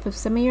cosplay from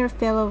some of your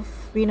fellow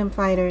freedom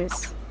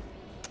fighters.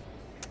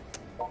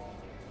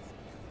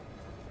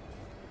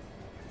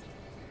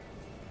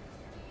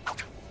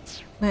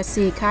 Let's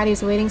see,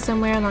 Kadi's waiting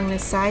somewhere along the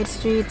side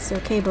streets.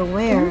 Okay, but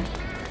where?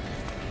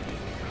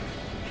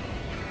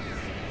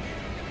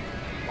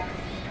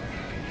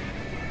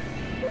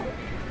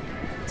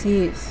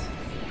 Jeez.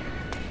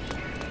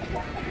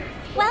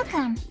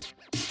 Welcome.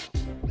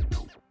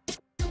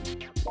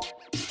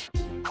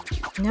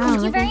 No, I'm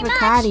looking for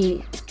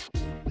Kadi.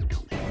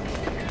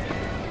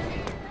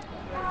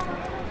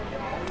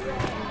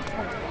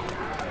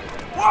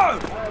 Whoa!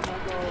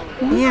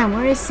 Damn,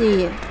 where is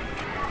he?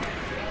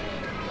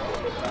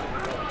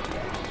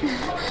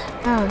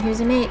 Oh, here's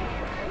a mate.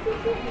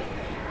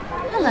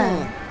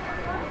 Hello.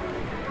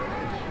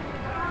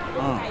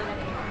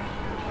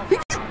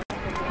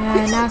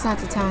 Now's not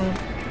the time.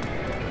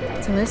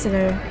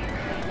 Solicitor.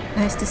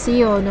 Nice to see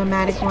you, old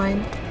nomadic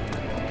one.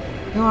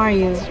 Who are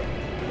you?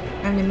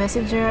 I'm the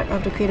messenger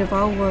of the creator of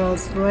all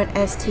worlds, Lord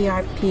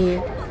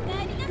STRP.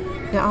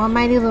 The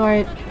almighty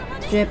Lord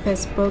Strip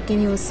has spoken.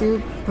 He will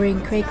soon bring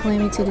great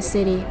calamity to the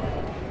city.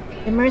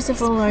 The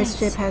merciful Lord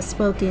Strip has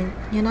spoken.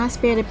 He will not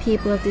spare the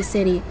people of the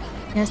city.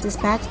 He has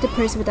dispatched the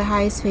person with the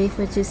highest faith,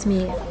 which is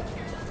me.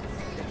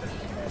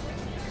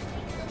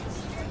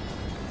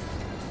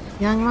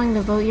 Young one,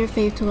 devote your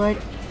faith to Lord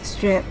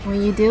Strip.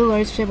 When you do,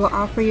 Lord Strip will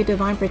offer you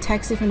divine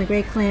protection from the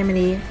great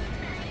calamity.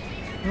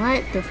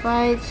 What the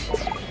fudge?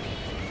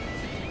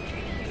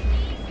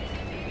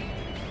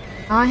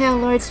 All hail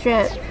Lord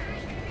Strip.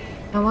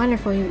 How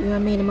wonderful, you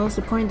have made the most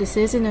important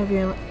decision of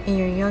in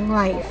your young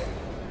life.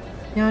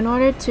 Now, in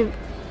order to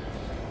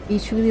be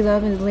truly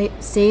loved and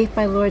saved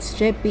by Lord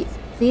Strip,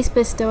 please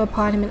bestow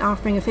upon him an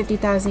offering of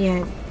 50,000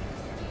 yen.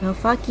 No,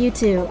 fuck you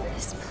too.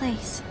 This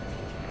place.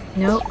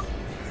 Nope.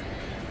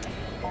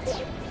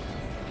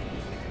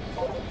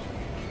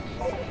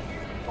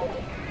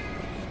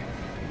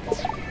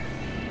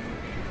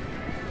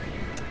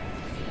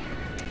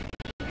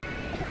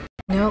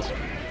 Nope.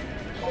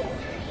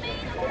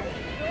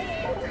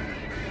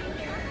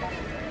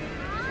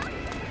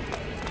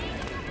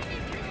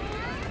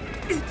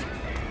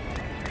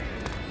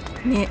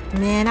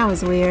 Man, that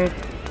was weird.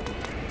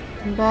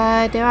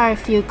 But there are a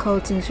few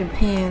cults in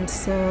Japan,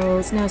 so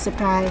it's no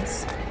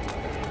surprise.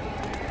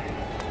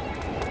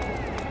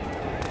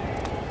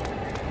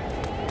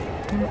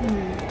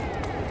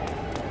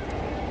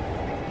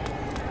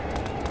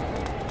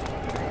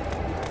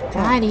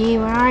 Daddy,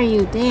 where are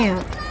you?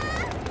 Damn.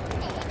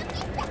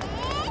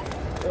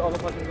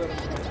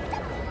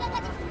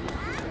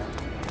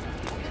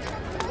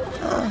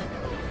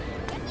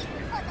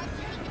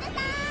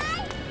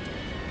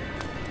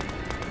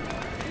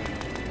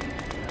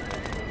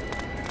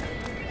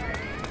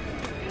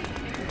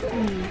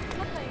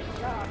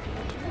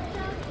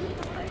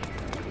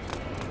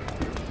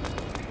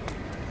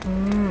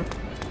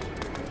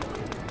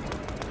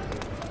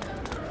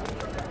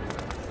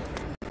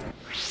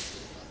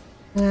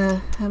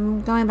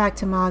 I'm going back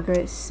to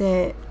Margaret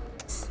 6.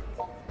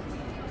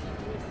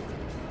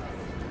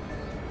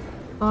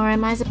 Or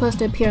am I supposed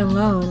to appear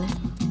alone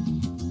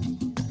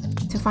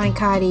to find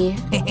Kadi?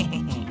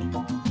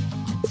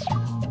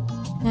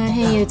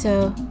 Hey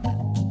Yuto.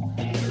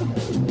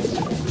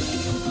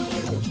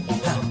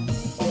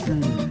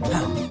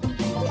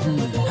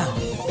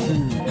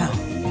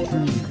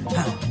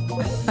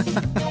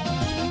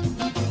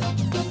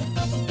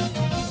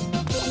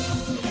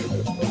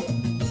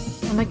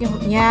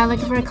 I'm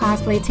looking for a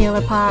cosplay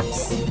tailor,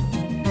 Pops.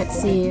 Let's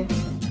see.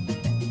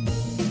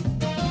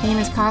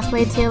 Famous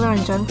cosplay tailor on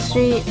Junk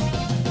Street.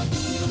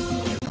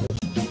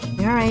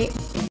 Alright.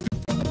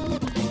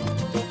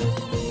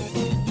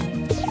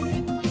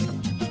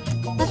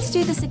 Let's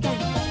do this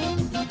again.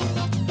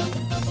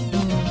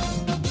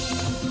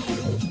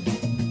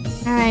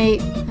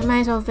 Alright, I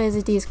might as well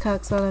visit these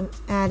cooks while I'm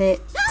at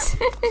it.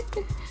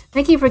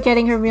 I keep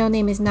forgetting her real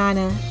name is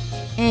Nana.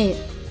 Hey.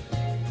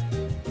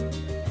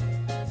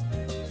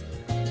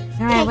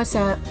 Alright, what's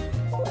up?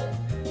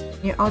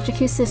 Your ultra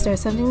cute sister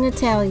has something to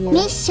tell you.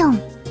 Mission.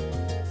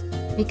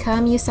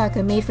 Become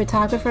Yusaka, maid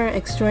photographer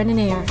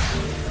extraordinaire.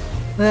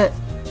 But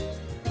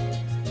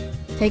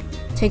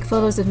take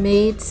photos of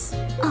maids.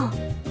 Oh.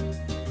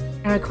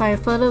 I require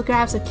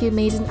photographs of cute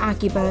maids in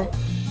Akiba.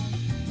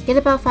 Get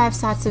about 5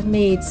 shots of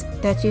maids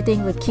that you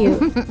think look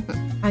cute.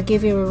 I'll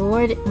give you a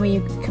reward when you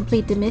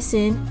complete the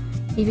mission.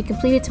 If you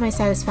complete it to my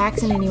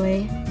satisfaction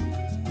anyway.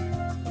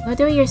 Go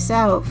do it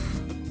yourself.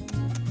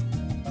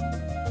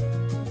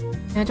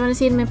 Don't you want to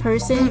see them in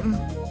person?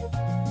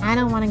 I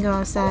don't want to go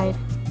outside.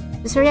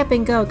 Just hurry up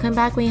and go. Come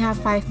back when you have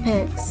 5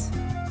 pics.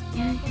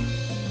 Yeah.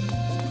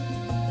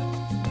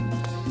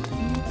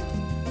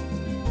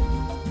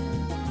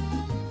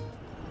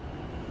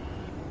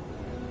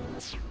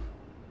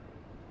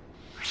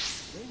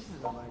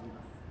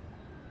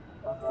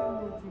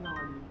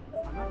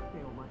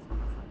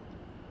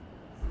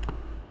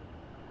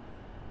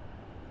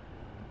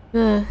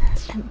 Ugh.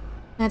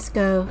 Let's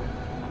go.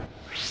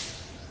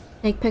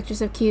 Take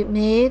pictures of cute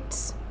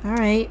maids.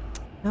 Alright.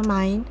 Don't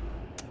mind.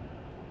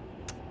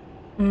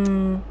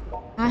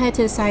 I'll head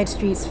to the side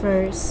streets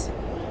first.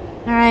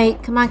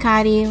 Alright, come on,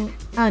 Kadi.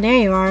 Oh, there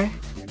you are.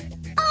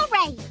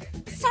 Alright.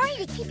 Sorry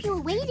to keep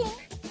you waiting.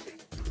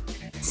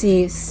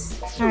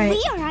 Cease. Alright.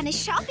 We are on a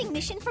shopping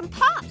mission from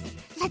Pops.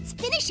 Let's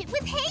finish it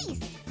with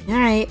haste.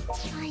 Alright.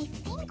 I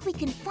think we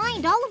can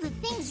find all of the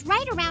things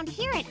right around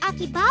here at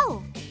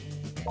Akiba.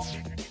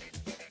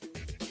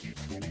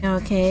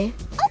 Okay.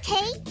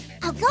 Okay.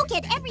 I'll go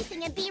get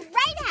everything and be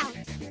right out.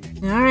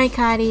 Alright,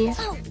 Kadi.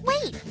 Oh,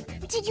 wait.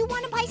 Did you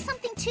want to buy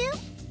something too?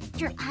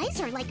 Your eyes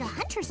are like a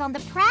hunter's on the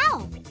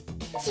prowl.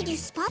 Did you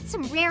spot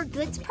some rare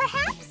goods,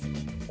 perhaps?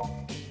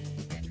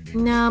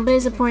 No, but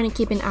it's important to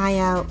keep an eye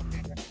out.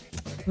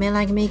 Men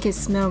like me can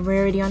smell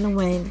rarity on the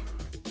wind.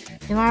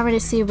 If I were to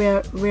see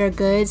rare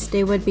goods,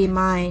 they would be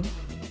mine.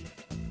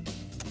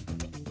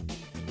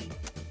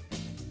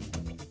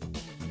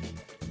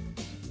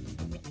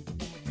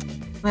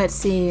 Let's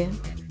see.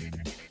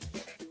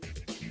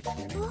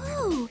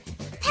 Ooh,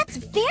 that's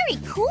very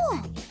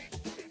cool.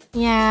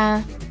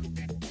 Yeah.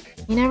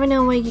 You never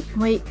know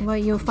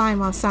what you'll find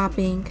while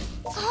shopping.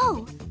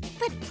 Oh,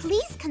 but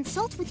please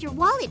consult with your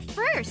wallet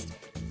first.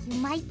 You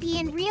might be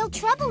in real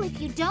trouble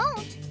if you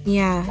don't.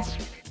 Yeah.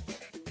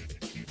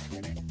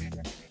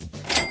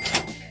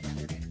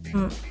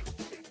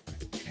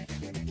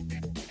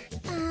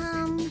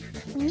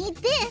 We need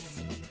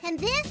this, and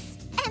this,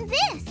 and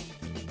this.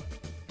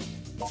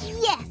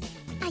 Yes,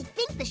 I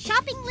think the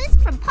shopping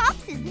list from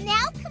Pops is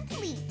now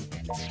complete.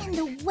 And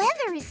the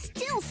weather is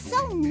still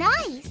so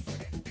nice.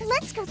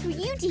 Let's go through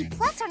UD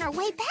Plus on our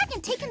way back and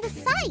and take in the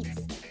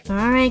sights.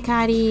 Alright,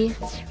 Kadi.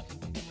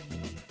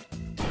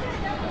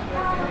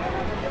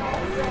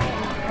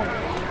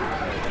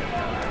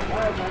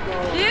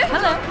 Yeah,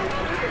 hello.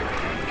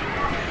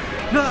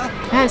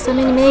 I have so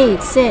many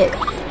maids. Sit.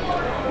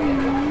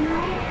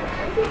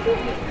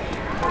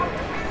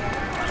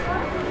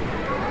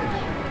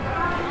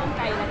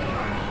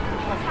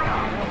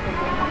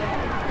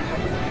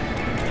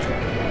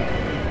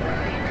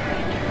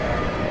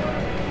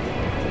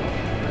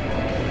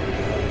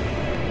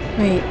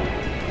 Wait.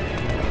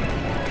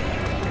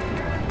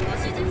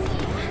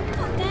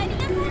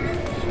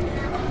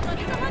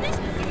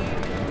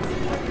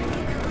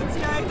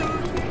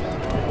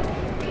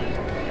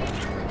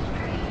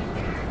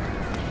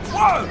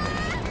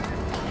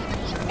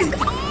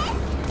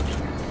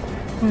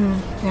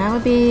 That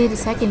would be the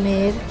second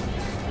maid.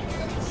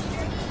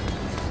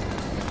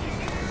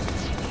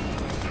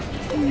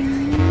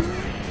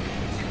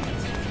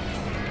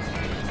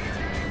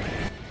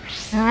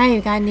 Alright,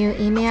 we got a new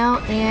email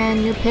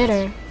and new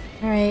pitter.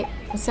 Alright,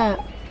 what's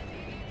up?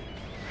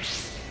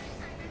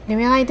 The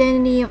real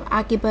identity of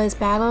Akiba's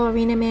battle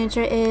arena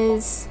manager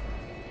is...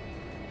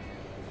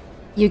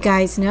 You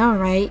guys know,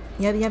 right?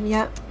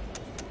 Yep.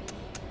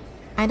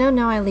 I don't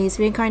know, at least.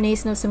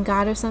 Reincarnation of some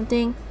god or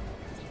something?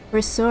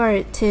 For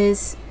sure,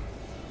 'tis...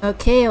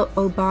 Okay,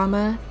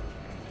 Obama.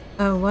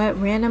 Oh, what?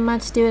 Random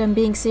much, dude? I'm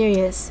being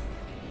serious.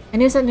 I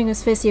knew something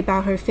was fishy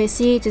about her.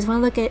 Fishy? Just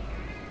one look at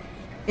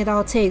it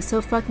all takes.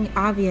 So fucking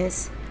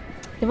obvious.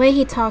 The way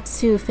he talks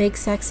too, fake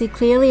sexy.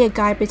 Clearly a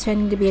guy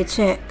pretending to be a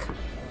chick.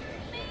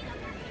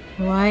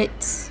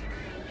 What?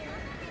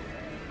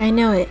 I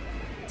know it.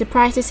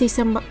 Surprised to see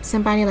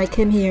somebody like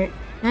him here.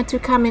 Not too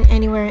common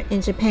anywhere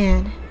in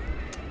Japan.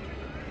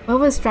 What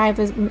was drive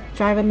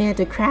a man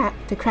to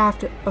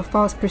craft a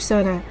false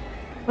persona?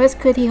 What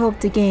could he hope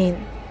to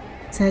gain?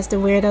 Says the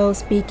weirdo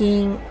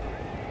speaking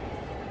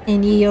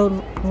in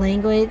Yeo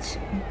language.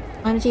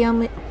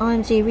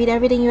 OMG, read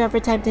everything you ever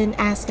typed in and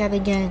ask that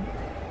again.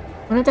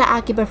 One of the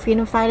Akiba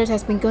freedom fighters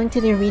has been going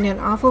to the arena an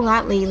awful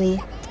lot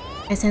lately.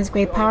 I sense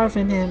great power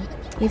from him.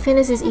 He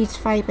finishes each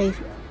fight by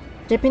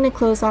stripping the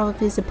clothes off of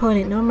his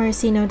opponent. No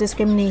mercy, no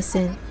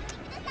discrimination.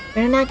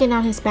 Better not get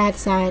on his bad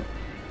side.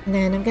 And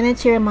then I'm gonna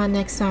cheer him on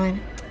next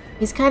time.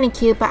 He's kinda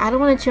cute, but I don't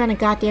want to cheer on a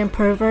goddamn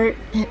pervert.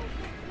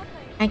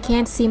 I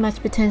can't see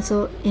much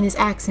potential in his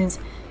accents.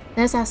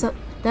 Thus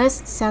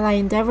shall I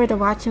endeavor to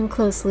watch him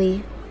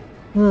closely.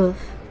 Oof.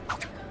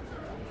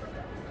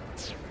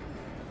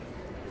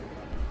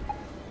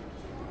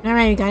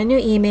 Alright, we got a new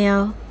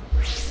email.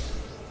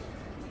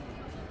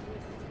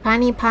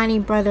 Pani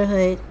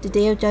Brotherhood. The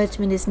day of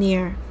judgment is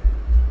near.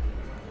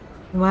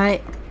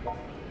 What?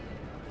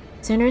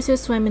 Sinners who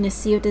swim in the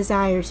sea of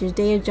desires, your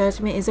day of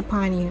judgment is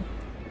upon you.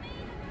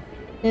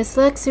 This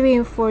luxury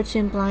and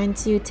fortune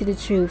blinds you to the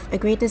truth. A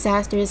great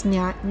disaster is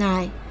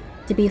nigh,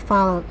 to be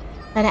followed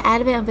by the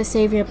advent of a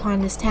savior upon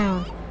this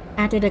town.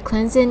 After the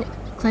cleansing,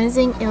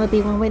 it will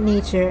be one with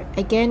nature.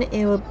 Again,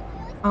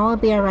 all will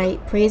be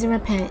alright. Praise and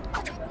repent.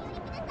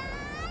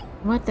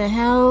 What the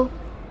hell?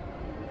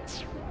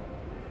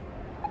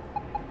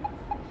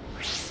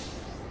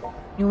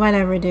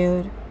 Whatever,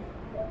 dude.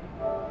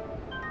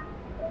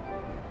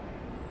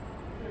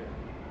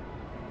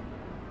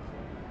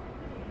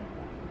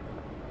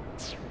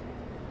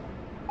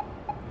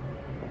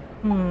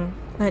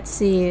 Let's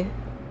see.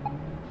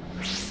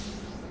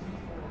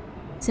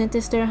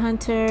 Synthester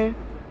Hunter,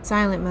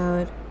 silent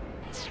mode.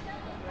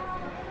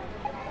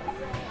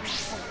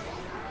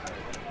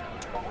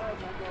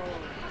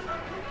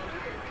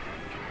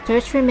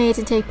 Search for maids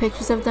and take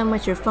pictures of them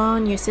with your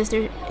phone. Your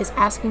sister is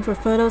asking for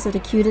photos of the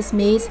cutest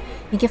maids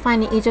you can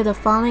find in each of the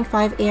following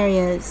 5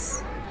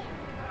 areas.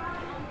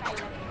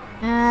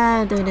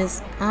 I'll do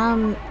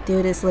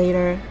this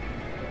later.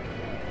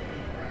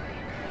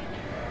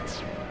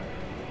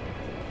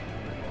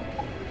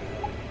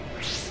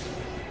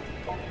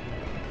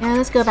 Yeah,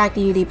 let's go back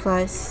to UD+.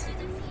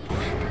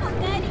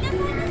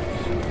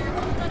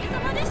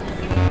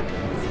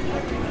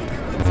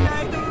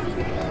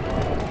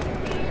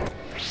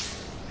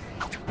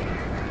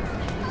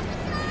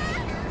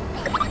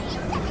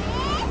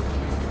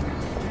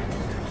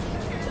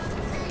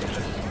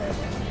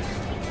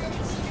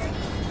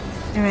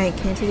 Alright,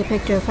 can I take a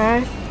picture of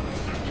her?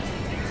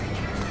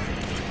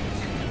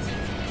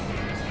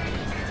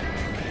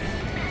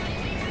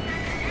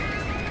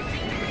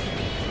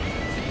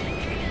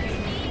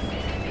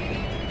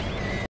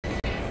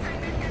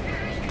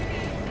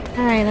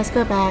 Alright, let's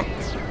go back.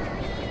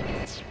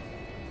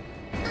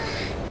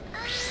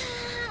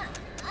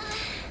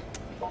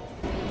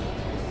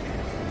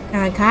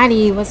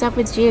 Kadi, what's up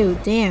with you?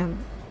 Damn.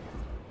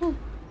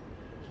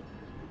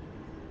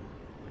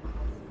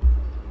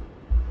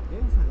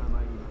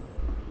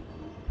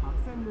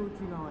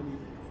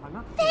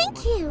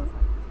 Thank you!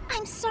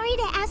 I'm sorry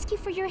to ask you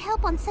for your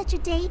help on such a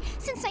day,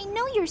 since I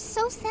know you're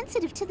so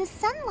sensitive to the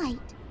sunlight.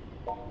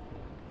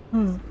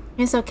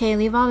 It's okay,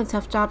 leave all the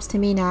tough jobs to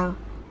me now.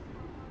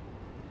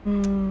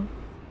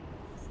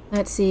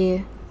 Let's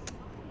see.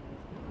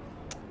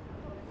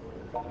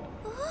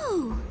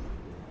 Ooh,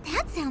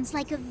 sounds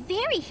like a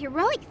very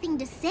heroic thing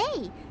to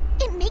say.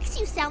 It makes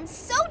you sound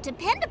so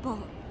dependable.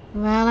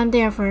 Well, I'm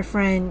there for a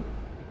friend.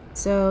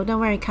 So don't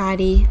worry,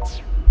 Kadi.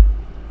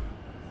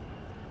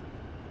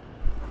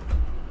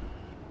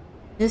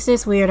 This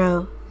is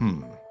weirdo.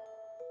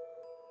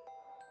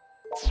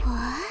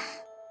 What?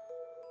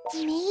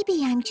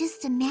 Maybe I'm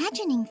just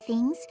imagining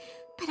things,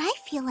 but I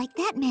feel like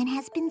that man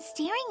has been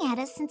staring at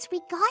us since we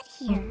got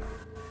here.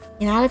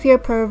 Get out of here,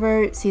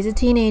 pervert. He's a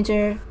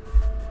teenager.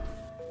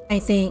 I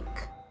think.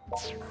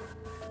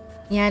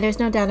 Yeah, there's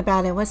no doubt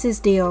about it. What's his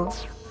deal?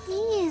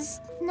 He is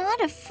not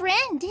a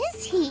friend,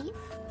 is he?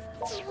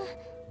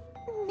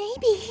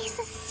 Maybe he's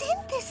a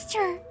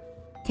synthester.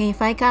 Can you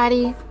fight,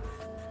 Kadi?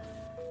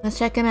 Let's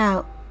check him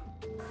out.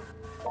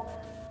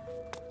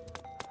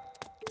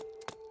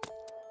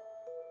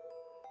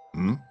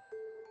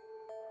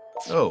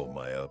 Oh,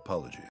 my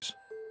apologies.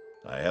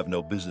 I have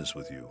no business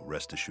with you,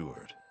 rest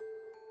assured.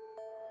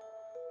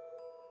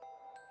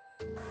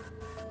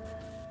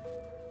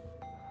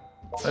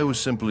 I was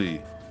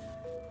simply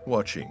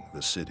watching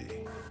the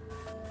city.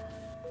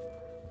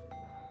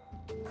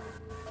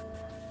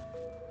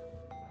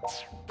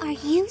 Are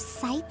you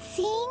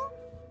sightseeing?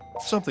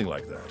 Something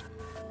like that.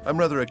 I'm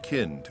rather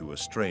akin to a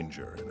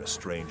stranger in a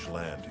strange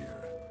land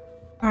here.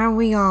 Aren't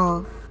we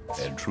all?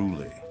 And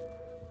truly,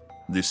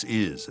 this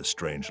is a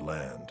strange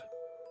land.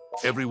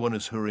 Everyone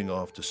is hurrying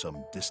off to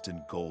some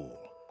distant goal,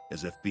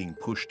 as if being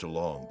pushed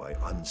along by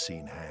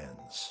unseen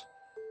hands.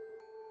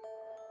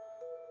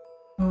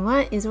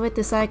 What is with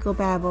the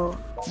psychobabble?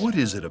 What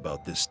is it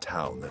about this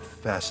town that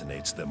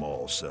fascinates them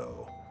all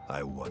so,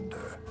 I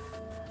wonder?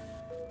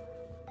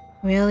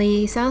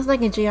 Really? Sounds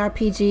like a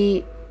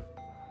JRPG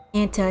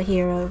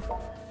anti-hero.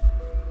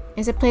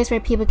 It's a place where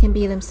people can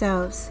be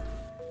themselves.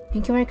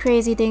 You can wear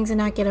crazy things and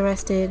not get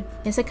arrested.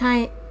 It's a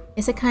kind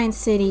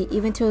city,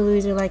 even to a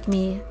loser like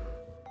me.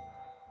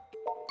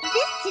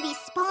 This city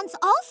spawns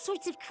all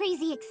sorts of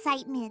crazy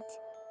excitement.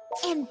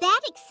 And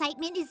that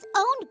excitement is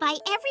owned by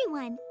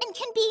everyone and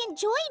can be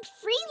enjoyed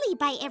freely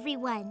by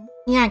everyone.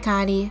 Yeah,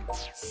 Kadi.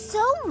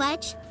 So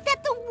much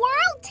that the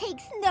world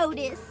takes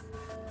notice.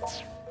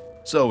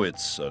 So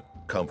it's a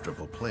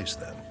comfortable place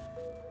then.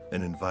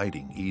 An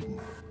inviting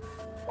Eden.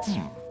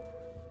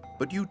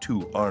 But you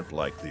two aren't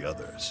like the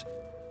others.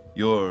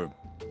 You're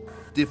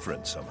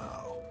different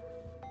somehow.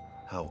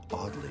 How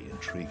oddly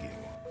intriguing.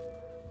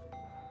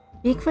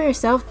 Speak for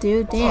yourself,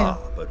 dude. Damn.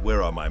 But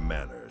where are my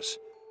manners?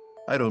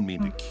 I don't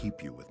mean to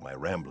keep you with my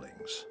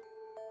ramblings.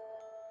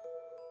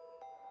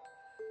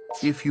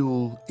 If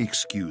you'll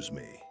excuse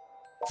me.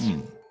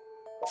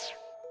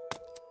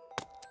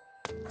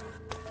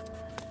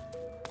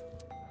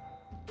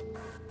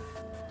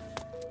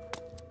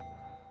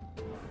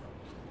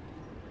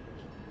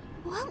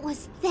 What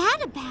was that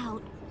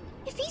about?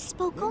 If he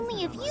spoke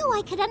only of you,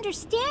 I could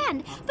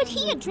understand, but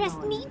he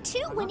addressed me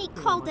too when he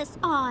called us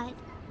odd.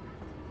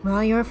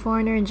 Well, you're a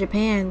foreigner in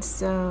Japan,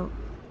 so...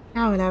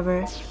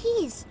 whatever.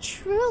 He is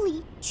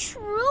truly,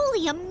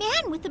 truly a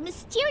man with a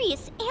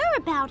mysterious air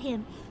about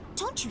him,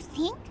 don't you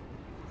think?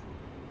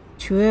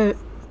 True.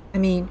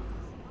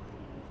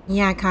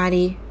 Yeah,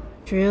 Kadi.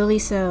 Truly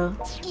so.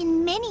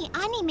 In many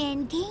anime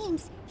and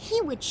games,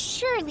 he would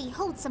surely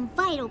hold some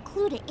vital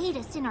clue to aid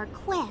us in our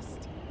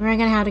quest. We're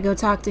gonna have to go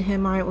talk to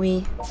him, aren't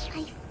we?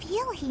 I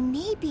feel he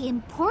may be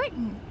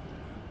important.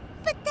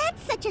 But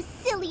that's such a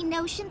silly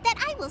notion that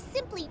I will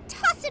simply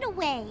toss it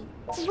away.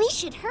 We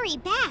should hurry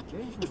back.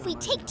 If we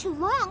take too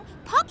long,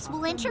 Pops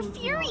will enter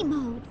fury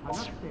mode.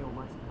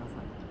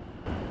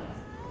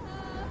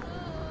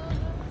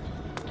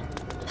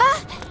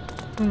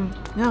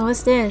 No,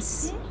 what's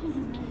this?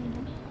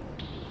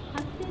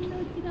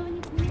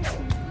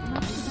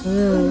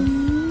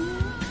 Ooh.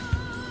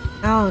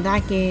 Oh,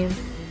 that game.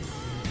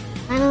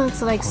 Kinda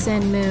looks like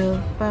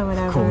Senmu, but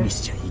whatever.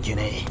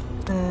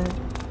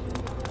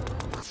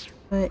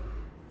 But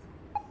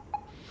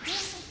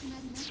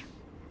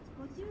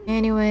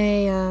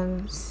anyway,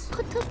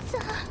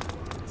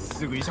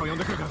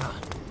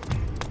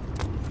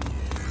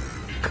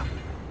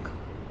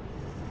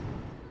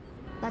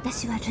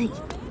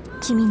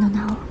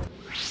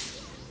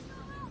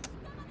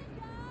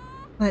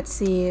 let's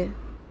see.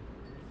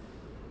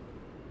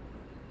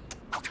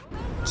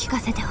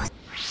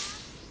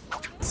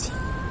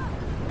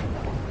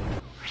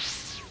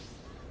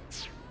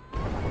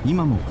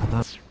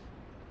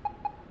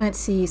 Let's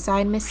see,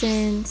 side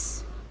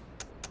missions.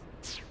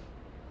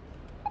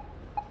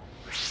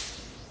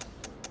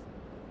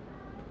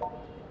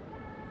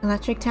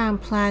 Electric Town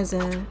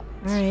Plaza.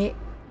 Alright.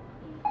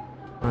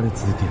 That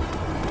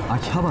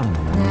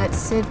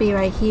should be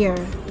right here.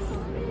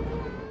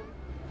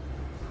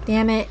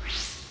 Damn it.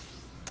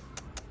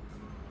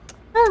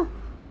 Oh!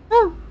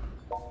 Oh!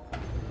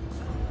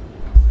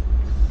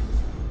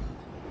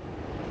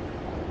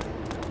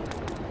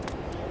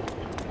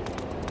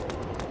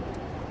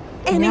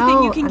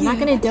 No, I'm not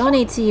gonna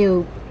donate to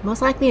you.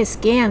 Most likely a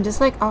scam, just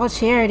like all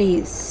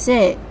charities.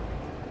 Shit.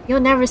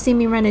 You'll never see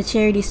me run a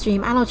charity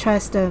stream. I don't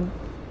trust them.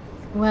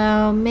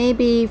 Well,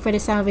 maybe for the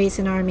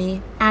Salvation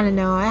Army. I don't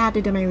know. I have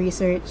to do my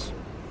research.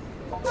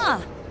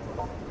 Huh.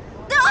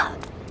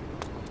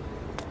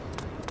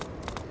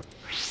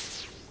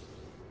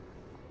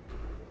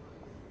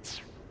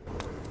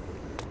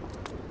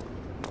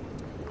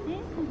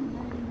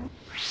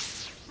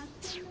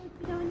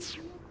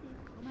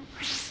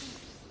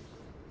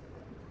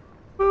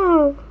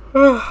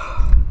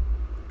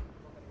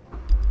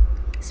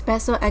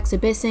 Special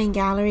exhibition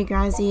gallery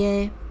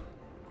Grazier.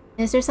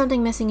 Is there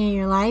something missing in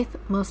your life?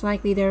 Most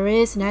likely there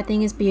is, and that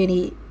thing is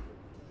beauty.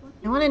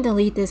 I want to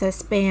delete this as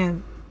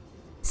spam.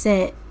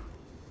 Sit.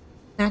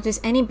 Not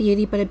just any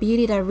beauty, but a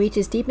beauty that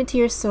reaches deep into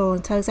your soul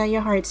and tugs at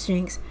your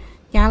heartstrings.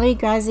 Gallery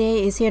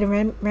Grazier is here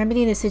to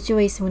remedy the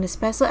situation with a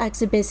special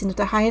exhibition of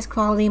the highest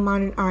quality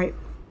modern art.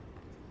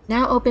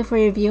 Now open for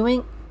your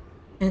viewing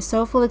and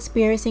soulful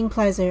experiencing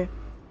pleasure.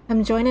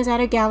 Come join us at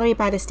our gallery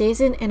by the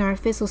station, and our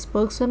official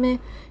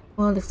spokeswoman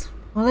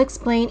will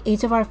explain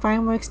each of our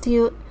fine works to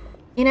you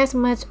in as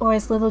much or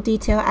as little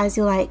detail as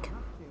you like.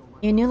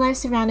 Your new life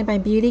surrounded by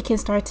beauty can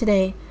start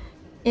today,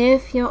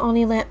 if you'll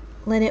only let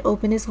it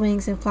open its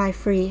wings and fly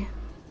free.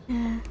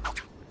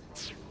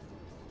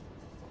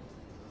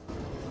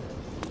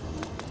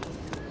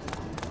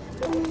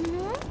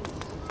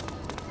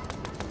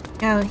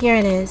 Oh, here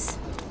it is.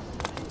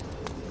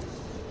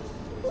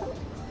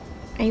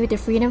 Are you with the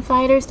freedom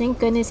fighters? Thank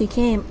goodness you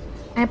came.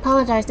 I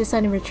apologize for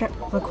sudden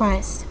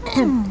request.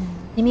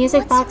 The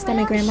music box that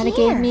my grandmother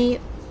gave me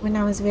when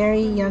I was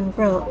very young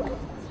broke.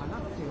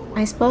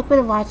 I spoke with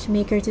a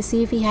watchmaker to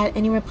see if he had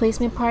any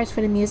replacement parts for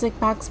the music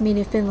box made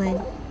in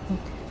Finland.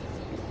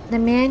 The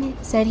man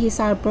said he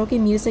saw a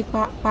broken music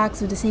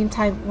box of the same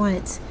type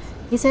once.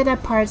 He said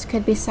that parts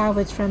could be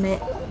salvaged from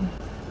it.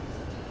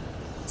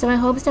 So in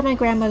hopes that my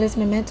grandmother's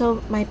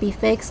memento might be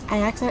fixed, I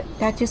asked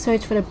that you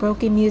search for that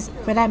broken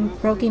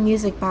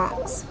music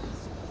box.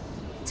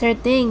 It's her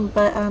thing,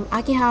 but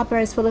Akiba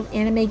is full of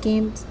anime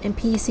games and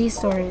PC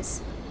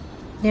stores.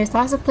 There's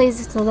lots of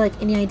places to look.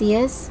 Any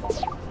ideas?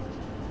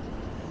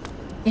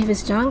 If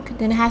it's junk,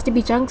 then it has to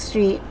be Junk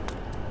Street.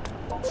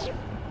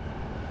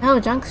 Oh,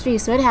 Junk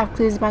Street should have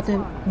clues about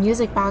the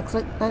music box.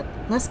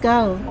 Let's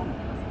go.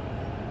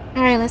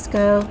 Alright, let's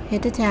go.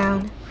 Hit the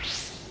town.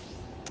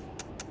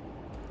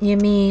 You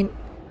mean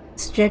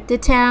strip the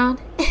town?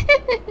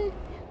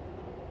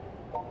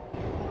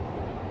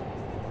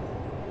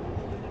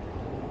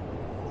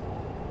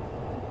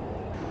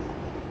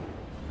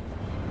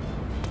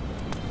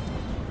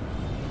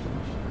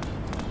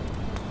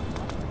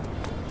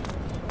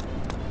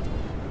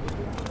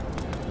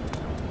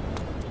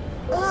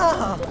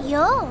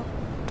 Yo.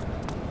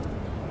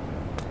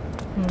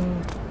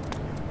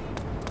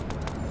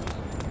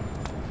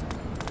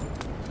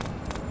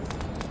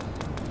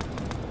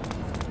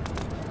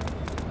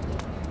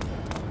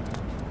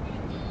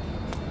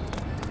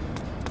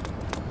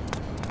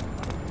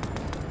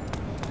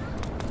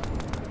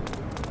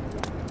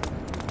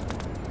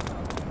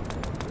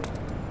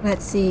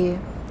 Let's see.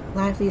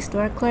 Lively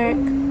store clerk.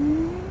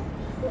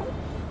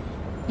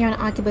 Here on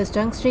Akiba's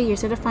Junk Street, you're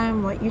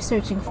certifying what you're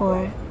searching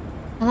for.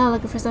 Hello,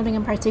 looking for something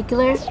in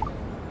particular? Can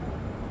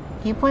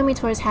you point me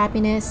towards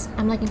happiness?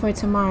 I'm looking for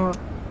tomorrow.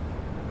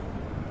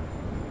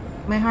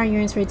 My heart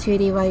yearns for a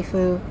 2D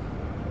waifu.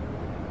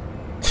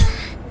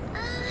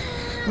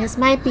 This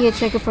might be a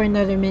trigger for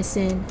another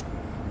mission.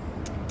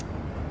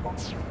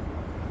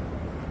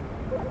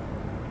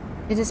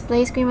 The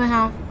display screen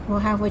will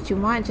have what you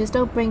want, just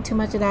don't bring too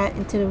much of that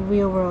into the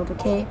real world,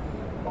 okay?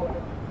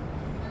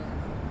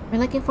 We're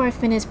looking for a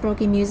finished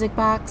broken music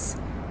box.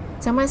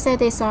 Someone said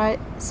they saw it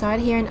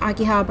here in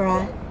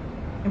Akihabara.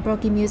 A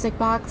broken music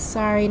box?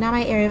 Sorry, not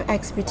my area of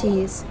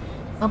expertise.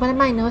 Oh, but I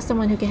might know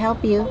someone who can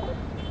help you.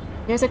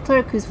 There's a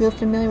clerk who's real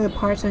familiar with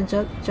parts on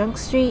Junk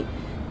Street,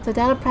 so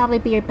that'll probably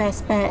be your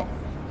best bet.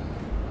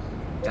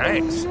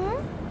 Thanks.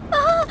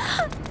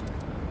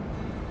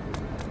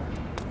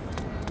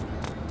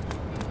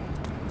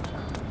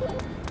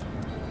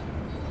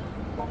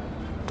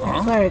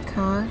 A clerk,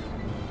 huh?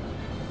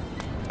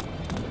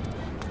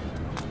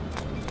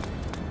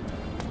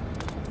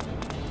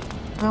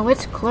 Oh, which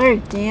clerk?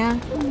 Damn.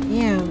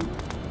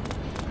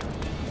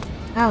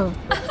 Oh.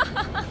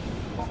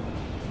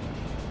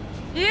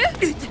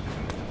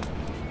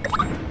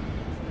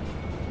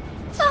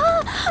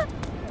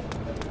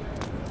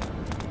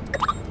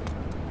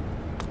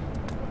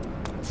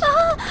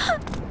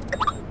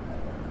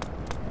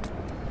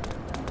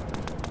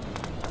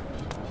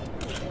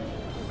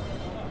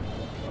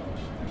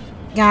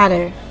 Got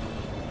her.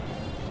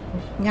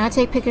 You gotta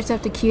take pictures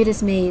of the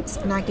cutest maids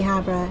in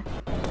Akihabara.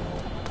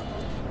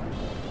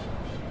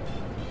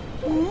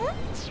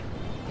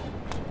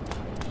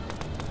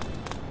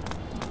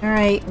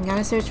 Alright, we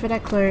gotta search for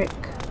that clerk.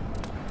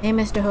 Hey,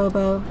 Mr.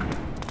 Hobo.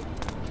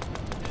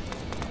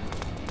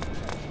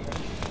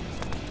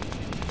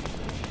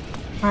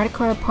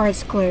 Hardcore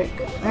parts clerk.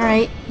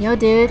 Alright, yo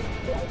dude.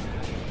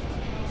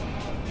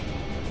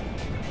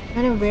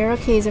 What a rare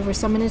occasion for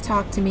someone to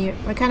talk to me.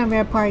 What kind of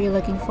rare part are you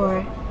looking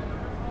for?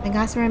 I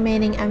got some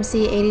remaining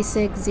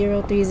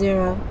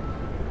MC86030.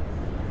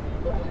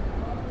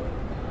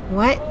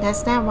 What?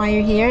 That's not why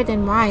you're here?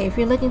 Then why? If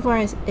you're looking for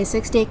a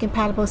 68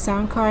 compatible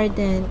sound card,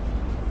 then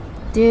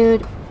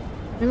Dude,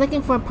 we're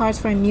looking for parts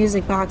for a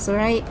music box,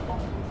 alright?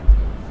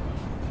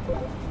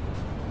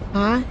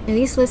 Huh? At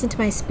least listen to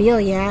my spiel,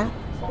 yeah?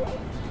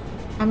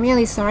 I'm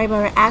really sorry, but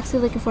we're actually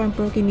looking for a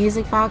broken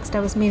music box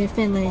that was made in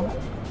Finland.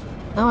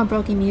 Oh, a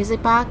broken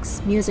music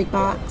box? Music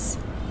box.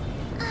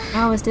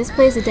 Oh, is this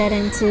place a dead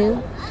end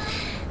too?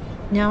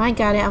 No, I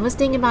got it. I was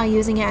thinking about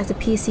using it as a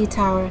PC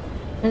tower,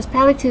 but it's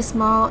probably too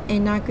small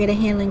and not great at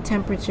handling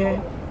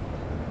temperature.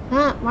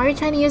 Huh? Why are you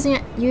trying to use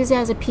it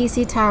as a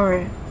PC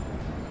tower?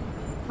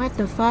 What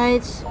the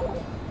fudge?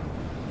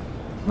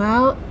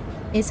 Well,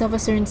 it's of a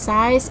certain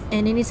size,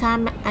 and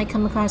anytime I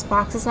come across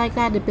boxes like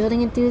that, the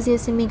building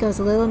enthusiast in me goes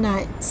a little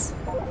nuts.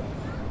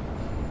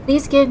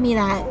 Please give me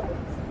that.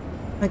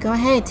 But go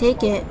ahead,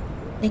 take it.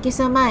 Thank you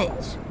so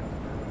much.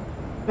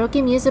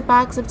 Broken music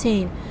box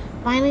obtained.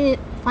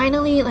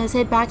 Finally, let's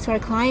head back to our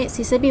client.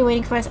 She should be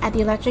waiting for us at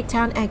the Electric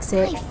Town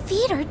exit. My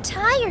feet are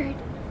tired.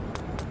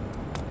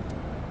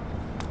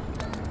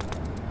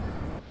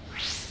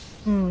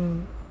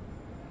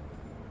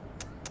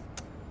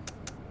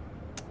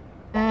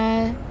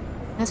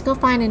 Let's go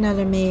find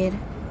another maid.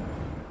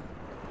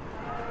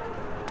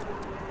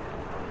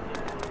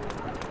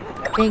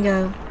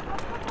 Bingo.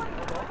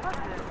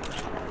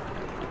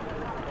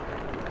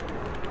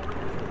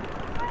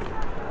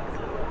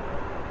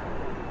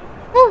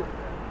 Woo!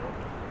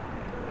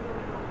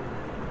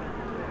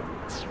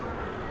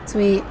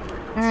 Sweet.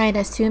 Alright,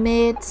 that's 2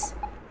 maids.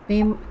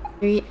 Three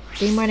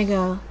more to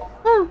go.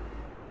 Woo!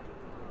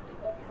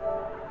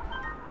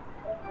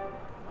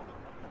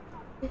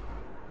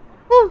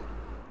 Woo!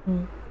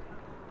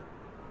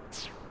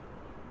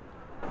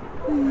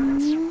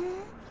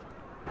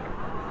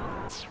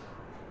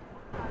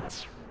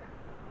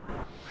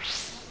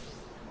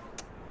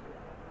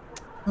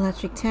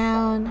 Electric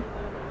Town.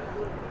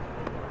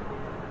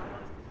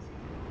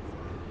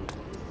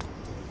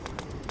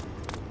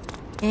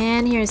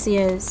 And here she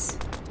is.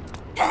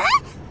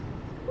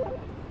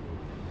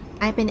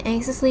 I've been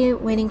anxiously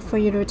waiting for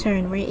you to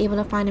return. Were you able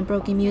to find a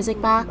broken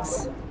music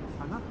box?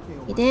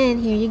 You did.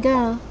 Here you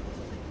go.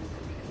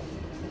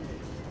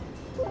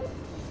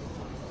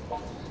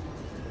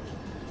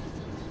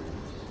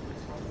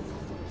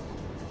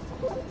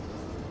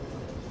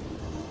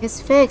 It's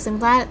fixed. I'm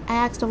glad I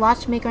asked the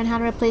watchmaker on how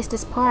to replace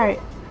this part.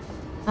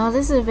 Oh,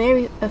 this is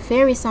a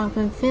fairy song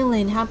from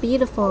Finland. How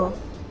beautiful.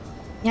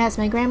 Yes,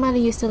 my grandmother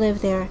used to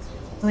live there.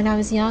 When I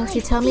was young,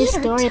 she told me a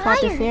story about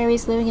the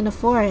fairies living in the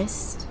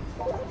forest.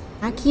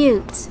 How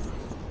cute.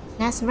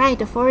 That's right,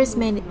 the forest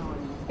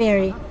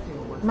fairy.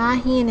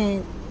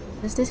 Mahinen.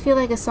 Does this feel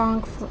like a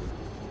song for...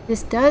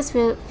 This does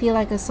feel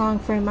like a song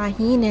for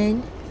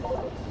Mahinen.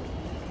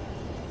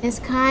 It's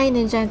kind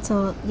and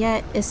gentle,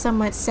 yet it's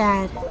somewhat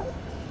sad.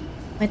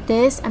 With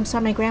this, I'm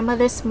sorry my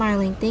grandmother's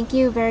smiling. Thank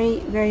you very,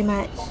 very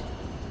much.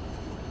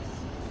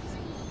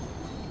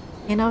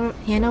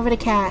 Hand over the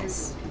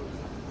Cass.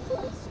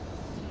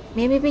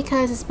 Maybe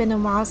because it's been a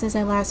while since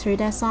I last heard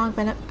that song,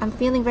 but I'm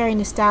feeling very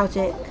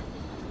nostalgic.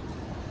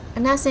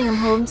 I'm not saying I'm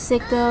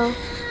homesick though.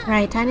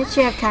 Right, time to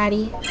cheer up,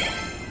 Kati.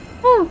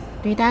 Woo!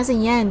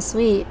 3,000 yen,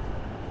 sweet.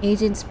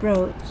 Agent's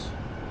brooch.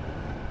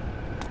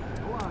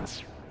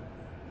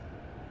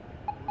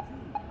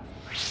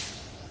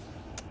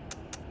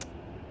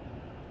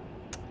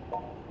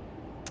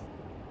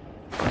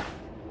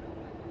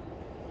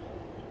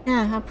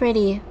 Yeah, how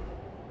pretty.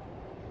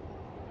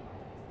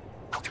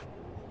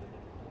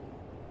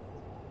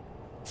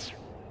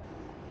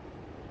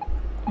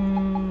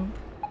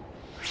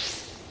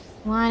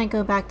 Wanna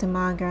go back to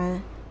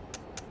Magra.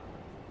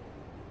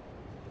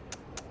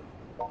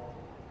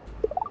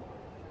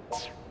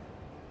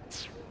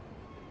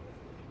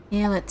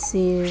 Yeah, let's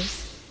see.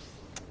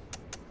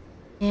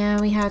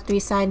 Yeah, we have 3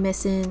 side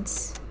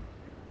missions.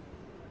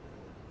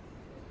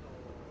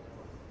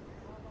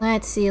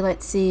 Let's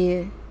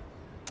see.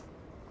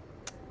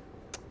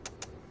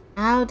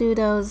 I'll do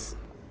those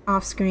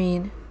off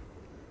screen.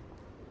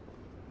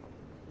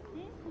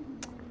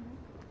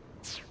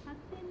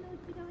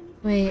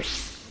 Wait.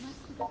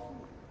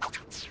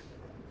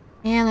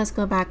 And let's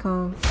go back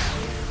home.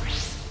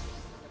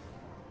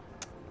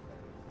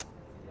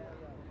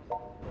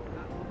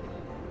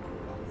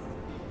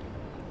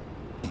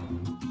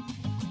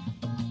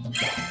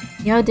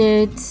 Yo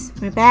dudes,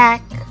 we're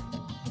back.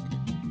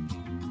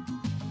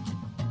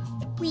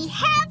 We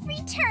have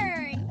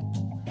returned.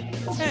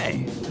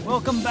 Hey,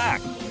 welcome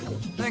back.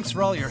 Thanks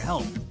for all your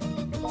help.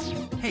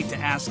 Hate to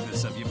ask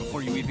this of you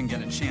before you even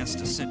get a chance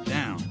to sit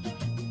down.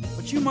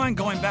 Would you mind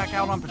going back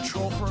out on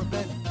patrol for a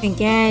bit?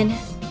 Again.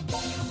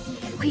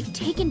 We've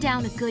taken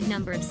down a good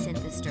number of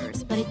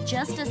synthesters, but it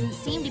just doesn't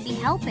seem to be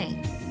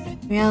helping.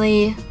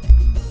 Really?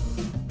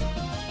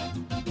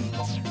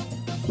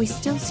 We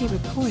still see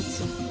reports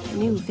of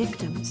new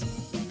victims,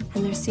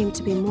 and there seem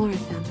to be more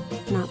of them,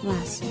 not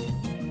less.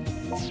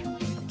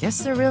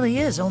 Guess there really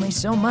is only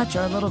so much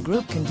our little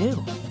group can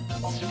do.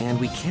 And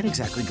we can't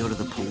exactly go to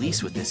the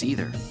police with this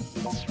either.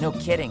 No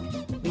kidding.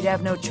 We'd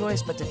have no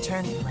choice but to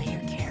turn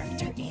player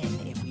character in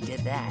if we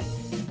did that,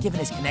 given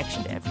his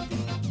connection to everything.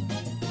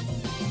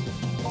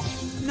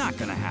 Not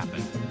gonna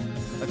happen.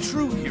 A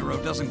true hero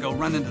doesn't go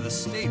running to the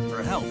state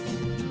for help.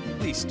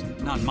 At least,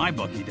 not in my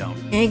book, he don't.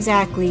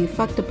 Exactly.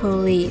 Fuck the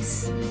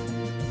police.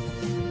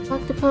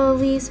 Fuck the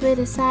police with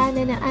a sign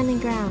in the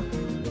underground.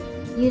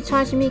 You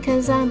charging me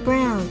cause I'm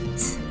brown.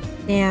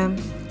 Damn.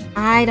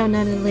 I don't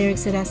know the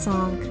lyrics to that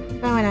song.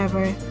 But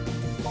whatever.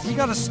 We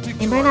gotta stick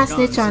to better our not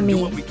guns snitch on and do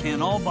me. what we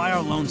can all by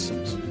our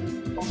lonesomes.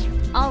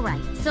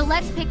 Alright, so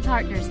let's pick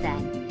partners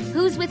then.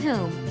 Who's with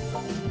whom?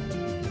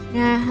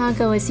 Yeah, I'll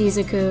go with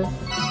Shizuku.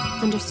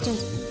 Understood.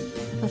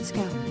 Let's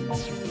go.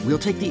 We'll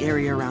take the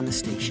area around the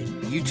station.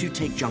 You two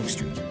take Junk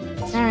Street.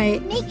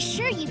 Alright. Make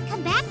sure you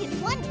come back in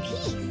one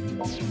piece.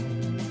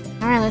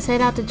 Alright, let's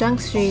head out to Junk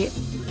Street.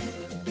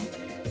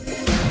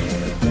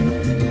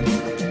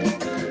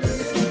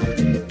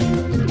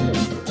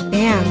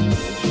 Damn.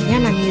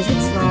 Damn, that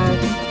music's loud.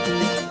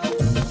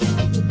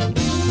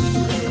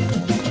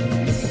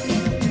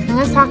 Now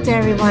let's talk to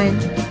everyone.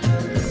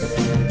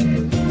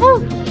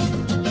 Woo!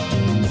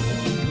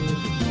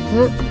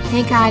 Oop.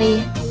 Hey,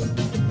 Gotti.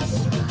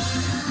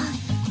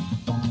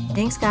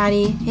 Thanks,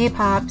 Gotti. Hey,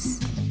 Pops.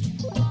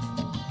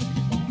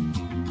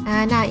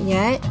 Not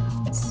yet.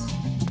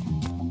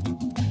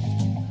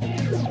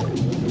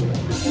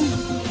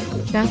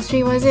 Junk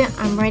Street, was it?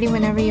 I'm ready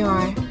whenever you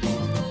are.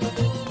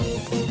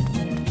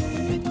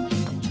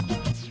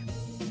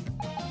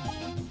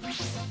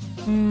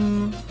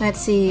 Let's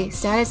see.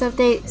 Status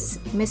updates.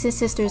 Missing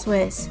Sisters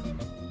Wish.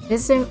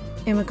 This is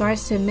in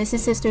regards to Missing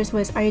Sisters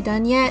Wish. Are you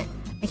done yet?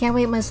 I can't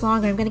wait much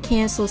longer. I'm gonna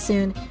cancel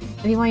soon.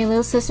 If you want your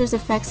little sister's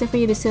affection for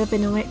you to sit up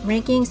in the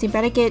rankings, you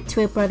better get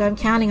to it, brother. I'm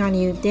counting on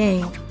you.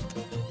 Dang.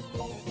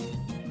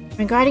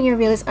 Regarding your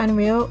Realist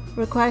Unreal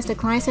request, the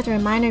client sent a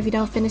reminder if you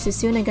don't finish it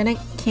soon, I'm gonna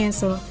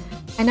cancel.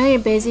 I know you're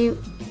busy,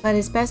 but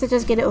it's best to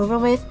just get it over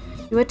with.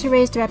 You were to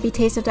raise the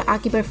reputation of the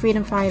Akiba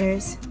freedom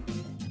fighters.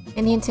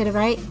 Indian to the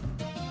right.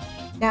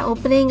 That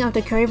opening of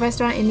the curry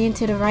restaurant, Indian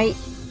to the right,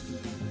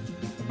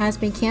 has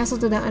been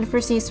cancelled due to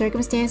unforeseen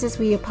circumstances.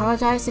 We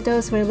apologize to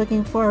those who are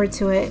looking forward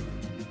to it.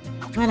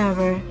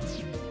 Whatever.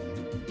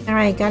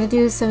 Alright, gotta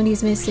do some of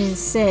these missions.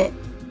 Sit.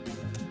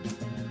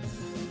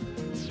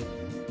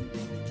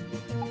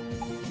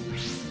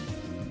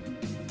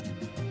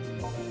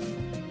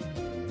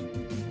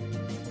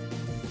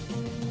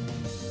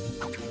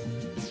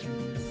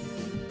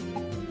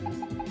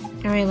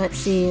 Alright, let's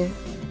see.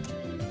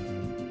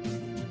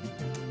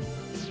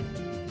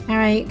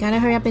 Alright, gotta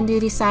hurry up and do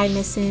these side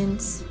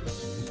missions.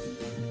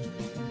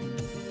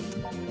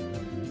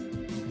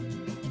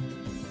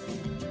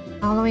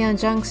 All the way on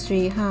Junk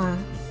Street, huh?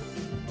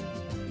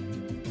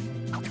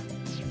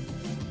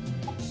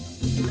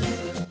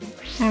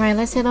 Alright,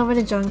 let's head over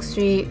to Junk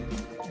Street.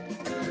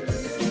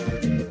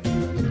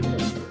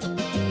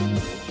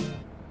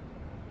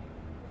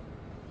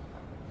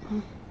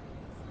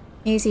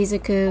 Hey,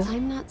 Shizuku.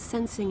 I'm not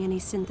sensing any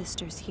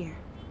synthesters here.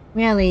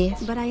 Really?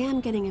 But I am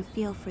getting a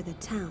feel for the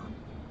town.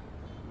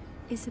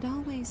 Is it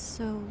always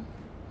so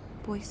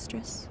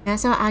boisterous?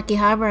 That's how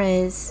Akiba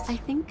is. I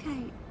think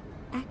I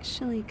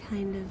actually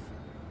kind of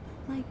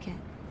like it.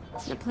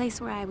 The place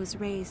where I was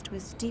raised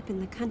was deep in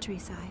the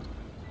countryside,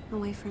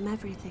 away from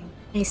everything.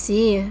 I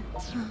see.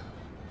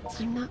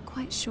 I'm not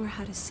quite sure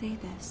how to say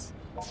this,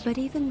 but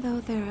even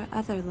though there are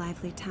other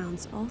lively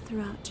towns all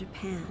throughout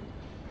Japan,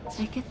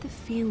 I get the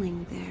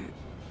feeling there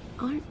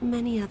aren't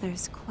many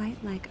others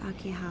quite like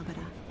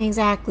Akihabara.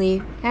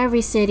 Exactly.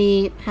 Every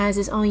city has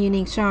its own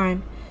unique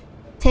charm.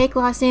 Take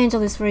Los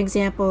Angeles, for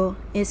example.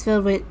 It's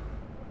filled with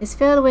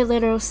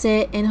literal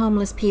sick and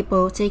homeless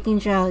people taking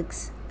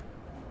drugs.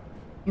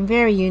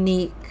 Very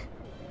unique.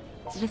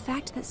 The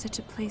fact that such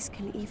a place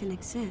can even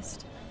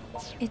exist,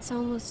 it's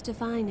almost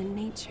divine in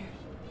nature,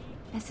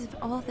 as if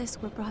all this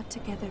were brought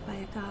together by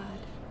a god.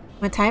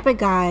 What type of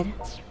god?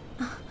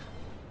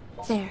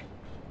 There.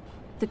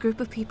 The group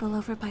of people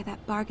over by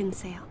that bargain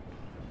sale.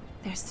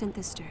 They're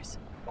synthesters.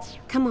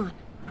 Come on.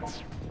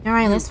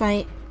 Alright, let's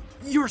fight.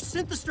 You're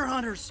synthester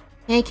hunters!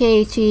 Hey,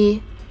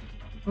 Keiichi.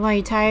 Why, are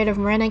you tired of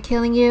Mirena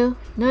killing you?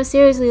 No,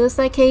 seriously, looks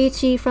like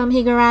Keiichi from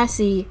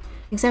Higurashi,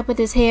 except with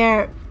his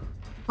hair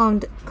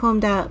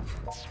combed up.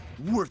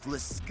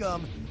 Worthless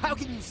scum! How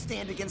can you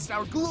stand against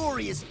our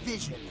glorious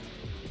vision?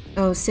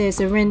 Oh, sis,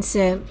 a rin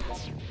simp.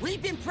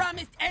 We've been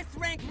promised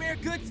S-rank rare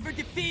goods for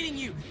defeating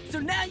you, so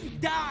now you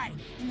die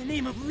in the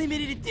name of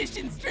limited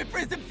edition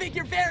strippers and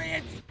figure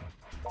variants.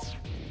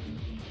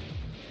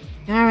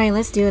 Alright,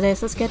 let's do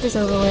this. Let's get this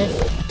over with.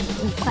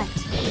 Fight.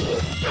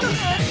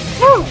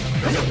 Woo!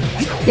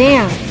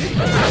 Damn.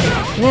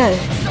 Good.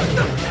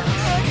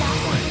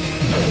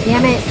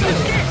 Damn it.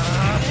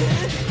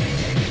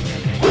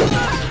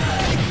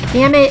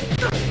 Damn it.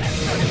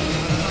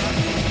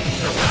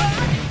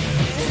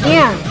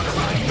 Damn.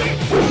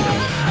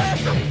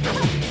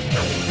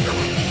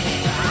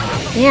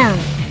 Damn.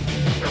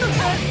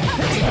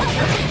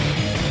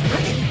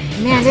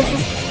 Man,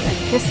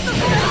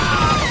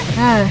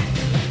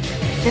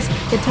 this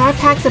guitar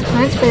packs a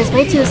punch, but it's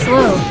way too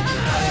slow.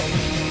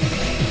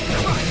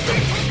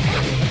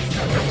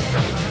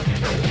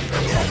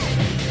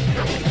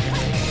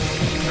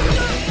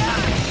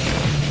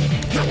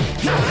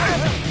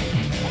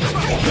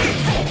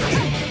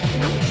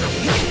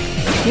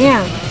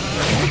 Damn.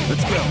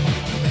 Let's go.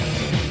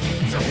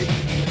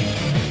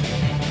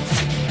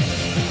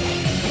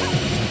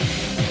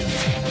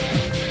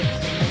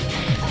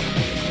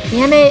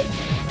 Damn it.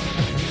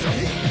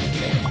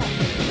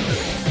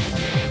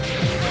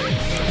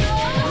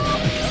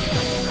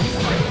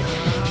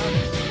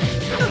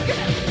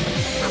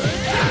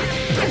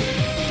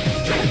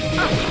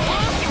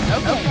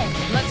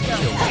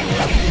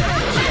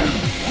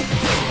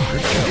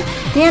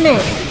 Damn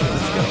it!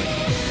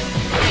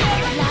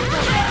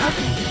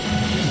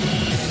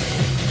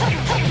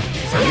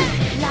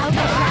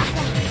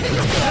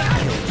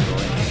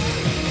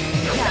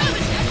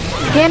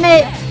 Damn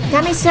it!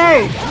 Got me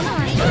served!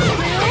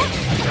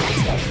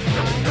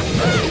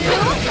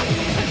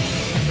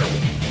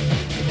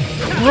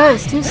 Whoa,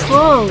 it's too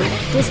slow.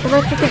 This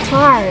electric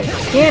guitar.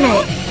 Damn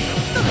it!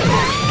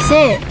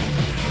 Sit!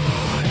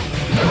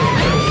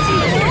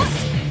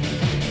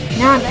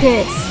 Now I'm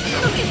pissed.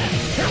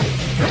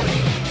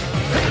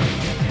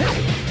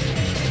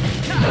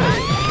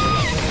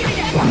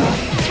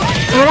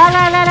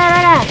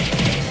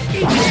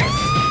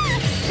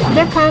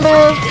 Their combo.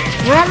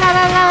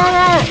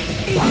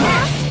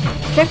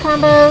 Their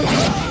combo.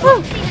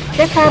 Woo.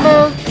 Their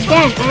combo.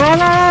 Again.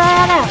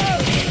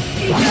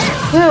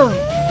 Woo.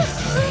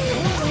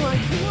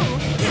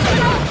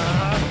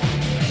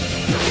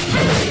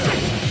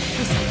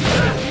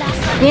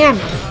 Damn.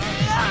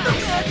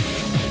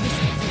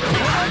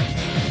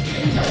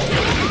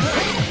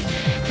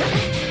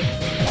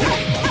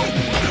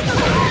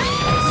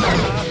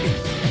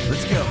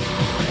 Let's go.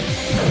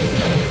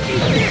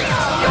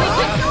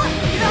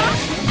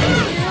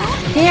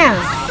 Damn.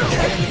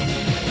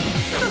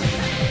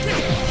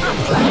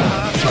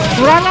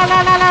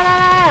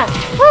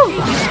 Woo.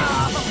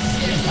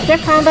 Their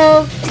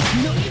combo.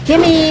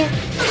 Gimme.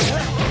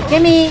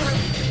 Gimme.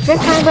 Their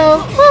combo.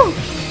 Woo.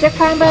 Their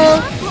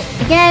combo.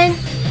 Again.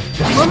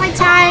 One more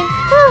time.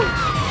 Woo.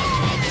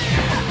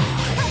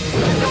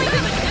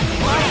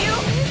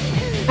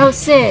 Oh,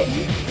 sit.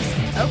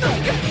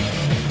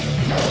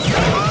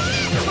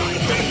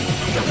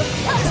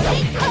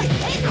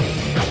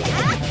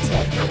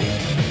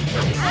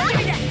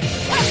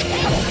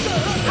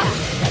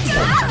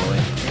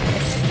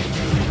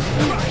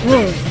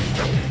 Ooh.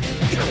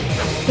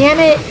 Damn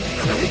it.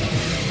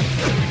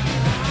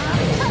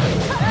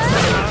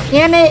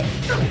 Damn it.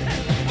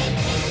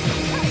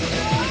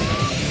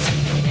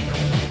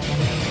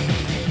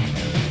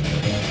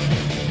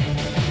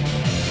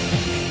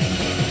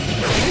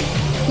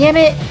 Damn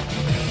it.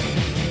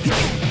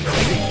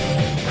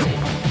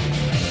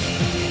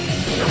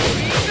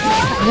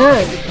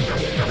 Good.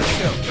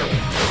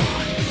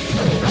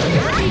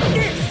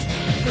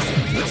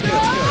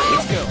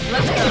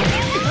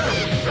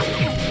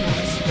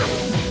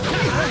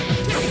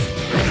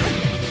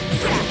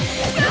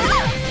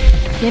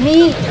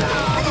 Gimme!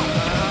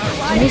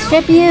 Let me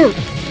strip you!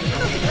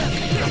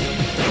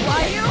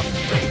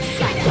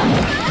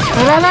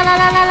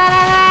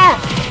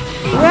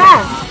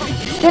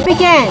 Strip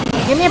again!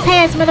 Give me your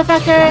pants,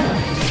 motherfucker!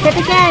 Strip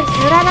again!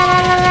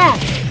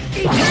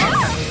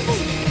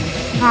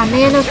 Aw,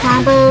 man, no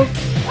combo!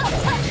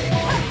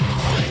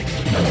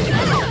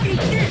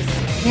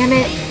 Damn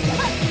it!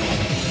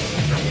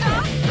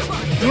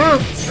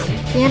 Yonks!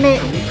 Damn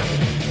it!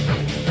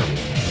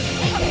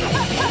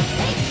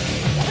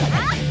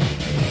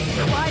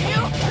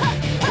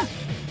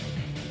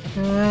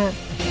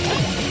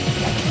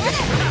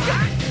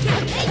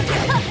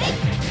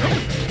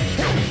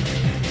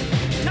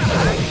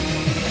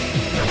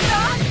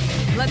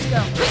 Let's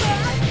go.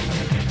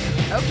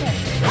 Okay.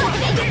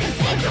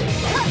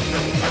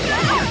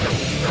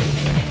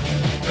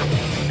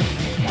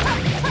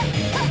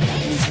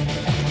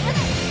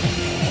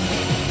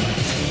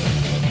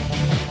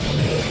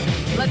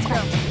 Let's go.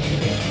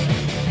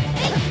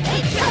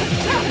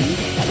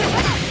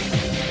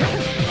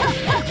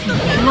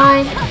 Come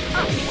on.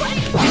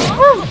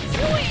 Woo.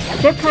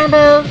 Strip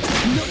combo.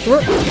 Woo.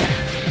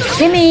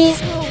 Gimme.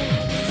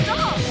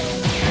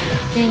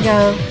 Bingo.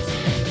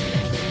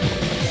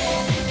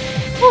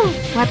 Woo.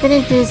 Weapon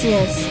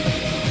enthusiast.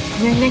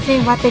 Your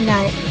nickname Weapon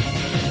Knight.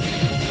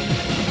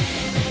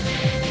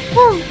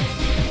 Woo.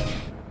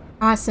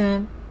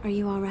 Awesome. Are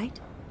you alright?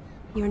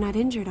 You're not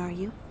injured, are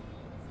you?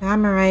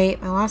 I'm alright.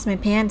 I lost my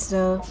pants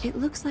though. It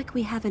looks like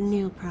we have a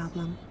new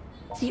problem.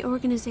 The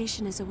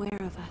organization is aware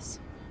of us.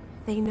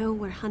 They know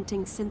we're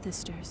hunting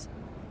synthesters.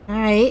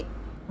 Alright.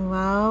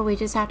 Well, we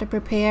just have to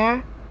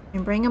prepare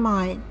and bring them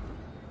on.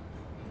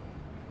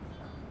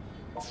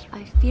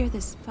 I fear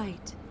this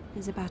fight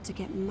is about to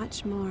get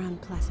much more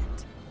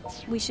unpleasant.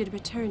 We should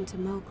return to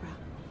Mogra.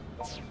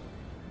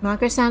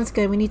 Mogra sounds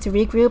good. We need to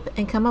regroup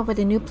and come up with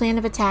a new plan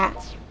of attack.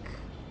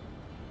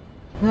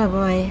 Oh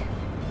boy.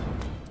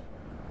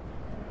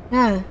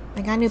 Oh,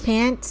 I got new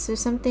pants or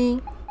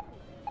something.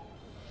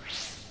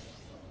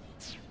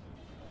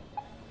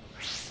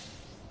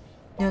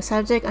 No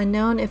subject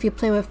unknown. If you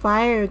play with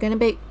fire, you're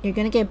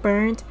gonna get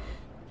burned.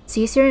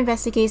 Cease your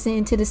investigation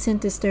into the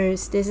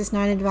synthesters. This is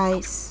not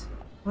advice.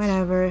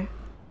 Whatever.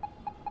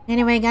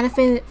 Anyway, gotta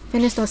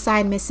finish those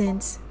side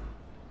missions.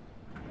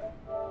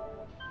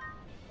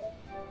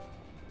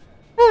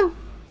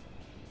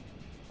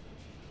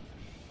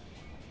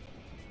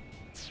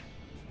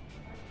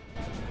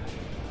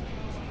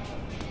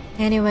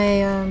 Anyway,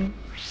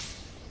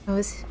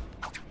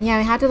 yeah,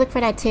 we have to look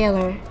for that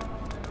tailor.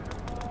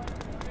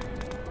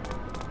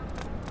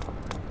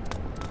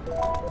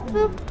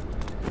 Boop.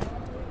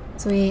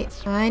 Sweet.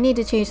 I need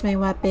to change my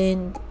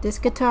weapon. This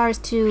guitar is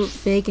too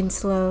big and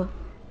slow.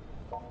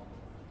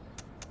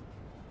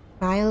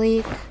 Fire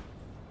leak.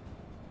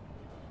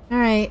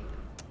 Alright.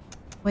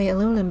 Wait,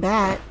 aluminum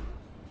bat.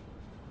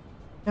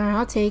 Alright,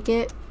 I'll take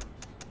it.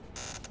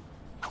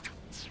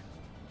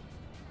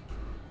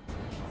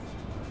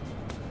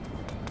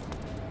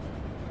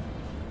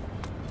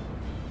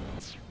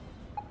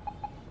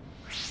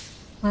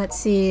 Let's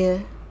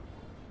see.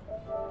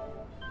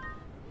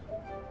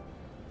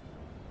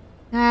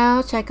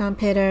 I'll check on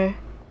Pitter.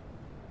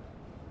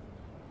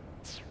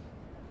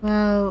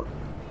 Well,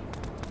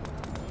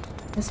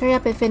 let's hurry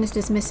up and finish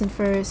this mission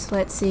first.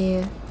 Let's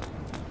see.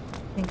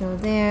 And go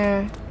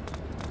there.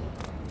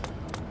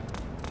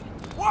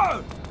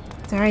 Whoa!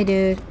 Sorry,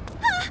 dude.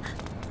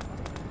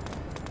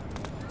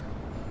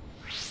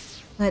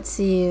 Let's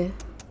see.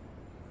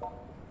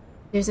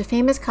 There's a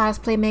famous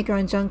cosplay maker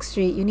on Junk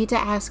Street. You need to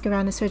ask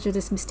around in search of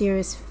this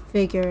mysterious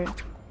figure.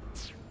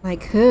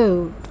 Like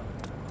who?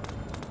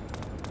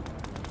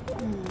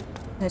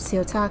 Let's see,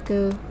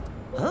 otaku.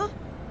 Huh?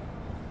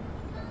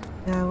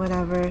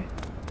 Whatever.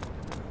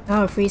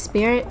 Oh, free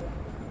spirit?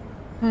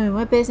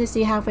 What business do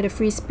you have with a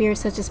free spirit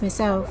such as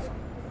myself?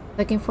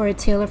 Looking for a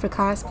tailor for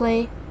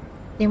cosplay?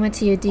 They went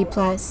to you D+.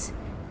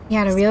 He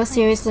had a real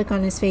serious look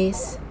on his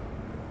face.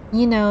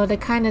 You know, the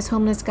kind us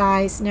homeless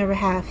guys never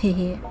have,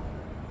 hehe.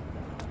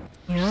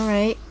 Yeah,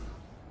 alright.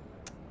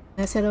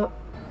 Let's head up.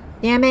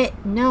 Damn it!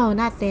 No,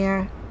 not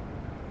there.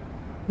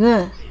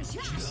 Ugh.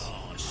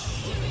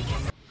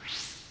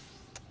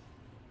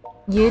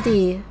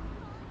 UD.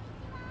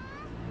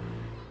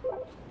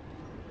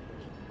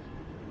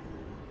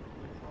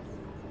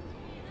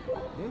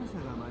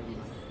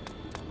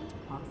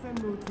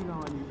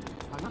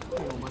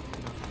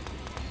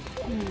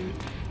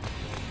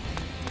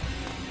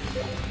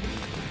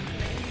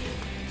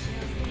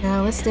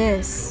 Now, what's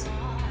this?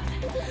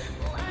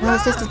 Oh,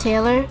 it's just a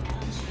tailor?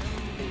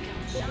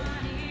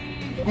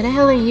 Where the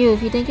hell are you?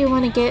 If you think you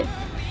want to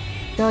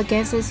go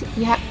against us,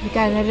 you got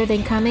another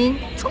thing coming?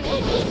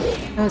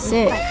 Oh,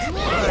 sick.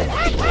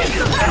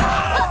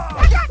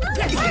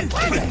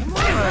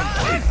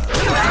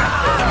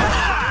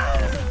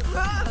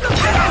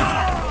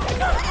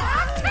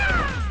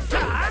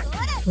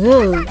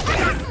 Woo.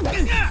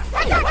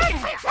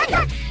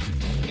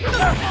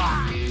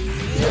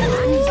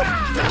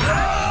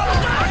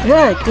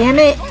 Ugh, damn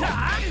it.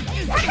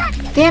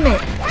 Damn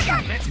it.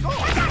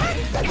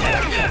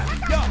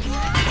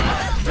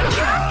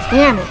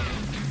 Damn it.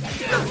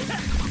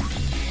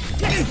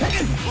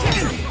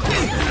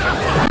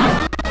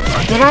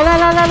 La la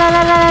la la la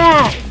la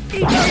la.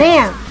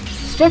 Bam.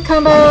 Strip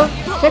combo.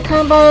 Strip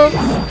combo.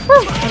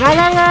 Woo. La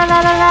la la la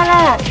la la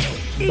la.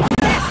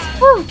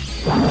 Woo.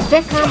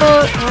 Strip combo.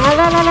 La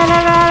la la la la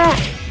la.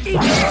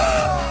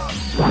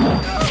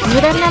 No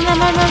no no no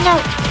no no.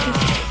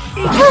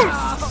 Woo.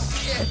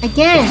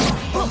 Again.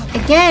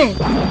 Again.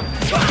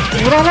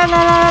 La la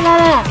la la la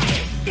la.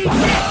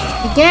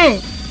 Again.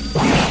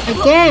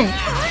 Again.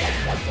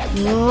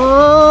 Whoa.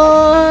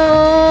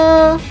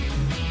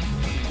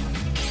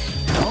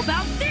 How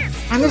about this?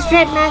 I'm the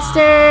strip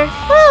master.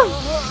 Woo.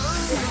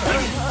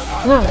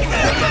 Whoa.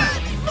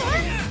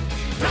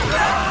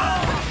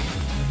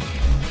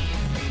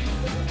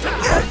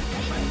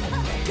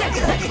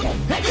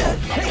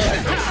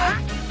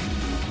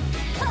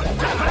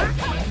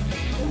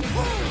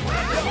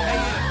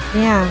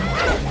 Yeah.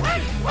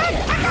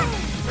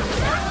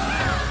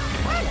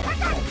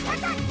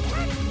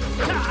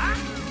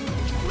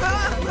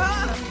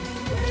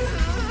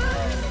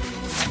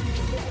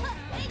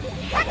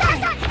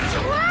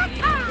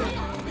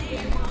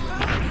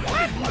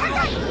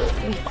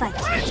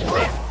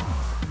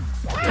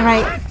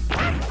 Alright.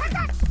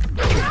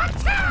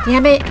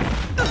 Damn it.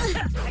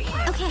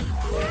 Okay.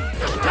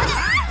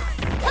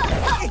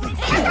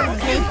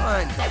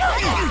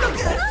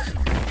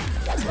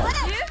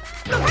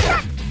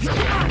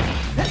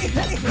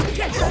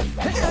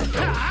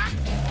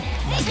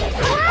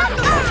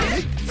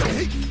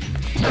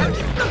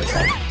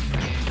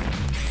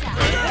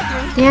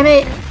 Damn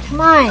it.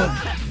 Come on.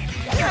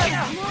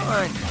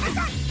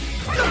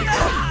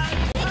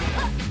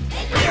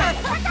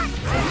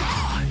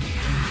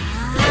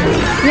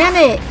 Damn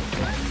it.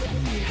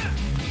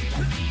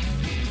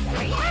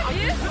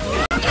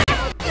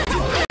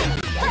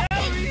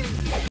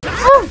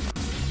 Oh.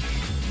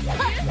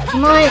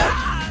 Come on.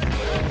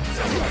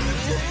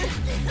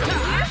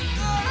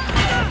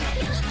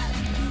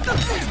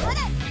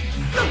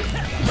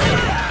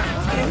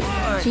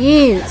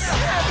 Jeez.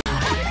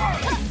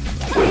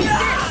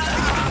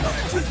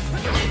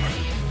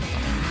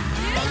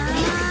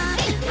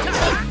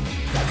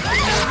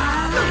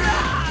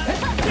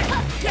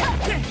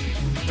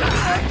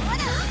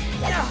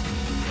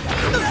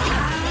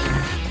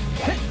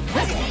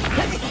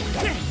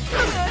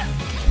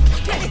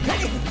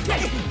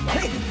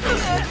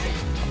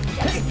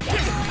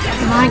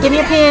 Come on, give me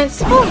your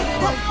pants. Woo.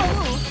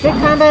 Trick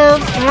combo.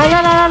 La la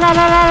la la la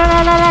la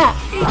la la la.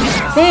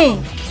 Bang.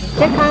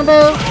 Trick combo.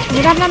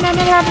 La la la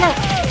la la.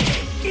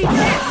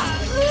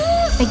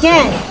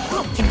 Again.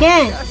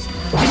 Again.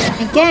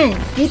 Again.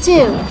 You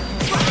too.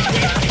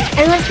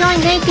 Everyone's going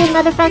naked,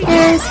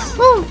 motherfuckers.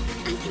 Woo.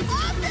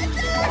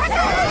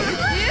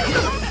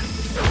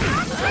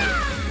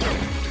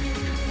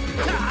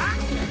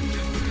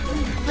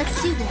 Let's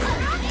do this.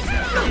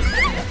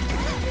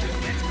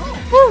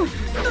 Woo.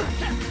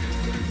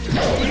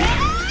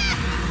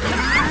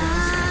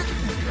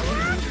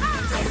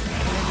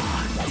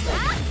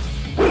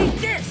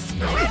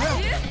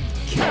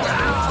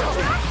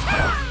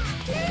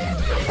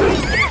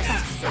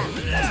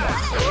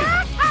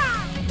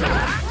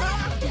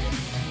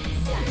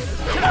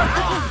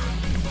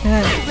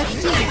 Let's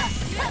do this.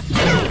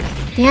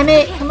 Damn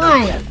it, come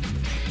on.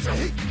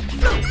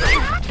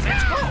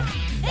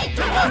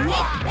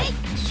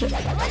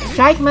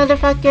 Strike,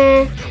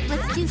 motherfucker.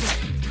 Let's do this.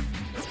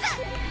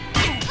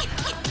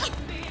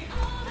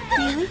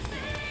 Really?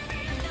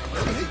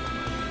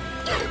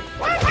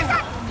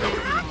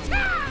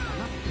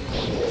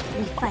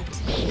 We fight.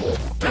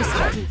 Twist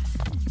deep.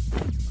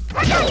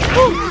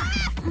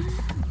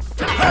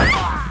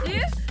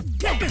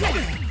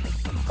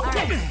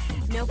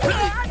 No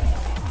problem.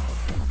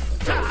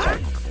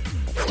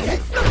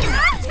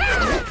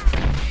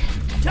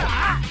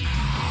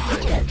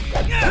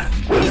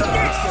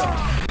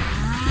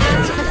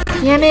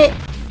 Damn it.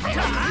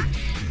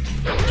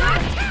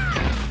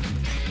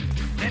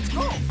 Let's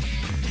go.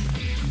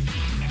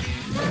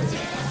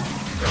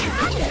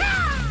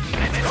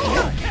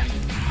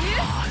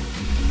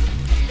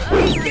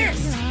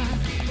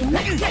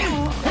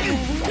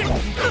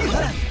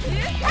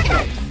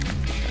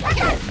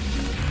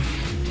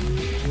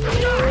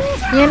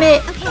 Damn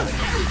it.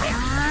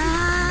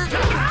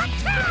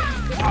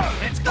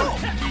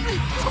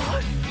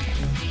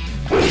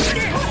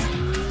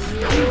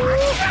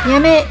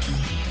 Damn it.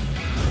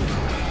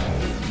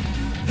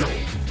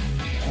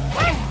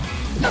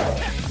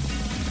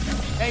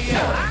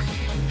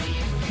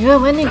 Yo,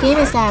 when the game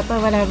is that,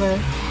 but whatever.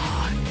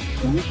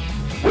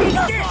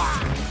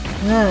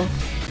 Ugh.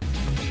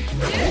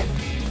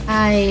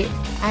 I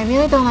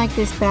really don't like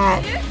this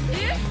bat.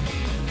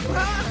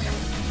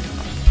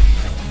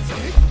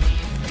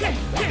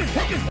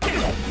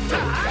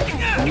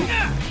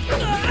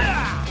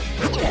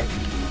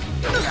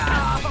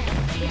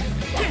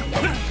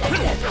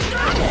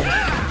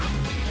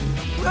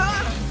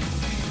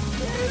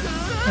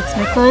 It's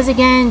my clothes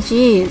again,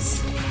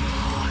 jeez.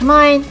 Come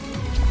on.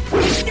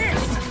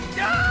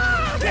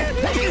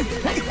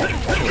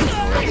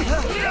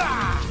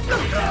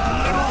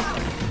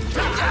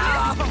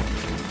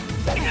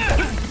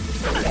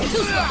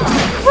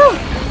 Woo!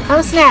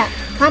 Oh snap!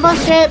 Combo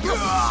strip!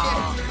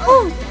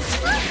 Woo!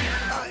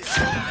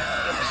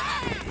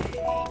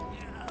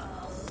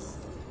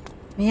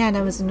 Man,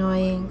 that was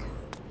annoying.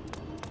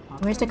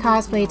 Where's the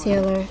cosplay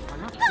tailor?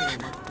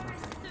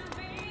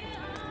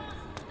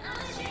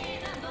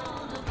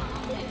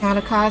 Got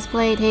a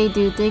cosplay? Hey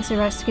dude, thanks for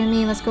rescuing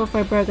me. Let's go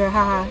for a burger,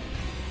 haha.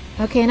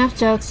 Okay, enough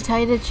jokes. To tell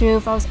you the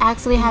truth, I was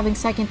actually having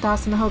second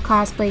thoughts on the whole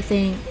cosplay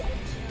thing.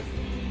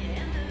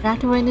 But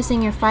after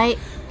witnessing your fight,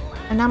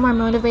 I'm now more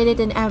motivated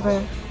than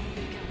ever.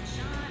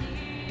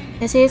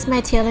 They say it's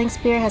my tailing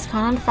spear has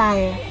caught on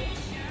fire.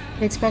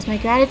 To express my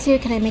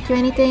gratitude, can I make you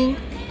anything?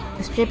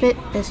 The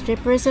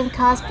stripperism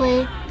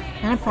cosplay?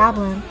 Not a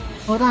problem.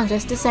 Hold on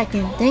just a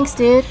second. Thanks,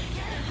 dude.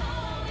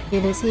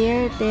 It is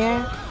here,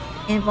 there,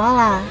 and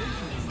voila.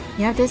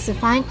 You have this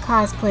fine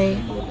cosplay.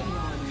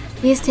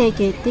 Please take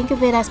it. Think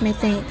of it as my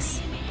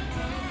thanks.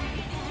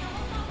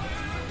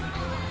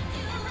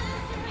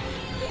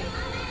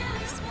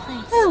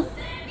 Woo.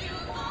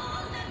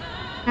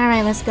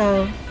 Alright, let's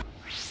go.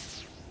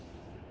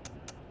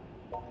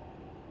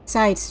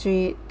 Side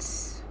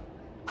streets.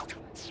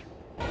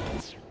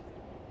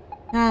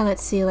 Ah,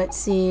 let's see.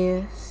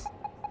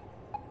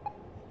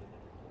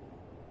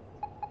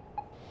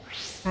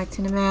 Back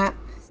to the map.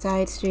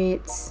 Side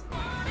streets.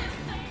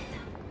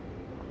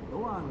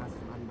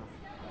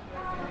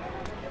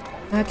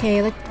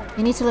 Okay, look.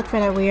 You need to look for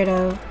that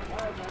weirdo.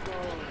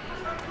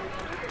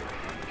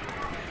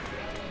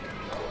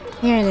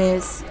 Here it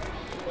is.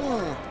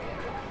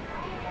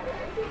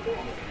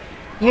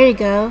 Here you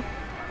go.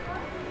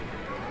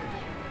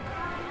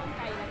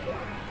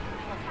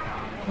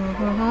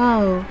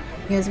 Oh,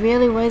 you guys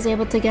really was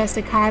able to guess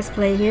the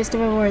cosplay. Here's the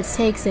rewards.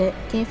 Takes it.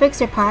 Can you fix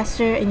your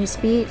posture and your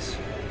speech?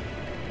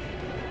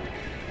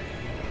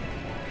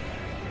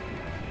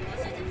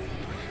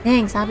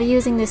 Thanks, I'll be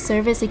using this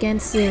service again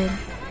soon.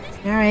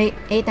 Alright,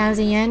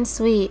 8,000 yen,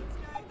 sweet.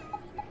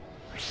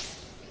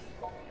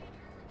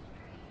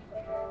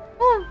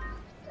 Oh.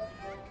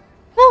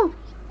 Oh.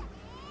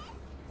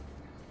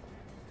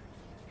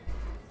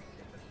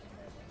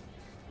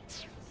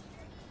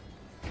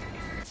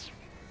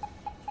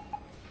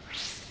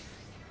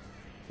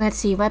 Let's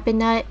see, weapon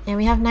nut, and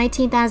we have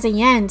 19,000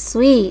 yen,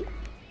 sweet.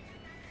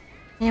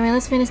 Anyway,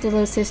 let's finish the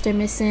little sister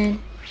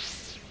mission.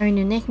 Our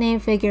new nickname,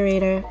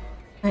 Figurator.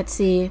 Let's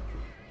see.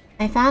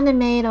 I found a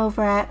maid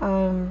over at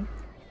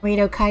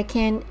Radio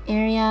Kaikan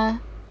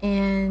area,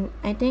 and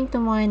I think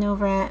the one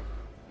over at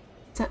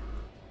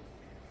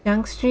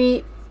Junk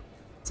Street.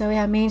 So we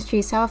have Main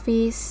Street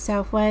Southeast,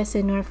 Southwest,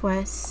 and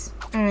Northwest.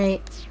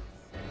 Alright.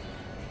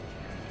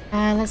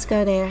 Let's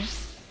go there.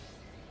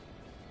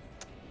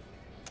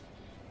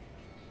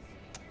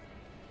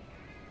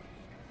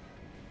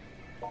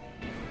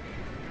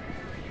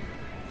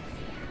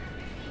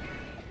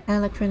 I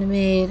look for the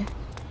maid.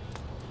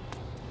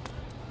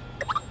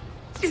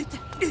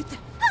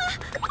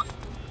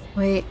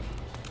 Wait.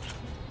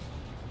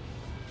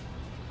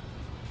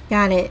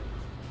 Got it.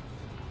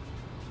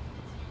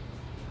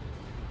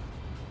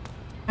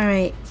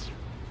 Alright.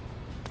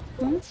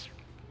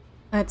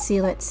 Let's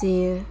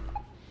see.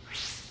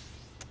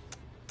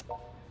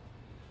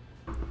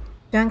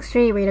 Junk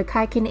Street, Radio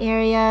Kaikan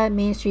area,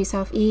 Main Street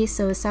Southeast,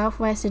 so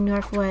Southwest and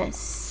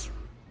Northwest.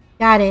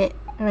 Got it.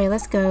 Alright,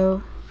 let's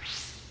go.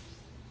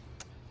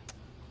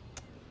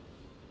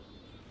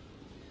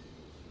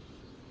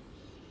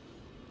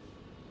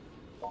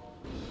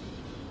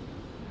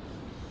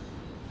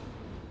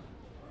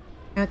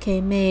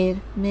 Okay, maido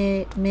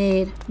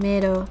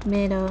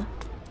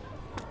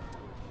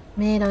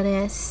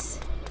this.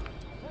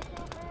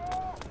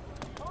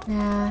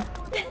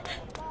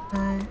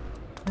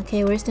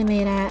 Okay, where's the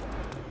maid at?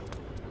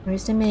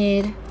 Where's the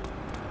maid?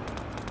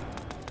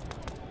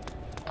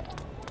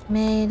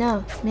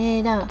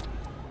 Maido.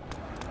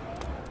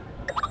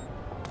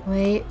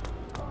 Wait.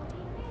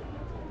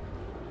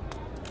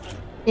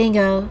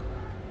 Bingo.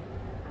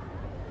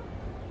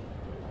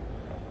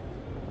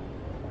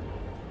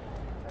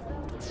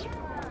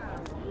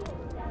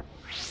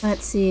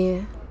 Let's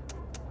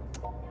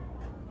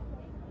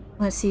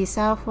see,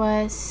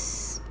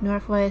 Southwest,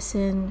 Northwest,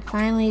 and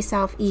finally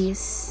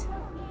Southeast.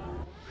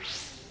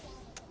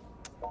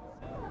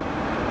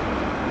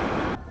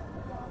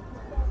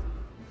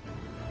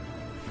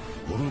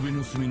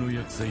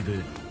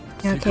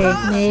 Okay,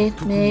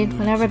 maid,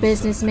 whatever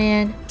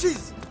businessman.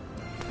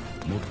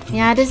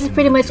 Yeah, this is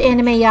pretty much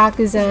anime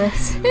Yakuza.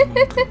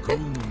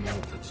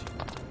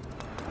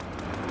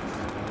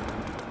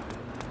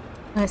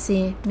 Let's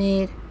see,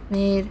 maid.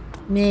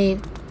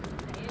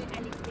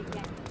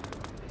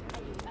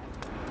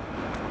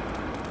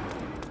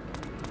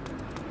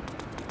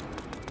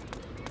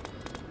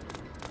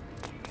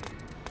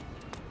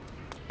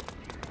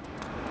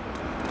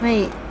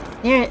 Wait,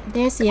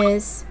 there she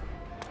is.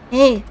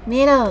 Hey,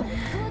 Maido.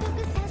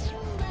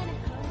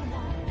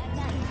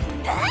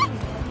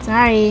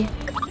 Sorry.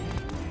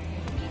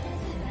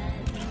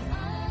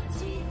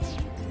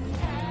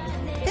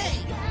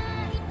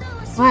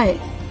 What?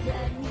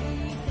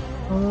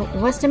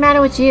 What's the matter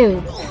with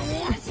you?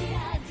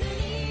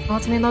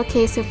 Ultimate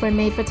locator for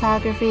maid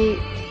photography,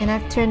 and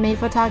I've turned maid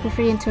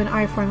photography into an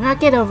art form. Now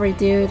get over it,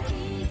 dude.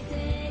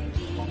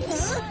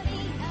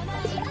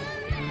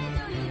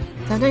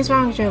 Something's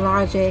wrong with your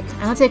logic.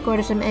 I don't take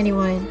orders from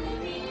anyone.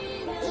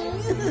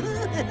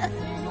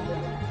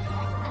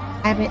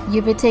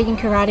 You've been taking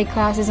karate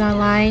classes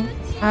online?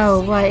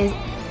 Oh, what?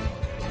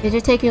 Did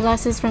you take your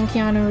lessons from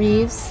Keanu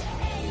Reeves?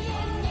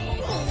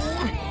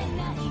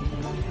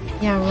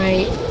 Yeah,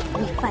 right.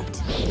 We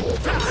fight.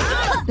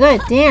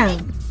 Good,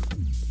 damn.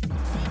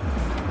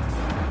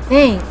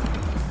 Dang.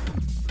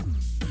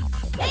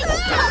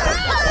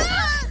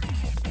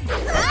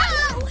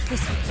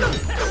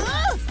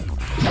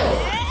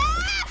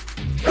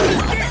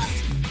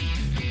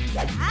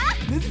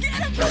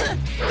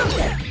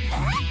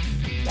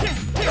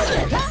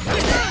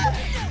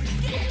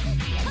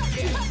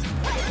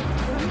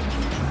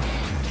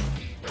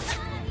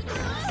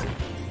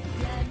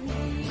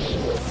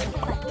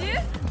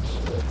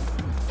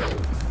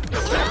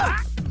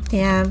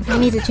 Damn, I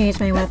need to change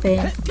my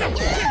weapon.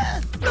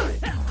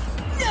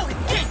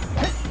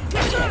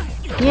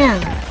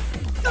 Damn.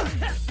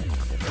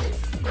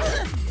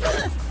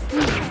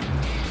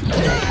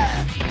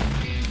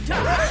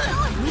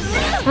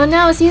 Oh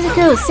no,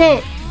 Shizuku,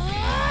 sit!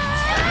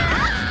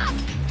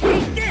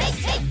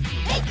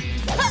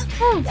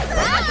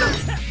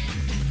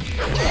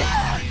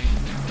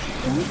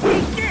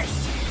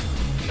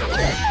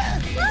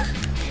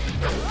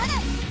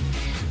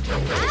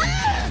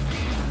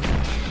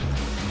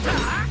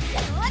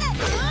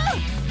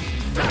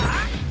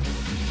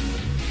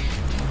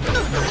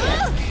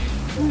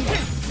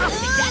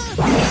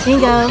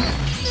 Bingo!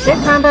 Strip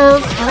combo!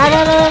 La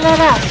la la la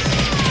la!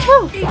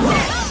 Woo!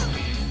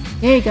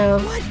 There you go.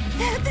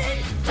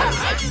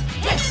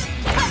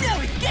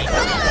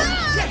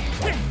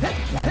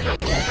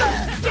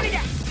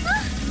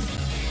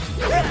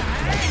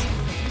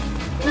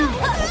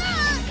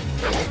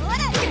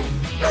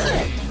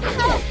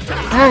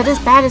 Oh, this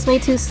bat is way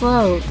too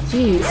slow.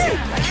 Jeez.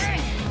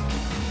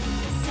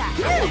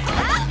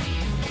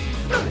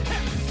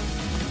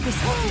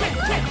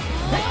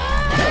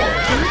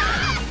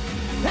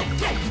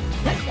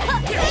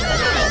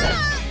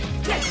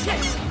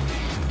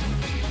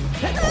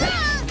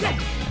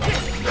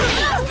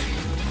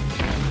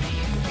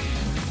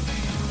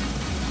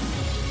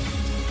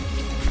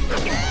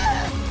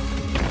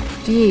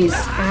 Jeez,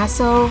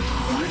 asshole.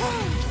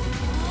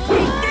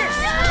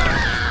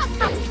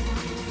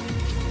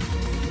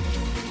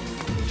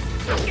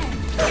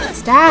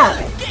 Stop!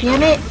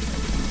 Damn it!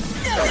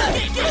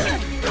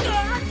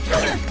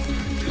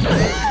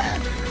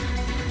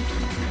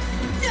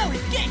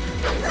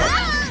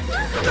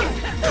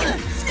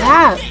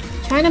 Stop!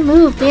 Trying to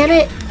move, damn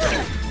it!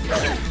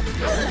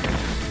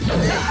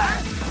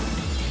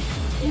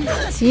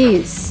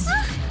 Jeez.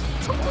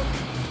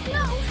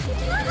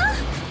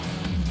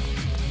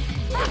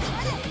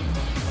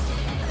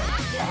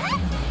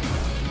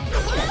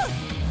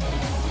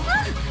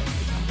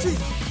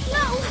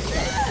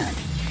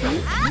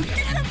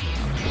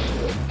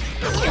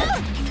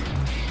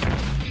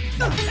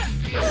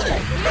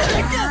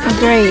 Oh,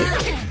 great.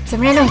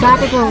 Some random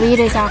graphical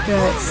leaders after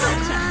us.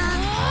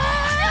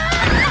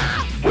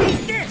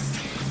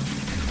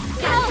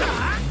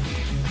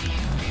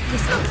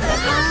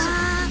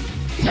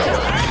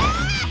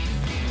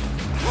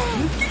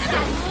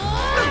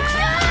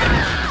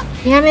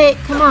 Damn it,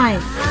 come on.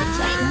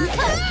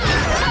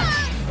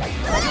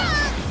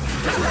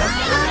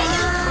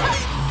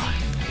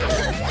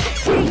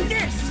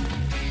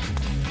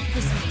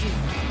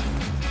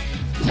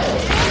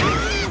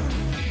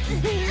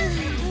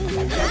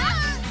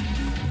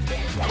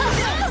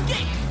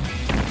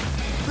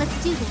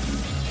 Let's do this.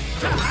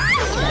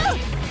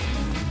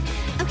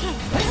 Okay.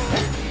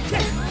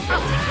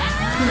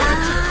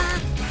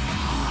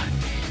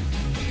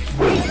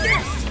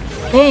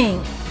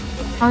 Dang.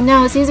 Oh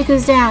no,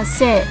 Shizuku's down.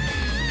 Sit.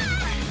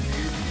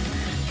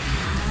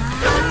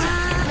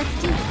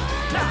 Let's do this.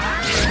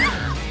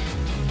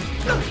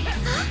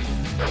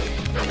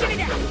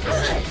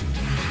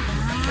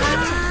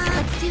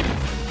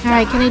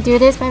 Alright, can I do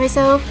this by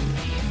myself?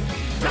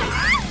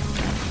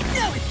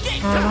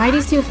 Why are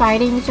these two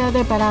fighting each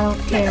other, but I don't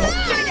care.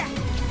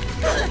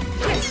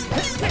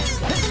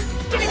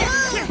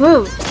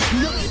 Woo!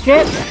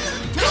 Strip!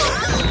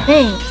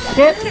 Dang!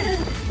 Strip!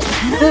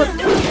 Woo!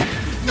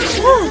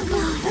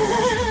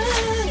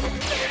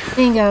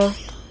 Bingo.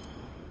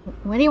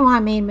 What do you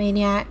want, main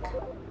maniac?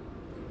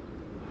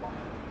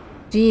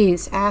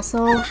 Jeez,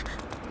 asshole.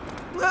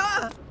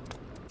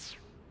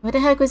 What the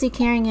heck was he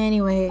carrying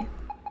anyway?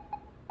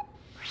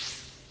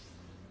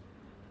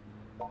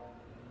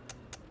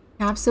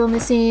 Capsule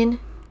machine.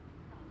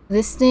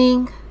 This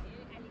thing.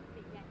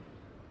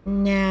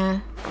 Nah.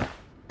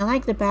 I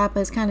like the bat, but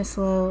it's kind of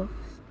slow.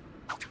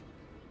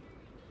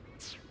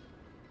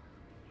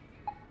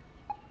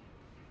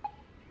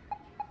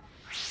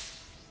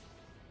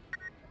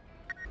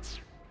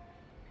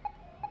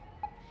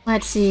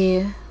 Let's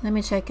see. Let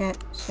me check out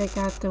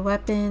the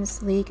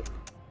weapons. Leak.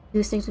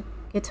 Acoustic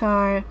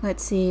guitar.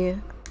 Let's see.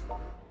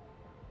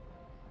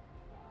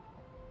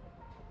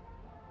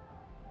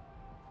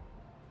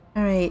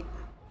 Alright.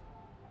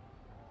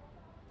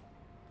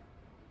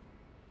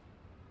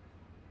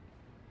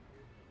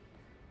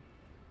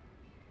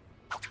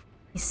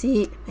 I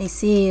see. Let's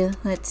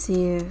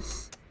see.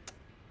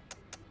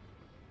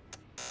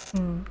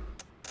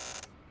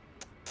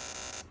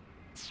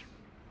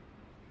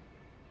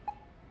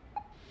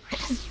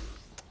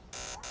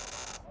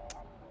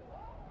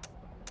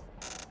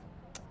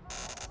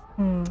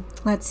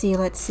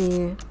 Let's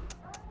see.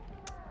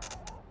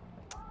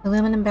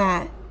 Aluminum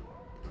bat.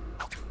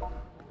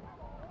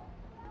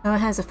 Oh, it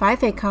has a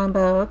 5-hit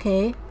combo.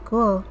 Okay,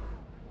 cool.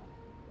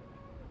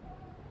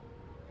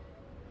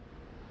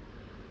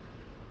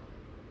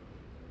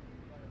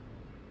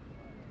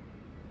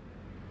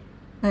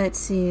 Let's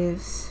see.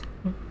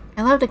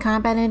 I love the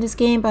combat in this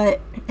game, but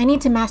I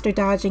need to master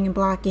dodging and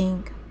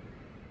blocking.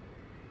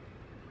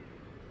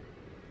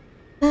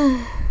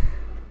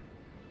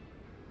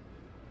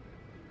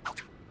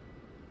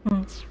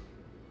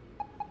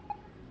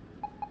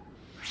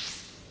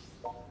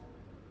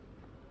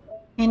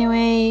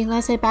 Anyway,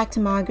 let's head back to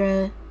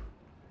Magra.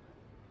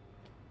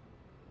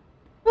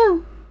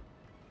 Woo!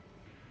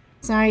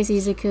 Sorry,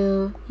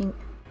 Shizuku.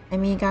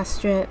 You got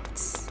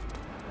stripped.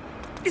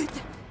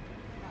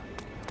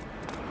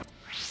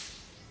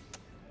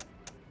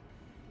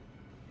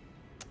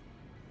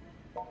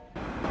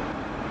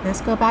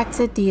 Let's go back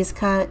to these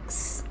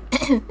cucks.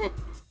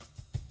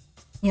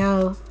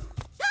 Yo.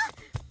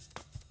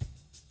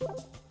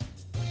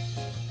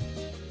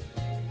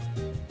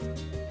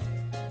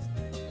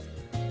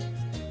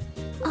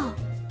 Oh.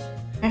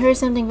 I heard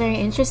something very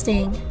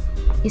interesting.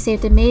 You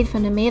saved a maid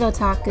from the maid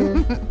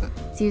otaku.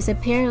 She was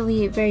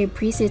apparently very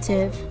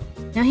appreciative.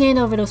 Now hand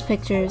over those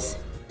pictures.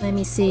 Let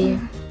me see.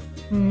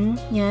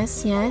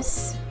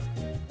 Yes.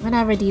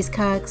 Whatever, these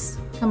cucks.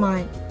 Come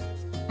on.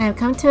 I have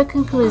come to a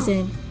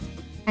conclusion.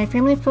 I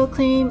firmly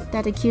proclaim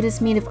that the cutest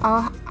meat of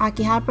all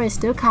Akihabara is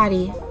still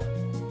Kari.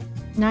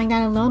 Knowing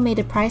that alone made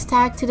the price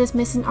tag to this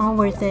mission all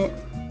worth it.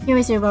 Here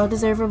is your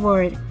well-deserved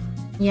reward.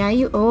 Yeah,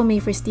 you owe me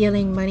for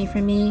stealing money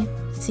from me.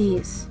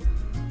 Seize.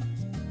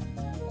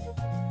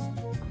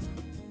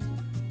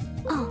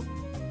 Oh.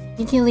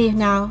 You can leave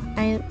now.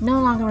 I no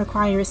longer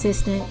require your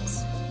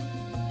assistance.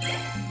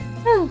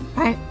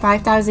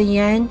 5,000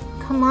 yen?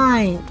 Come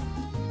on.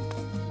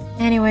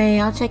 Anyway,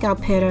 I'll check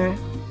out Pitter.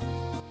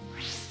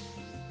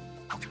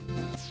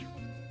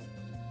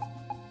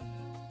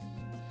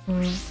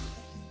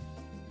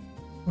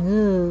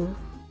 Ooh.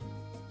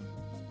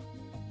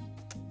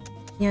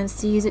 The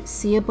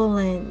unseeable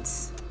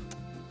lens.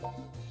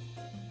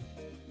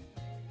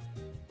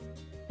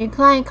 Your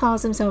client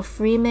calls himself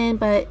Freeman,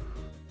 but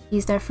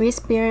he's that free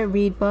spirit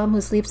reed bum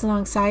who sleeps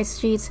along side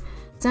streets.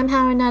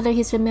 Somehow or another,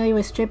 he's familiar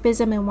with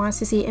strippism and wants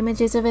to see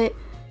images of it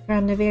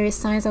from the various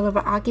signs all over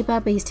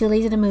Akiba, but he's too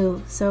lazy to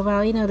move. So,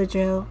 well, you know the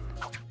drill.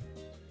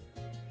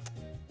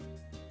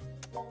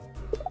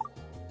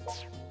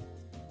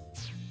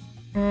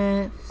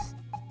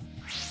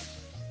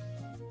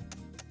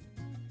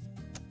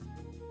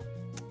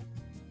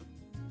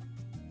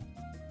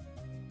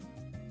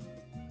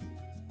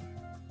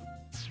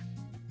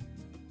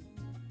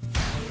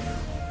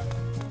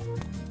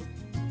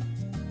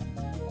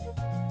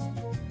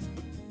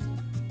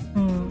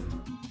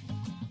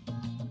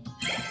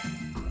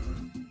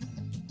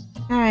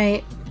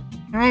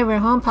 Alright, we're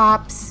home,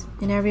 Pops,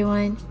 and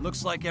everyone.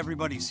 Looks like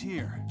everybody's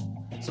here.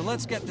 So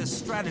let's get this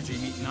strategy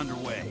meeting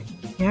underway.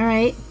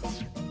 Alright.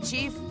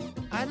 Chief,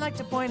 I'd like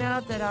to point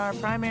out that our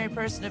primary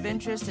person of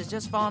interest has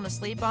just fallen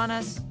asleep on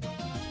us.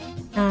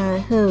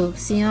 Who?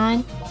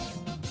 Sion?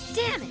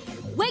 Damn it!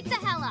 Wake the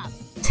hell up!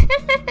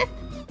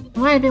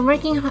 Well, I've been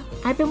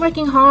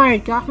working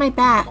hard. Get off my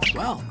back.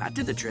 Well, that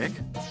did the trick.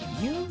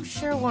 You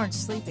sure weren't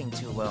sleeping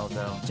too well,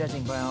 though,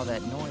 judging by all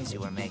that noise you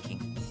were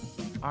making.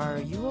 Are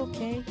you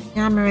okay?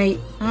 Yeah, I'm alright,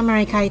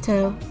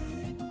 Kaito.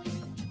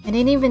 I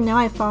didn't even know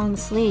I'd fallen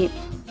asleep.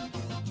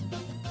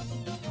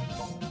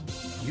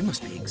 You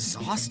must be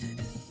exhausted.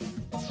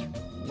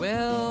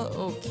 Well,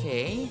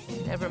 okay.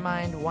 Never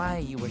mind why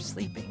you were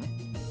sleeping.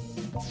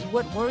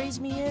 What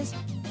worries me is,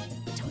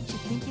 don't you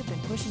think you've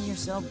been pushing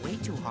yourself way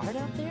too hard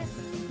out there?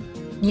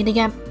 Need to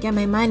get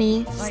my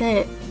money.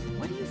 Sit.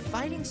 What are you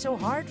fighting so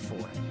hard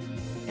for?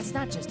 It's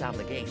not just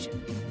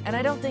obligation, and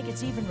I don't think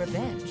it's even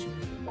revenge.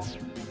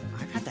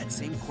 I've had that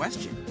same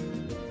question.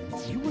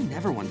 You were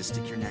never one to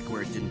stick your neck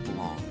where it didn't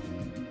belong.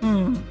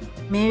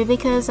 Maybe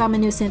because I'm a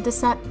new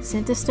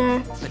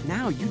synthester? But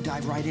now you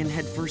dive right in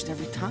head first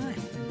every time,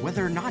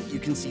 whether or not you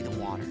can see the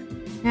water.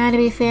 Now, to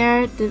be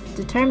fair,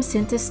 the term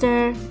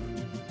synthester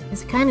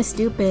is kind of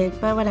stupid,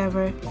 but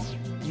whatever.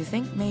 You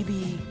think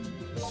maybe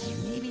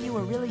you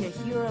were really a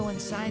hero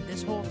inside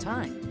this whole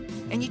time,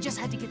 and you just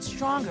had to get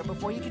stronger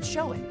before you could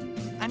show it?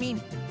 I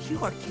mean,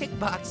 you are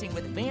kickboxing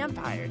with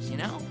vampires, you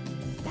know?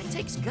 That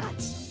takes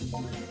guts.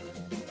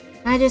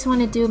 I just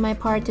want to do my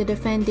part to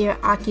defend dear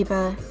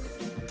Akiba.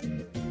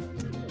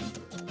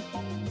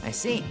 I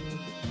see.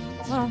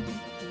 Well,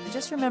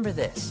 just remember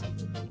this.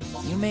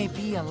 You may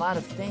be a lot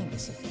of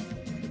things,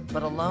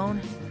 but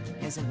alone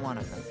isn't one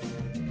of them.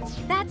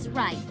 That's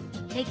right.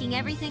 Taking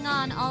everything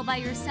on all by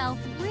yourself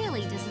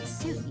really doesn't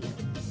suit you.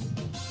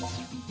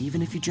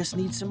 Even if you just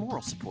need some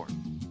moral support,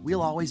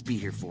 we'll always be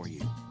here for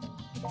you.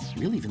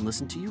 We'll even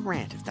listen to you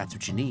rant if that's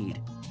what you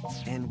need.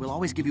 And we'll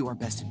always give you our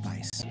best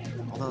advice.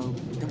 Although,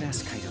 don't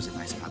ask Kaito's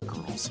advice about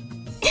girls.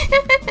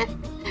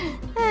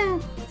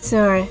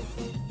 Sorry.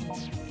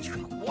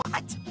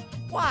 What?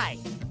 Why?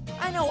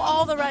 I know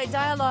all the right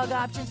dialogue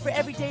options for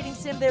every dating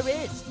sim there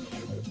is.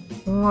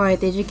 Why,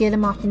 did you get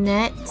him off the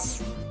net?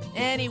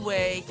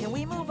 Anyway, can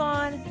we move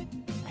on?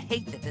 I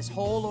hate that this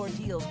whole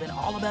ordeal's been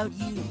all about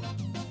you.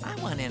 I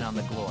want in on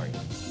the glory.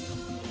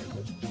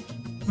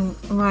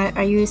 Why,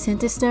 are you a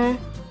synthester?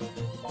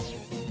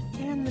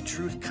 And the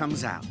truth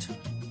comes out.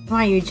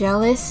 Why, you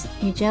jealous?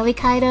 You jelly,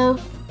 Kaito?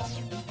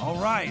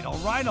 Alright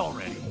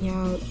already.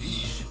 Yo.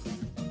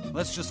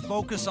 Let's just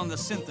focus on the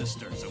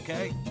synthesters,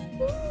 okay?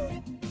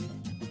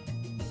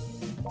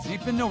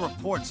 There've been no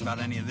reports about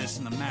any of this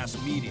in the mass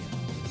media,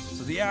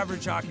 so the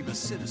average Akiba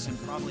citizen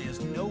probably has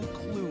no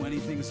clue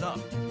anything's up.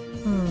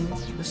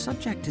 The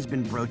subject has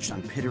been broached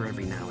on Pitter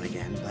every now and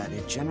again, but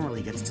it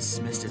generally gets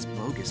dismissed as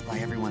bogus by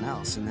everyone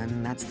else, and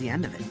then that's the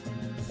end of it.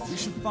 We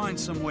should find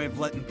some way of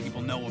letting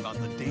people know about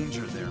the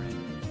danger they're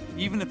in,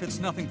 even if it's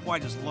nothing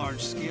quite as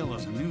large-scale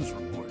as a news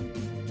report.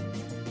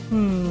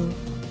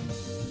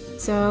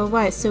 So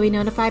what, so we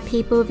notify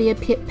people via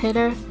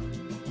Pitter?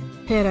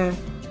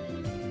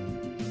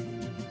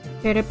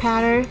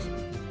 Pitter-patter?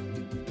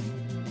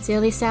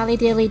 Silly-sally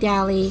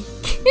dilly-dally.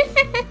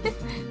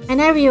 I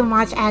never even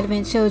watched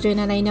Advent Children,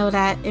 and I know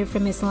that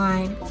infamous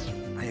line.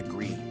 I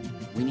agree.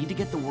 We need to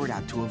get the word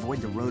out to avoid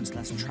the roads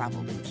less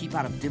traveled and keep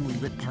out of dimly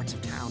lit parts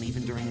of town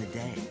even during the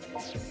day.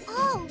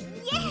 Oh,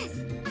 yes!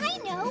 I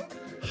know!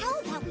 How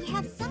about we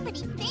have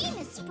somebody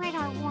famous spread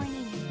our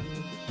warning?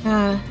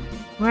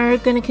 We're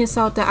gonna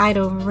consult the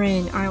idol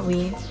Rin, aren't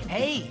we?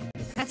 Hey,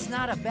 that's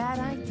not a bad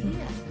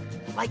idea.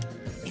 Like,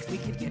 if we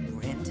could get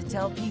Rin to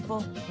tell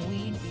people,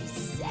 we'd be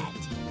set.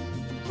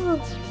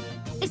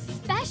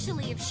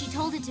 Especially if she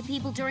told it to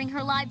people during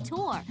her live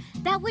tour.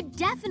 That would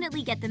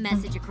definitely get the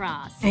message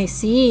across. I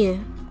see.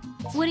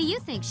 What do you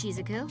think,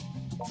 Shizuku?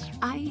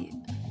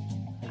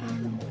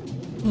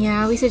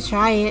 Yeah, we should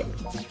try it.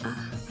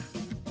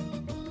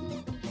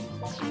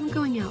 I'm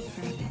going out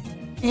for a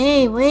bit.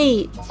 Hey,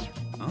 wait.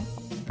 Huh?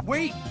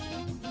 Wait!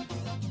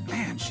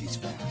 Man, she's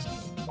fast.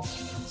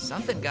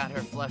 Something got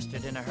her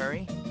flustered in a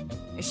hurry.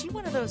 Is she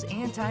one of those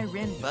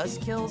anti-Rin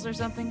buzzkills or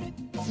something?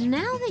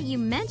 Now that you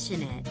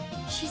mention it,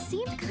 she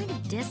seemed kind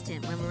of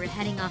distant when we were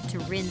heading off to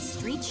Rin's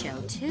street show,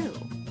 too.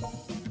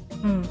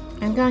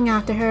 I'm going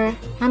after her.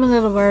 I'm a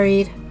little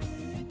worried.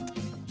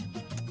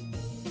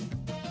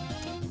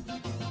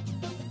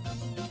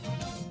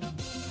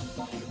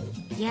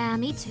 Yeah,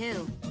 me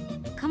too.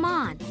 Come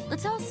on,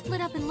 let's all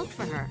split up and look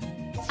for her.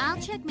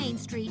 I'll check Main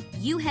Street,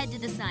 you head to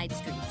the side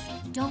streets.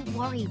 Don't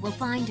worry, we'll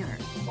find her.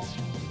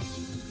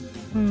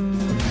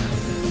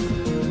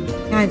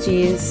 Ah,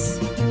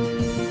 jeez.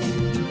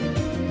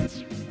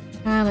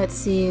 Let's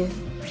see.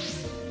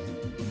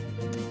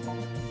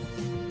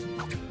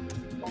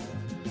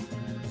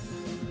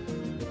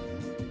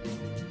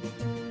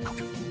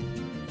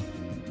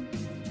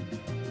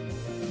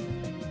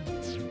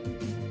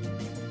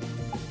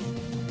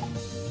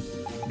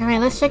 Alright,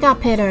 let's check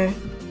out Peter.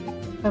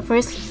 But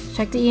first,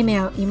 check the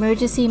email.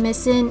 Emergency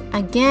missing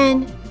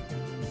again.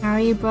 How are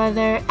you,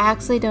 brother?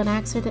 Actually, don't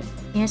answer that.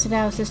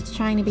 I was just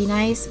trying to be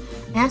nice.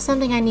 I have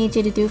something I need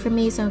you to do for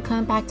me, so I'm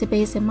coming back to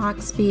base at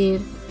Mach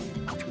speed.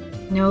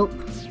 Nope.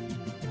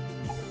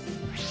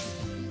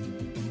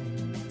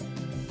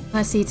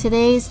 Let's see,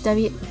 today's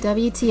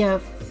WTF.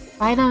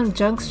 Fight on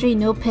Junk Street,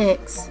 no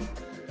pics.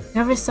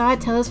 Never saw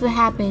it, tell us what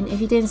happened. If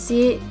you didn't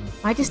see it,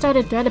 why'd you start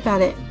a thread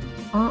about it?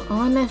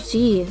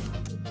 OMFG.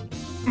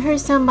 I heard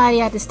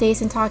somebody at the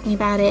station talking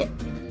about it.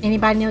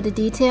 Anybody know the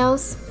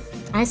details?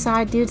 I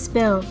saw a dude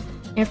spill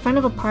in front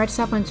of a parts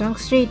shop on Junk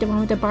Street, the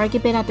one with the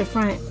bargain bin at the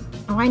front.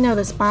 Oh, I know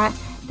the spot.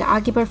 The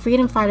Akiba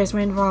freedom fighters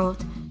were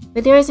involved.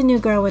 But there is a new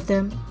girl with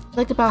them.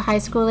 Looked about high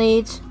school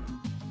age.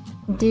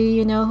 Do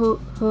you know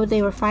who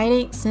they were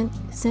fighting?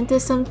 Synth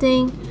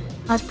something?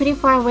 I was pretty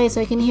far away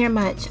so I couldn't hear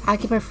much.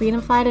 Akiba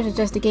freedom fighters are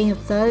just a gang of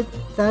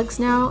thugs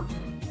now?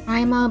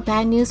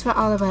 Bad news for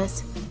all of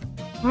us.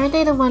 Weren't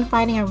they the one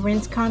fighting at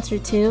Rin's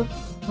concert too?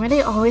 Were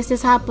they always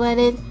this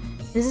hot-blooded?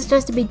 This is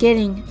just the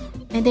beginning.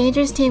 A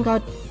dangerous team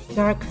called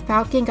Dark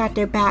Falcon got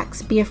their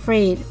backs. Be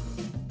afraid.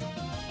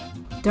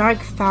 Dark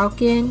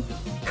Falcon?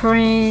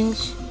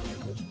 Cringe.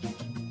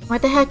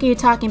 What the heck are you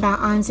talking about,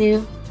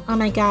 Anzu? Oh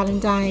my god, I'm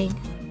dying.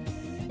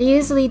 They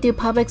usually do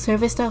public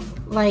service stuff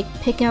like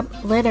picking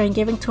up litter and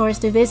giving tours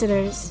to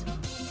visitors.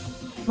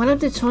 One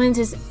of the twins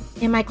is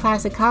in my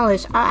class at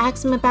college. I'll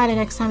ask him about it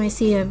next time I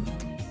see him.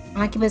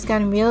 Akiba's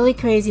gotten really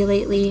crazy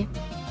lately.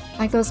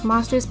 Like those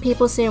monstrous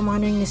people say are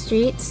wandering the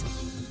streets.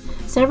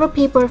 Several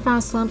people were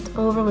found slumped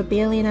over with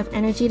barely enough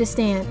energy to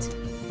stand.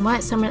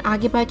 What, someone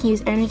Akiba can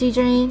use energy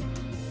drain?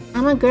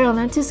 I'm a girl and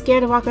I'm too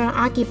scared to walk around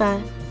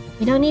Akiba.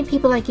 We don't need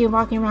people like you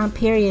walking around,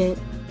 period.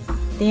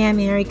 Damn,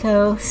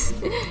 Eriko.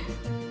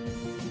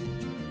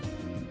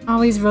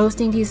 Always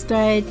roasting these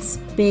threads.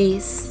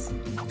 Base.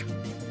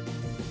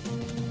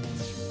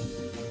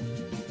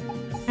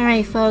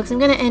 Alright folks, I'm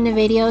gonna end the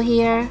video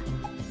here.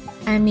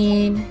 I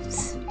mean,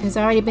 it's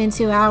already been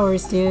 2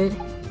 hours, dude.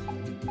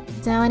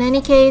 So in any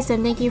case,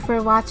 and thank you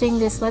for watching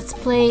this Let's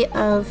Play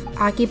of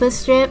Akiba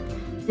Strip.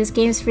 This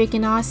game's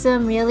freaking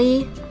awesome,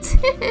 really.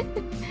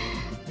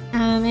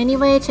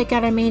 Anyway, check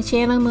out our main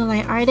channel,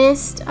 Moonlight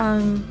Artist.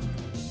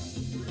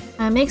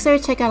 Make sure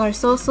to check out our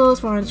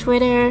socials. We're on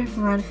Twitter,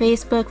 we're on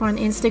Facebook, we're on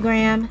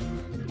Instagram.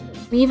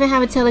 We even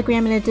have a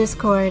Telegram and a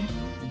Discord.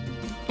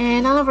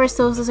 And all of our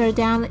socials are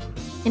down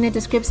in the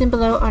description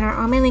below on our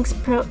All My Links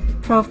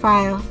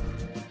profile.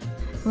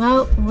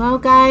 Well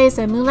guys,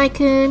 I'm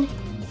Moonlight-kun,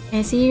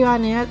 and see you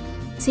on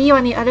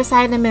the other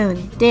side of the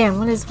moon. Damn,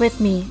 what is with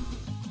me?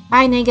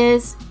 Bye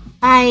niggas.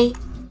 Bye.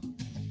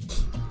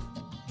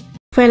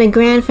 For the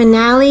grand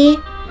finale,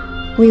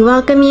 we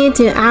welcome you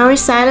to our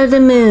side of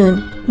the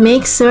moon.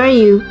 Make sure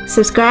you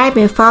subscribe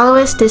and follow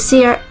us to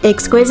see our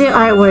exquisite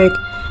artwork,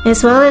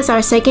 as well as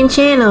our second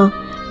channel,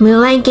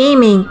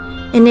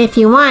 MoonliightGaming. And if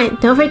you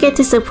want, don't forget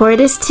to support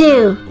us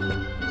too.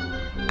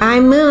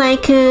 I'm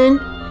Moonlight-kun.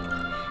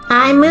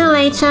 I'm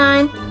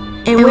Moonlight-chan.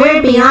 And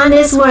we're beyond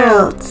this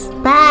world.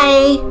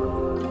 Bye!